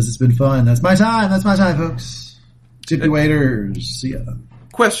pulled and says, it's been fun. That's my time. That's my time, folks. Tip your waiters. See ya.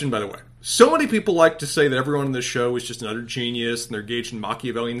 Question, by the way. So many people like to say that everyone in this show is just an utter genius and they're engaged in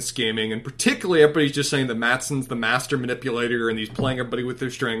Machiavellian scheming, and particularly everybody's just saying that Mattson's the master manipulator and he's playing everybody with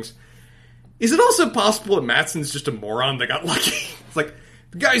their strings. Is it also possible that Mattson's just a moron that got lucky? It's like,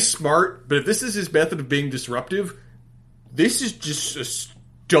 the guy's smart, but if this is his method of being disruptive, this is just a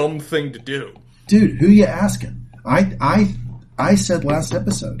dumb thing to do. Dude, who you asking? I said last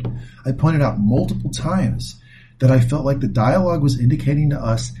episode, I pointed out multiple times that I felt like the dialogue was indicating to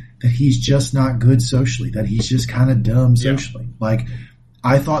us that he's just not good socially, that he's just kind of dumb socially. Yeah. Like,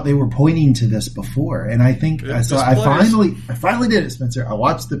 I thought they were pointing to this before, and I think I finally did it, Spencer. I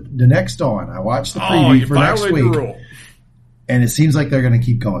watched the next Dawn. I watched the preview for next week, and it seems like they're going to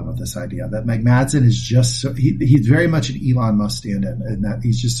keep going with this idea that Mattson is just he's very much an Elon Musk stand-in, and that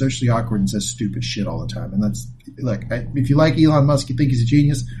he's just socially awkward and says stupid shit all the time. And that's like, if you like Elon Musk, you think he's a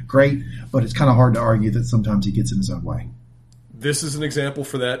genius, great, but it's kind of hard to argue that sometimes he gets in his own way. This is an example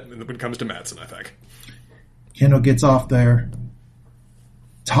for that when it comes to Mattson, I think. Kendall gets off there.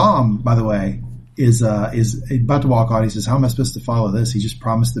 Tom, by the way, is about to walk on. He says, how am I supposed to follow this? He just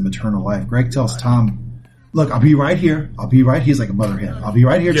promised them eternal life. Greg tells Tom, look, I'll be right here. He's like a butter hen. I'll be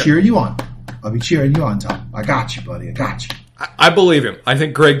right here cheering you on. I'll be cheering you on, Tom. I got you, buddy. I got you. I believe him. I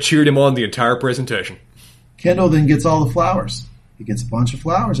think Greg cheered him on the entire presentation. Kendall then gets all the flowers. He gets a bunch of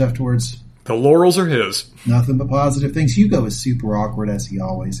flowers afterwards. The laurels are his. Nothing but positive things. Hugo is super awkward, as he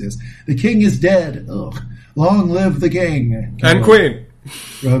always is. The king is dead. Ugh. Long live the king. And queen.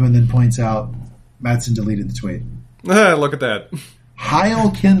 Roman then points out Mattson deleted the tweet. Look at that.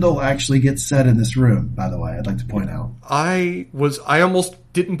 Heil Kendall actually gets said in this room, by the way, I'd like to point out. I almost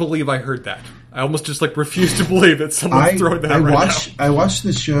didn't believe I heard that. I almost just refused to believe that someone's throwing that now. I watched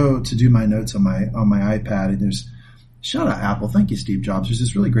the show to do my notes on my iPad, and there's, shout out Apple, thank you Steve Jobs, there's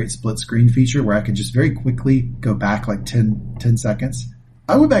this really great split screen feature where I can just very quickly go back 10 seconds.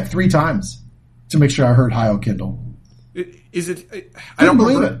 I went back 3 times to make sure I heard Heil Kendall. Is it? I don't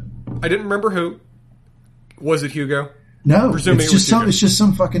believe it. I didn't remember who. Was it Hugo? No, it's just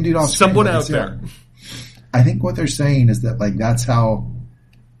some fucking dude off screen. Someone out there. I think what they're saying is that that's how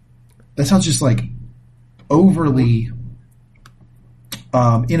just overly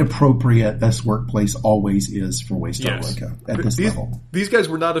inappropriate this workplace always is for Waystar Royco at this level. These guys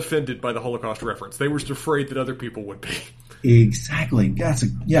were not offended by the Holocaust reference. They were just afraid that other people would be. Exactly. And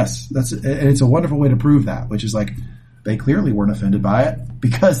it's a wonderful way to prove that, which is they clearly weren't offended by it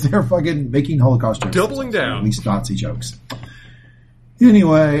because they're fucking making Holocaust jokes. Doubling down. Or at least Nazi jokes.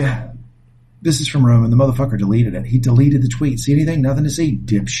 Anyway, this is from Roman. The motherfucker deleted it. He deleted the tweet. See anything? Nothing to see,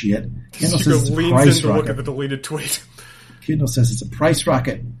 dipshit. Kendall says it's a price rocket. Look at the deleted tweet. Kendall says it's a price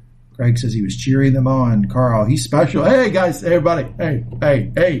rocket. Greg says he was cheering them on. Carl, he's special. Hey, guys. Hey, everybody.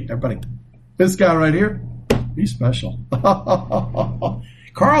 Hey, everybody. This guy right here, he's special.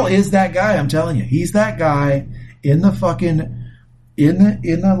 Carl is that guy, I'm telling you. He's that guy in the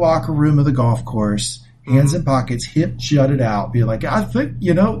locker room of the golf course, hands in pockets, hip jutted out, be like, I think,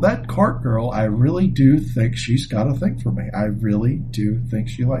 that Cart girl, I really do think she's got a thing for me. I really do think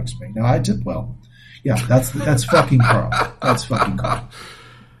she likes me. Now, I did well. Yeah, that's fucking Carl. That's fucking Carl.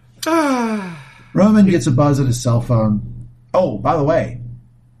 Roman gets a buzz at his cell phone. Oh, by the way,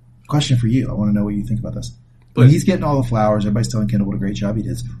 question for you. I want to know what you think about this. When he's getting all the flowers, everybody's telling Kendall what a great job he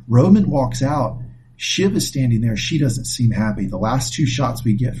did. Roman walks out. Shiv is standing there. She doesn't seem happy. The last 2 shots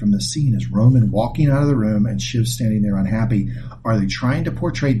we get from the scene is Roman walking out of the room and Shiv standing there unhappy. Are they trying to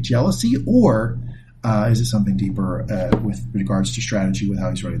portray jealousy, or is it something deeper with regards to strategy with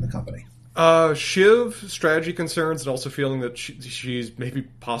how he's running the company? Shiv, strategy concerns, and also feeling that she's maybe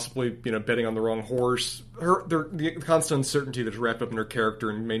possibly, betting on the wrong horse. The constant uncertainty that's wrapped up in her character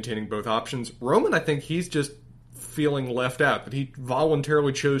and maintaining both options. Roman, I think he's just feeling left out, that he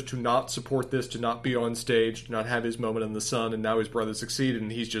voluntarily chose to not support this, to not be on stage, to not have his moment in the sun, and now his brother succeeded,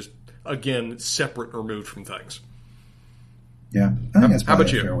 and he's just, again, separate and removed from things. Yeah, I think that's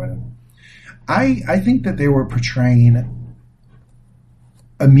probably a fair way. I think that they were portraying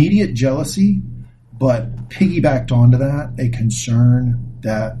immediate jealousy, but piggybacked onto that a concern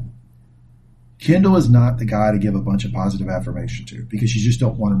that Kendall is not the guy to give a bunch of positive affirmation to, because you just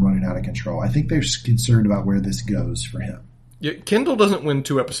don't want him running out of control. I think they're concerned about where this goes for him. Yeah, Kendall doesn't win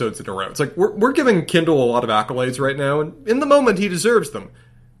 2 episodes in a row. It's like we're giving Kendall a lot of accolades right now, and in the moment he deserves them.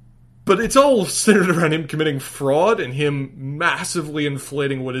 But it's all centered around him committing fraud and him massively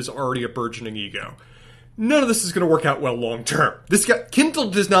inflating what is already a burgeoning ego. None of this is going to work out well long term. Kendall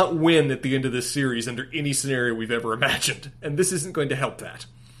does not win at the end of this series under any scenario we've ever imagined, and this isn't going to help that.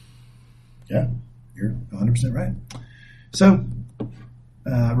 Yeah, you're 100% right. So,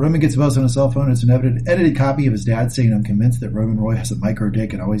 Roman gets a buzz on his cell phone. It's an edited copy of his dad saying, "I'm convinced that Roman Roy has a micro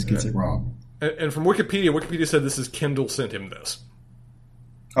dick and always gets it wrong." And from Wikipedia said this is Kendall sent him this.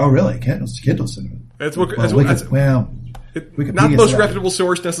 Oh, really? Kendall sent him it. Not the most reputable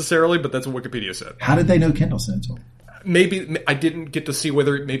source necessarily, but that's what Wikipedia said. How did they know Kendall sent it to him? Maybe I didn't get to see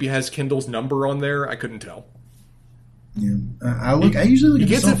whether it maybe has Kendall's number on there. I couldn't tell. Yeah, I usually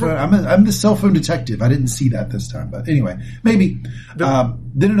look at the cell phone. I'm the cell phone detective. I didn't see that this time, but anyway, maybe.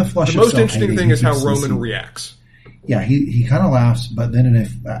 Then in a flush, the most interesting thing is how Roman reacts. Yeah, he kind of laughs, but then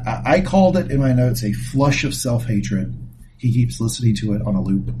I called it in my notes a flush of self-hatred. He keeps listening to it on a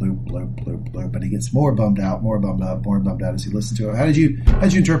loop, and he gets more bummed out as he listens to it. How did you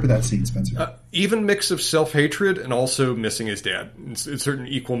interpret that scene, Spencer? Even mix of self-hatred and also missing his dad. It's a certain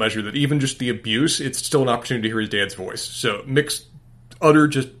equal measure that even just the abuse, it's still an opportunity to hear his dad's voice. So mixed, utter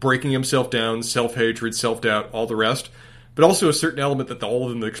just breaking himself down, self-hatred, self-doubt, all the rest. But also a certain element that all of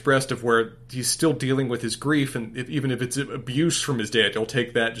them expressed of where he's still dealing with his grief, and even if it's abuse from his dad, he'll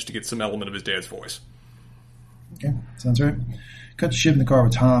take that just to get some element of his dad's voice. Okay, sounds right. Cut to Shiv in the car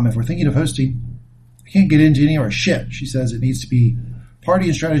with Tom. If we're thinking of hosting, I can't get into any of our shit. She says it needs to be party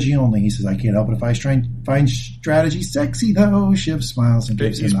and strategy only. He says, I can't help it if I try and find strategy sexy, though. Shiv smiles and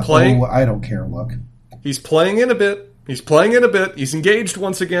gives him a, I don't care look. He's playing in a bit. He's engaged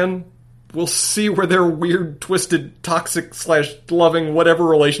once again. We'll see where their weird, twisted, toxic / loving whatever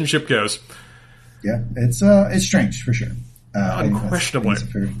relationship goes. Yeah, it's strange, for sure. Unquestionably. That's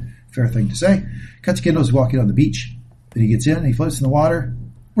a fair thing to say. Cut to Kendall's walking on the beach. Then he gets in and he floats in the water.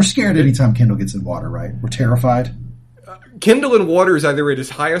 We're scared anytime Kendall gets in water, right? We're terrified. Kendall in water is either at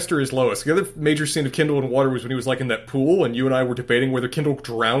his highest or his lowest. The other major scene of Kendall in water was when he was in that pool, and you and I were debating whether Kendall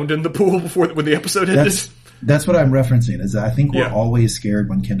drowned in the pool when the episode ended. That's what I'm referencing. Is I think we're always scared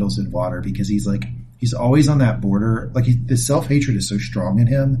when Kendall's in water because he's always on that border. The self-hatred is so strong in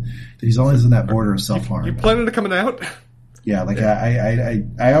him that he's always on that border of self-harm. You planning to coming out? Yeah,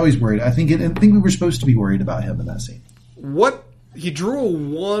 I always worried. I think we were supposed to be worried about him in that scene. He drew a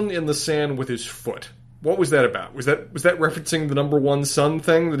 1 in the sand with his foot. What was that about? Was that referencing the number 1 son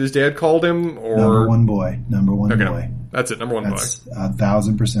thing that his dad called him, or number one boy? Boy. That's it. Number 1 boy. That's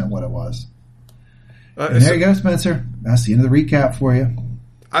 1,000% what it was. And there you go, Spencer. That's the end of the recap for you.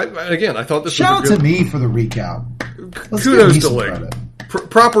 I thought this shout was a good... out to me for the recap. Kudos to Lee.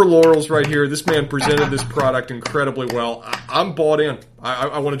 Proper laurels right here. This man presented this product incredibly well. I'm bought in.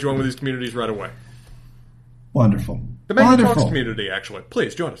 I want to join with these communities right away. Wonderful. The Man Who Talks community, actually.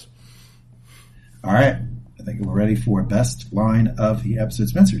 Please, join us. All right. I think we're ready for best line of the episode.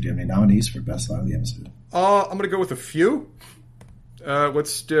 Spencer, do you have any nominees for best line of the episode? I'm going to go with a few.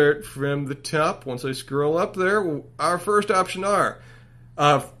 Let's start from the top. Once I scroll up there, our first option are...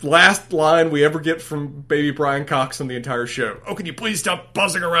 last line we ever get from baby Brian Cox on the entire show. Oh, can you please stop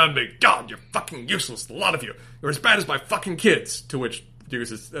buzzing around me? God, you're fucking useless. A lot of you. You're as bad as my fucking kids. To which Hugo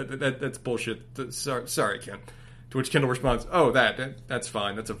says, that's bullshit. Sorry, Ken. To which Kendall responds, oh, that's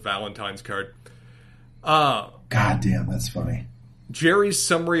fine. That's a Valentine's card. God damn, that's funny. Jerry's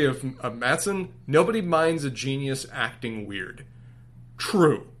summary of Mattson, nobody minds a genius acting weird.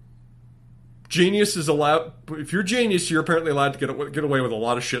 True. Genius is allowed. If you're genius, you're apparently allowed to get away with a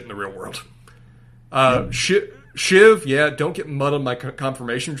lot of shit in the real world. Shiv, don't get mud on my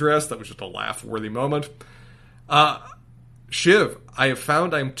confirmation dress. That was just a laugh-worthy moment. Shiv, I have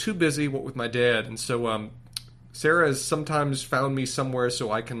found I'm too busy with my dad, and so Sarah has sometimes found me somewhere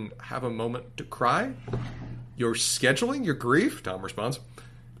so I can have a moment to cry. You're scheduling your grief? Tom responds.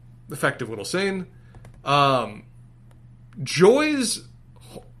 Effective little scene. Joy's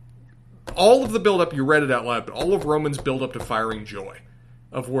all of the build-up, you read it out loud, but all of Roman's build-up to firing Joy.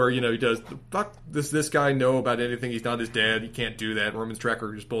 Of where, he does, fuck, this guy know about anything? He's not his dad. He can't do that. Roman's track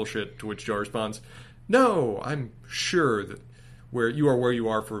record is bullshit, to which Joy responds, no, I'm sure that where you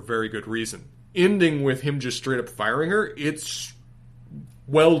are for a very good reason. Ending with him just straight up firing her, it's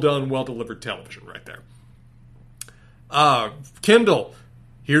well done, well delivered television right there. Kendall,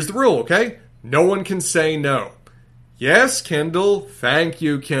 here's the rule, okay? No one can say no. Yes, Kendall. Thank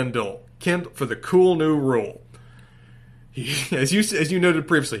you, Kendall. Kendall for the cool new rule. As you noted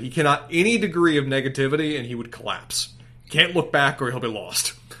previously, he cannot any degree of negativity, and he would collapse. Can't look back, or he'll be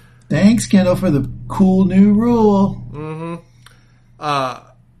lost. Thanks, Kendall, for the cool new rule. Mm-hmm.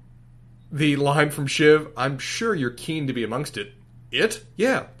 The line from Shiv, I'm sure you're keen to be amongst it. It?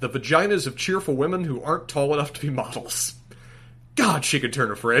 Yeah, the vaginas of cheerful women who aren't tall enough to be models. God, she could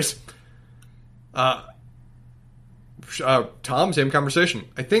turn a phrase. Tom, same conversation.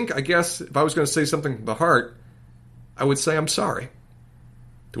 I guess, if I was going to say something from the heart, I would say I'm sorry.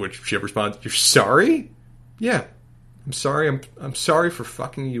 To which Shiv responds, you're sorry? Yeah, I'm sorry. I'm sorry for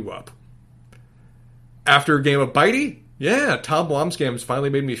fucking you up. After a game of Bitey? Yeah, Tom Blom's games finally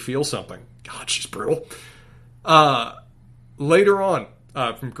made me feel something. God, she's brutal. Later on,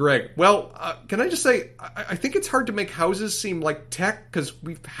 from Greg. Well, can I just say, I think it's hard to make houses seem like tech, because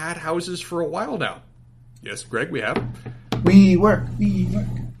we've had houses for a while now. Yes, Greg, we have. We work.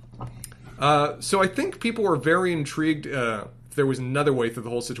 So I think people were very intrigued if there was another way through the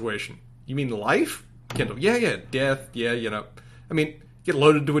whole situation. You mean life? Kendall, yeah, death, yeah, I mean, get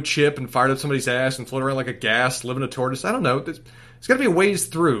loaded to a chip and fired up somebody's ass and float around like a gas, live in a tortoise. I don't know. There's got to be a ways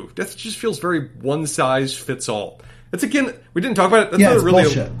through. Death just feels very one-size-fits-all. That's, again, we didn't talk about it. That's it's really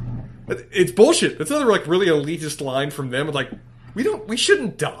bullshit. It's bullshit. That's another, really elitist line from them. We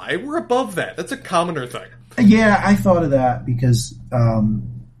shouldn't die. We're above that. That's a commoner thing. Yeah, I thought of that because,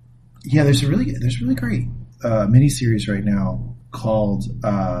 there's a really great miniseries right now called.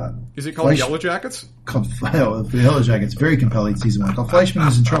 Is it called Yellow Jackets? Called Yellow Jackets. Very compelling season 1. Called Fleischman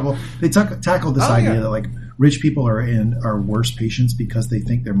is in Trouble. They tackled this idea that rich people are worse patients because they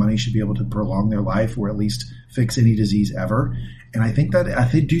think their money should be able to prolong their life or at least fix any disease ever. And I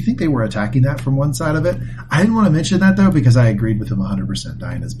do think they were attacking that from one side of it. I didn't want to mention that though because I agreed with them 100%.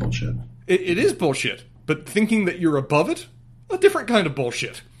 Dying is bullshit. It is bullshit, but thinking that you're above it, a different kind of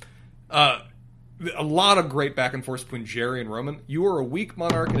bullshit. A lot of great back and forth between Jerry and Roman. You are a weak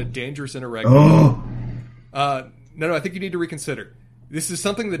monarch and a dangerous interregnum. Oh. No, I think you need to reconsider. This is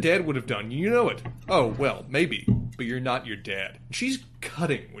something the dad would have done. You know it. Oh, well, maybe, but you're not your dad. She's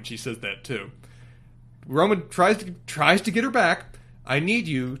cutting when she says that, too. Roman tries to get her back. I need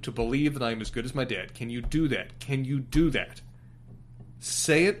you to believe that I am as good as my dad. Can you do that? Can you do that?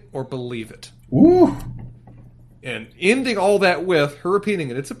 Say it or believe it. Ooh. And ending all that with her repeating,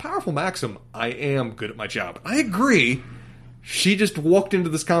 and it's a powerful maxim, I am good at my job. I agree. She just walked into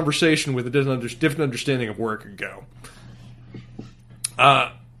this conversation with a different understanding of where it could go.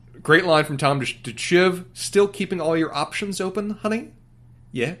 Great line from Tom to Shiv. Still keeping all your options open, honey?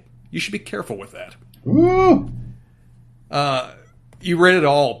 Yeah, you should be careful with that. Ooh. You read it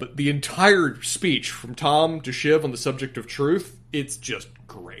all, but the entire speech from Tom to Shiv on the subject of truth, it's just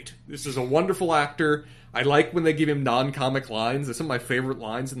great. This is a wonderful actor. I like when they give him non-comic lines. Some of my favorite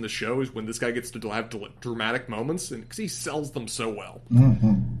lines in the show is when this guy gets to have dramatic moments, and because he sells them so well.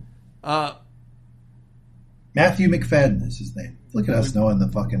 Mm-hmm. Matthew McFadden is his name. Look at us knowing the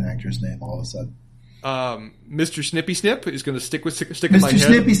fucking actor's name all of a sudden. Mr. Snippy Snip is going to stick in my head. Mr.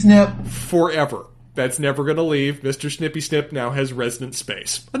 Snippy Snip. Forever. That's never going to leave. Mr. Snippy Snip now has resident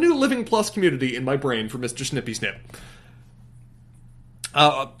space. A new Living Plus community in my brain for Mr. Snippy Snip.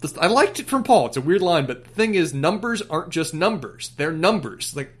 I liked it from Paul. It's a weird line, but the thing is, numbers aren't just numbers. They're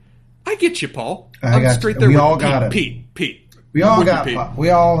numbers. I get you, Paul. I'm straight there. We all got it. Pete. We all got it. We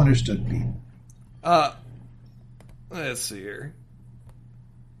all understood Pete. Let's see here.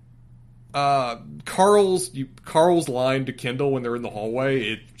 Carl's line to Kendall when they're in the hallway,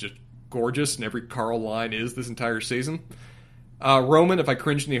 it's just gorgeous, and every Carl line is this entire season. Roman, if I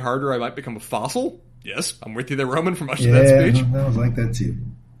cringe any harder, I might become a fossil. Yes, I'm with you there, Roman, for much of that speech. I was like that too.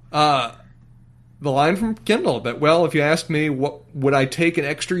 The line from Kendall that, well, if you asked me, what would I take an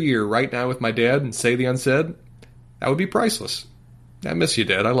extra year right now with my dad and say the unsaid, that would be priceless. I miss you,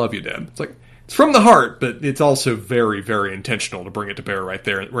 Dad. I love you, Dad. It's from the heart, but it's also very, very intentional to bring it to bear right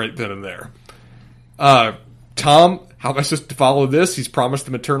then and there. Tom, how am I supposed to follow this? He's promised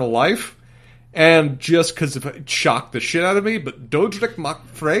them eternal life. And just because it shocked the shit out of me, but Dodrik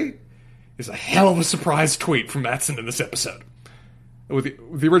Makfrey is a hell of a surprise tweet from Mattson in this episode. With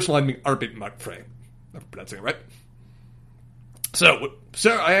the original line being Arbit Makfrey. I'm pronouncing it So,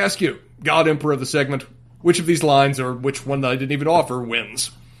 Sarah, I ask you, God Emperor of the segment, which of these lines, or which one that I didn't even offer,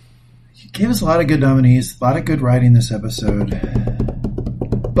 wins? You gave us a lot of good nominees, a lot of good writing this episode.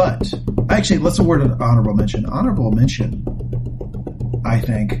 But, actually, let's award an honorable mention. Honorable mention, I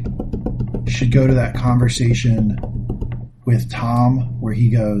think, should go to that conversation with Tom where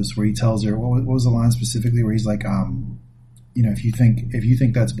he tells her, what was the line specifically, where he's like, if you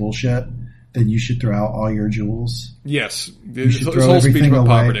think that's bullshit, then you should throw out all your jewels. Yes. You should throw everything away.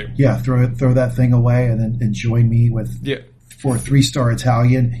 Poverty. Yeah, throw that thing away and join me for a 3-star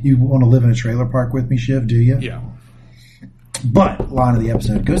Italian. You want to live in a trailer park with me, Shiv, do you? Yeah. But line of the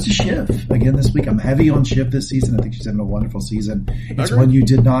episode goes to Shiv again this week. I'm heavy on Shiv this season. I think she's having a wonderful season. It's one you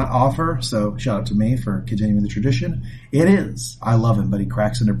did not offer, so shout out to me for continuing the tradition. It is. I love him, but he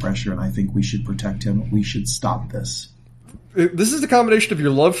cracks under pressure, and I think we should protect him. We should stop this. This is the combination of your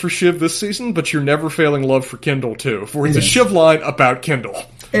love for Shiv this season, but your never-failing love for Kendall, too. For it's a Shiv line about Kendall.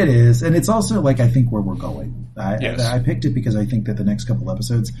 It is, and it's also, I think, where we're going. I picked it because I think that the next couple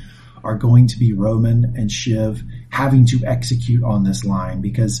episodes are going to be Roman and Shiv having to execute on this line,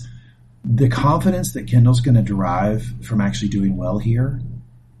 because the confidence that Kendall's going to derive from actually doing well here,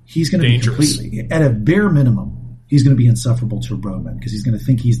 he's going to be completely, at a bare minimum, he's going to be insufferable to Roman, because he's going to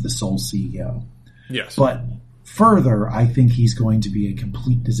think he's the sole CEO. Yes. But further, I think he's going to be a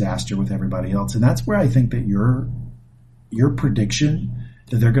complete disaster with everybody else. And that's where I think that your prediction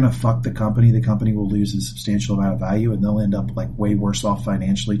that they're going to fuck the company will lose a substantial amount of value, and they'll end up way worse off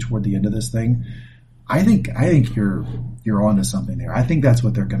financially toward the end of this thing. I think you're onto something there. I think that's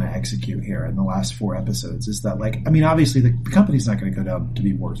what they're going to execute here in the last 4 episodes, is that obviously the company's not going to go down to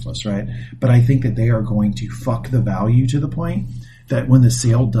be worthless, right? But I think that they are going to fuck the value to the point that when the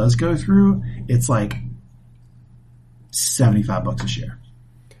sale does go through, it's $75 a share.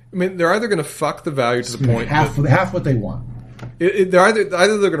 I mean, they're either going to fuck the value to the point half what they want. They're either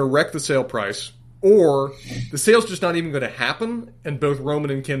they're going to wreck the sale price, or the sale's just not even going to happen, and both Roman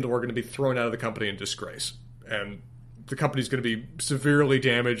and Kendall are going to be thrown out of the company in disgrace, and the company's going to be severely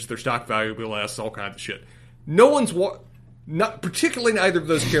damaged. Their stock value will be less, all kinds of shit. No one's not particularly neither of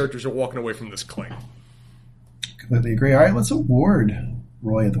those characters are walking away from this clean. Completely agree. All right, let's award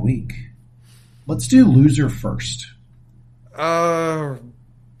Roy of the Week. Let's do loser first.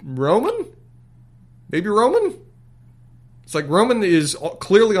 Roman? Maybe Roman? It's Roman is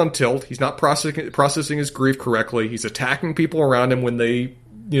clearly on tilt. He's not processing his grief correctly. He's attacking people around him when they,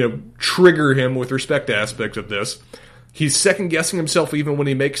 trigger him with respect to aspects of this. He's second-guessing himself even when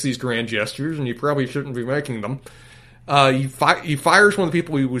he makes these grand gestures, and he probably shouldn't be making them. He fires one of the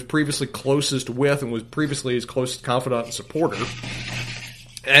people he was previously closest with and was previously his closest confidant and supporter.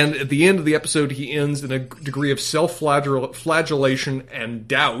 And at the end of the episode, he ends in a degree of self-flagellation and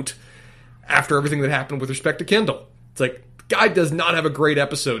doubt after everything that happened with respect to Kendall. It's guy does not have a great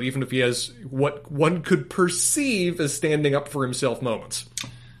episode, even if he has what one could perceive as standing up for himself moments.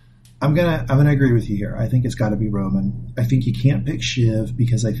 I'm gonna agree with you here. I think it's got to be Roman. I think you can't pick Shiv,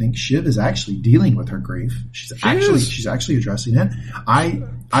 because I think Shiv is actually dealing with her grief. She's actually addressing it.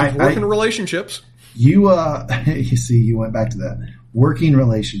 She's working relationships. You see, you went back to that. Working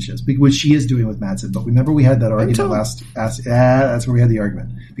relationships, which she is doing with Madsson. But remember, we had that argument that's where we had the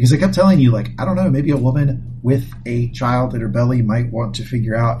argument. Because I kept telling you, I don't know, maybe a woman with a child in her belly might want to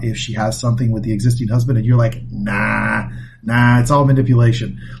figure out if she has something with the existing husband. And you're nah, it's all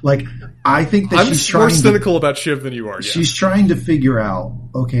manipulation. I think that I'm more cynical about Shiv than you are. Yeah. She's trying to figure out,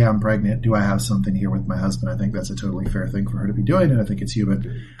 okay, I'm pregnant. Do I have something here with my husband? I think that's a totally fair thing for her to be doing, and I think it's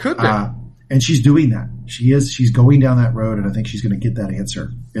human. Could be. And she's doing that. She's going down that road, and I think she's going to get that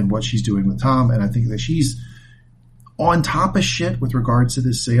answer in what she's doing with Tom. And I think that she's on top of shit with regards to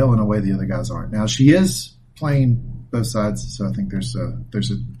this sale in a way the other guys aren't. Now, she is playing both sides, so I think there's a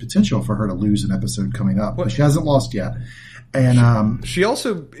potential for her to lose an episode coming up. But she hasn't lost yet. And she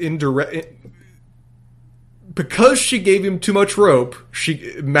also because she gave him too much rope,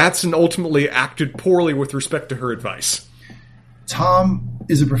 Madsson ultimately acted poorly with respect to her advice. Tom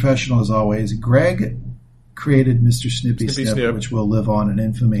is a professional as always. Greg created Mr. Snippy Snip, which will live on in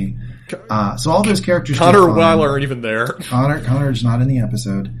infamy. So all those characters. Connor and Weil aren't even there. Connor's not in the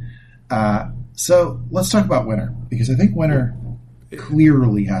episode. So let's talk about Winter, because I think Winter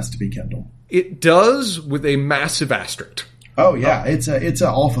clearly has to be Kendall. It does, with a massive asterisk. Oh yeah, it's a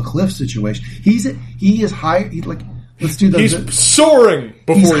off a cliff situation. He is high. Let's do those. He's soaring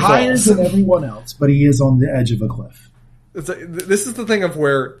before he falls. He's higher than everyone else, but he is on the edge of a cliff. This is the thing of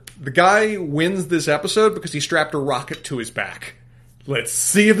where the guy wins this episode because he strapped a rocket to his back. Let's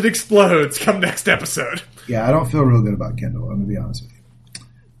see if it explodes come next episode. Yeah, I don't feel real good about Kendall, I'm going to be honest with you.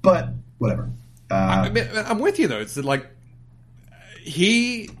 But, whatever. I'm with you, though. It's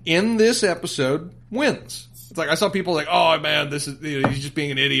he, in this episode, wins. It's like, I saw people like, oh man, this is, he's just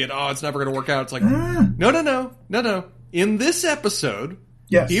being an idiot. Oh, it's never going to work out. It's like, no. In this episode,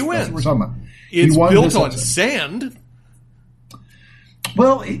 yes, he wins. That's what we're talking about. It's built on sand.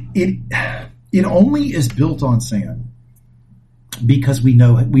 Well, it only is built on sand because we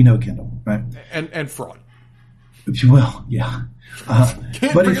know Kendall, right? And fraud. Well, yeah.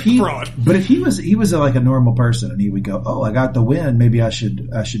 But if he was like a normal person and he would go, oh, I got the win, maybe I should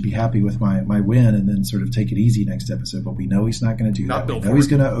be happy with my win and then sort of take it easy next episode. But we know he's not going to do that. We know he's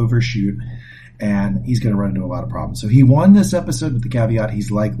going to overshoot and he's going to run into a lot of problems. So he won this episode with the caveat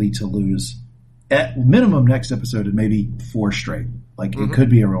he's likely to lose at minimum next episode and maybe 4 straight. Like it could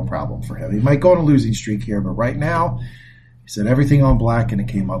be a real problem for him. He might go on a losing streak here, but right now he said everything on black and it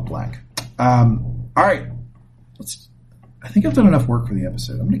came up black. All right. I think I've done enough work for the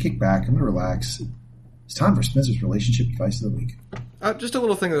episode. I'm going to kick back. I'm going to relax. It's time for Spencer's relationship advice of the week. Just a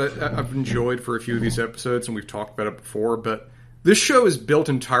little thing that I've enjoyed for a few of these episodes, and we've talked about it before, but this show is built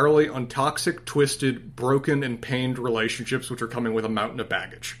entirely on toxic, twisted, broken, and pained relationships which are coming with a mountain of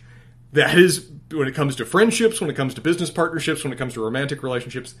baggage. That is, when it comes to friendships, when it comes to business partnerships, when it comes to romantic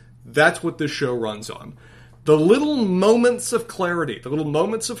relationships, that's what this show runs on. The little moments of clarity, the little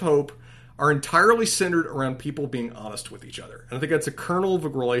moments of hope are entirely centered around people being honest with each other. And I think that's a kernel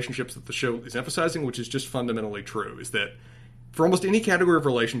of relationships that the show is emphasizing, which is just fundamentally true, is that for almost any category of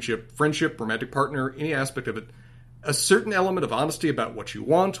relationship, friendship, romantic partner, any aspect of it, a certain element of honesty about what you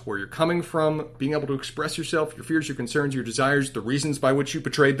want, where you're coming from, being able to express yourself, your fears, your concerns, your desires, the reasons by which you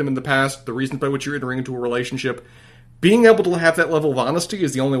betrayed them in the past, the reasons by which you're entering into a relationship. Being able to have that level of honesty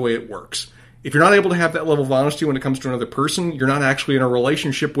is the only way it works. If you're not able to have that level of honesty when it comes to another person, you're not actually in a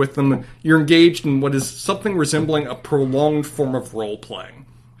relationship with them. You're engaged in what is something resembling a prolonged form of role-playing.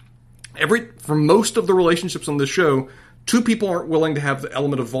 For most of the relationships on this show, 2 people aren't willing to have the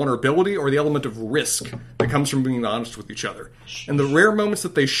element of vulnerability or the element of risk that comes from being honest with each other. And the rare moments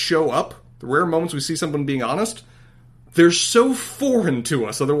that they show up, the rare moments we see someone being honest, they're so foreign to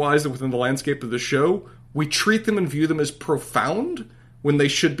us otherwise within the landscape of the show, we treat them and view them as profound when they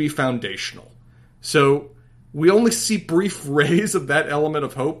should be foundational. So we only see brief rays of that element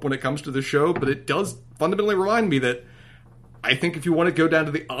of hope when it comes to the show, but it does fundamentally remind me that I think if you want to go down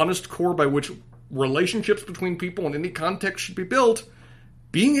to the honest core by which relationships between people in any context should be built,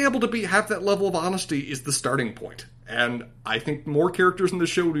 being able to have that level of honesty is the starting point. And I think more characters in the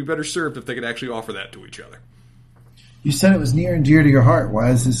show would be better served if they could actually offer that to each other. You said it was near and dear to your heart. Why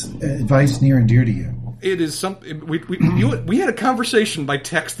is this advice near and dear to you? It is something we had a conversation by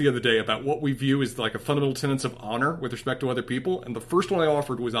text the other day about what we view as like a fundamental tenets of honor with respect to other people, and the first one I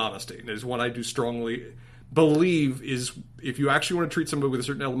offered was honesty. And it is one I do strongly believe is if you actually want to treat somebody with a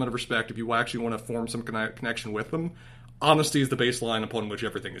certain element of respect, if you actually want to form some connection with them, honesty is the baseline upon which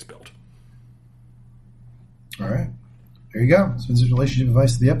everything is built. All right, there you go. Spencer's relationship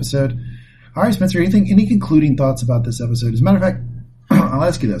advice of the episode. All right, Spencer, any concluding thoughts about this episode? As a matter of fact, I'll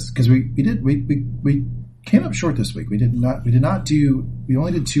ask you this because we came up short this week. We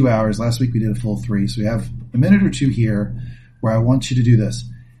only did 2 hours. Last week we did a full 3, so we have a minute or 2 here where I want you to do this.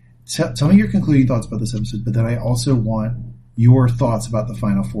 Tell me your concluding thoughts about this episode, but then I also want your thoughts about the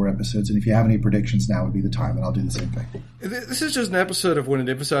final 4 episodes, and if you have any predictions, now would be the time, and I'll do the same thing. This is just an episode of when it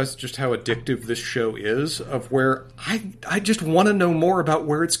emphasizes just how addictive this show is, of where I just want to know more about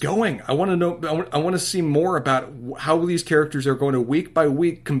where it's going. I want to see more about how these characters are going to week by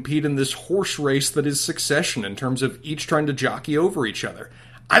week compete in this horse race that is Succession in terms of each trying to jockey over each other.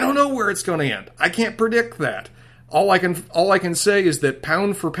 I don't know where it's going to end. I can't predict that. All I can say is that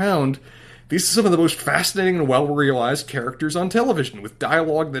pound for pound, these are some of the most fascinating and well-realized characters on television, with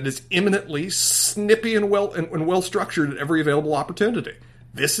dialogue that is eminently snippy and well structured at every available opportunity.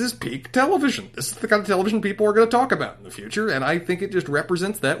 This is peak television. This is the kind of television people are going to talk about in the future, and I think it just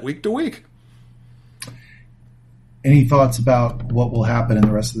represents that week to week. Any thoughts about what will happen in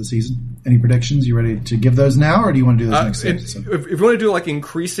the rest of the season? Any predictions? You ready to give those now, or do you want to do those next episode? If you want to do like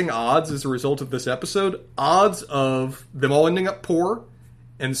increasing odds as a result of this episode, odds of them all ending up poor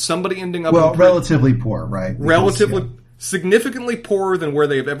and somebody ending up relatively poor, right? Significantly poorer than where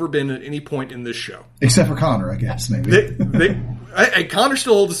they've ever been at any point in this show, except for Connor, I guess. Maybe Connor's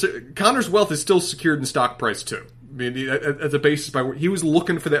wealth is still secured in stock price too. I mean, as a basis by where he was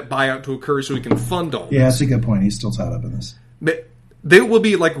looking for that buyout to occur so he can fund all. Yeah, that's a good point. He's still tied up in this. They will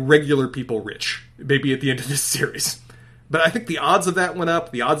be like regular people rich, maybe at the end of this series. But I think the odds of that went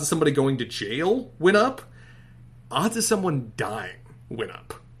up. The odds of somebody going to jail went up. Odds of someone dying went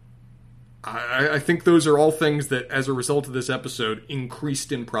up. I think those are all things that, as a result of this episode,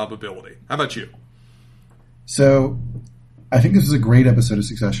 increased in probability. How about you? So, I think this was a great episode of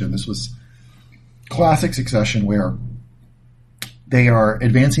Succession. This was classic Succession where they are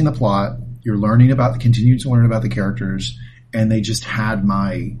advancing the plot. You're continuing to learn about the characters, and they just had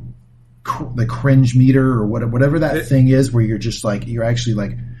the cringe meter or whatever that thing is, where you're just like, you're actually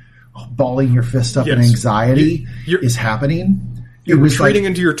like balling your fist up in anxiety is happening. You're retreating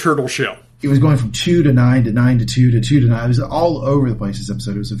into your turtle shell. It was going from 2 to 9 to 9 to 2 to 2 to 9. It was all over the place, this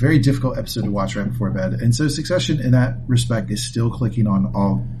episode. It was a very difficult episode to watch right before bed. And so Succession, in that respect, is still clicking on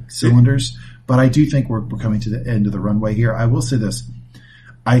all cylinders. But I do think we're coming to the end of the runway here. I will say this.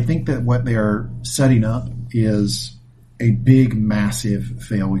 I think that what they are setting up is a big, massive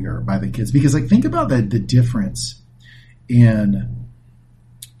failure by the kids. Because, like, think about the difference in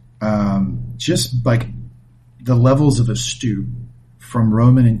just, like, the levels of astute from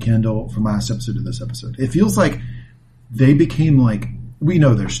Roman and Kendall from last episode to this episode. It feels like they became like, we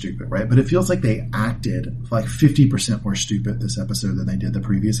know they're stupid, right? But it feels like they acted like 50% more stupid this episode than they did the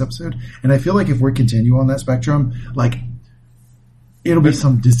previous episode. And I feel like if we continue on that spectrum, like, it'll be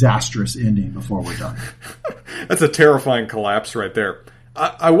some disastrous ending before we're done. That's a terrifying collapse right there.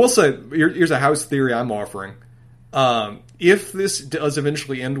 I will say, here's a house theory I'm offering. If this does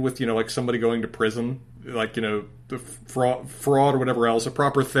eventually end with, like somebody going to prison, like, the fraud or whatever else, a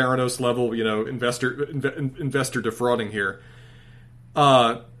proper Theranos level, investor defrauding here.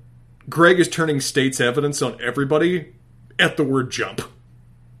 Greg is turning state's evidence on everybody at the word jump.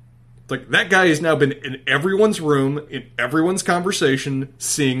 Like, that guy has now been in everyone's room, in everyone's conversation,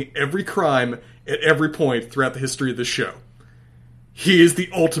 seeing every crime at every point throughout the history of this show. He is the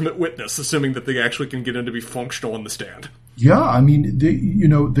ultimate witness, assuming that they actually can get him to be functional in the stand. Yeah, I mean,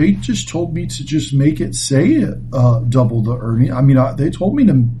 they just told me to just make it say double the earning. I mean, they told me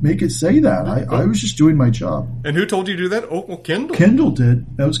to make it say that. I was just doing my job. And who told you to do that? Oh, well, Kendall. Kendall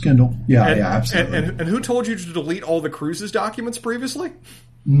did. That was Kendall. Yeah, absolutely. And who told you to delete all the Cruises documents previously?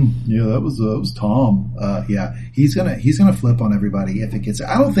 Yeah, that was Tom. Yeah, he's gonna flip on everybody if it gets.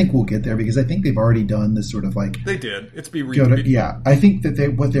 I don't think we'll get there because I think they've already done this sort of like they did. It's yeah, I think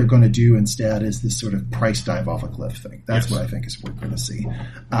that what they're going to do instead is this sort of price dive off a cliff thing. That's what I think is what we're going to see.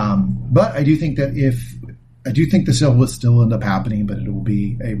 But I do think that the sale will still end up happening, but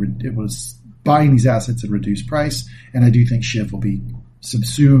it was buying these assets at a reduced price, and I do think Shiv will be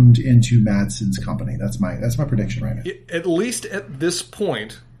subsumed into Madsen's company. That's my prediction right now. At least at this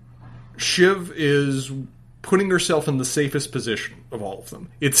point, Shiv is putting herself in the safest position of all of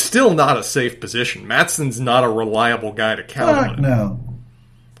them. It's still not a safe position. Madsen's not a reliable guy to count on.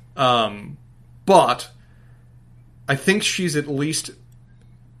 No. But I think she's at least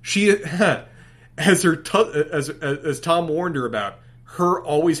as Tom warned her about, her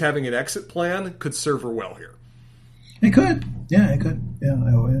always having an exit plan could serve her well here. It could. Yeah, it could. Yeah.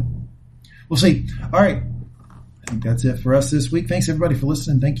 We'll see. All right. I think that's it for us this week. Thanks, everybody, for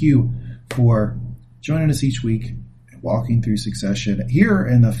listening. Thank you for joining us each week and walking through Succession. Here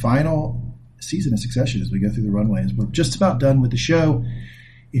in the final season of Succession as we go through the runways, we're just about done with the show.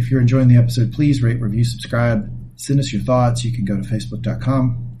 If you're enjoying the episode, please rate, review, subscribe. Send us your thoughts. You can go to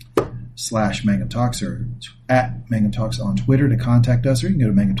facebook.com/Mangum Talks or at Mangum Talks on Twitter to contact us, or you can go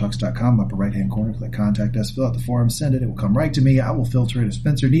to mangumtalks.com, upper right-hand corner, click Contact Us, fill out the form, send it. It will come right to me. I will filter it. If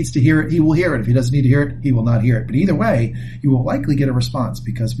Spencer needs to hear it, he will hear it. If he doesn't need to hear it, he will not hear it. But either way, you will likely get a response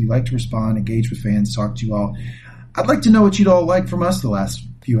because we like to respond, engage with fans, talk to you all. I'd like to know what you'd all like from us the last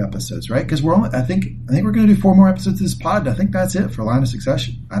few episodes, right? Because I think we're going to do 4 more episodes of this pod. I think that's it for Line of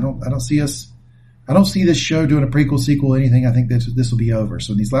Succession. I don't see this show doing a prequel, sequel, anything. I think this will be over.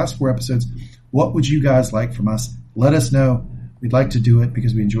 So in these last 4 episodes, what would you guys like from us? Let us know. We'd like to do it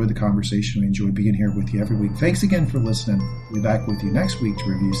because we enjoy the conversation. We enjoy being here with you every week. Thanks again for listening. We'll be back with you next week to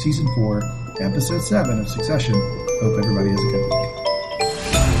review Season 4, Episode 7 of Succession. Hope everybody has a good week.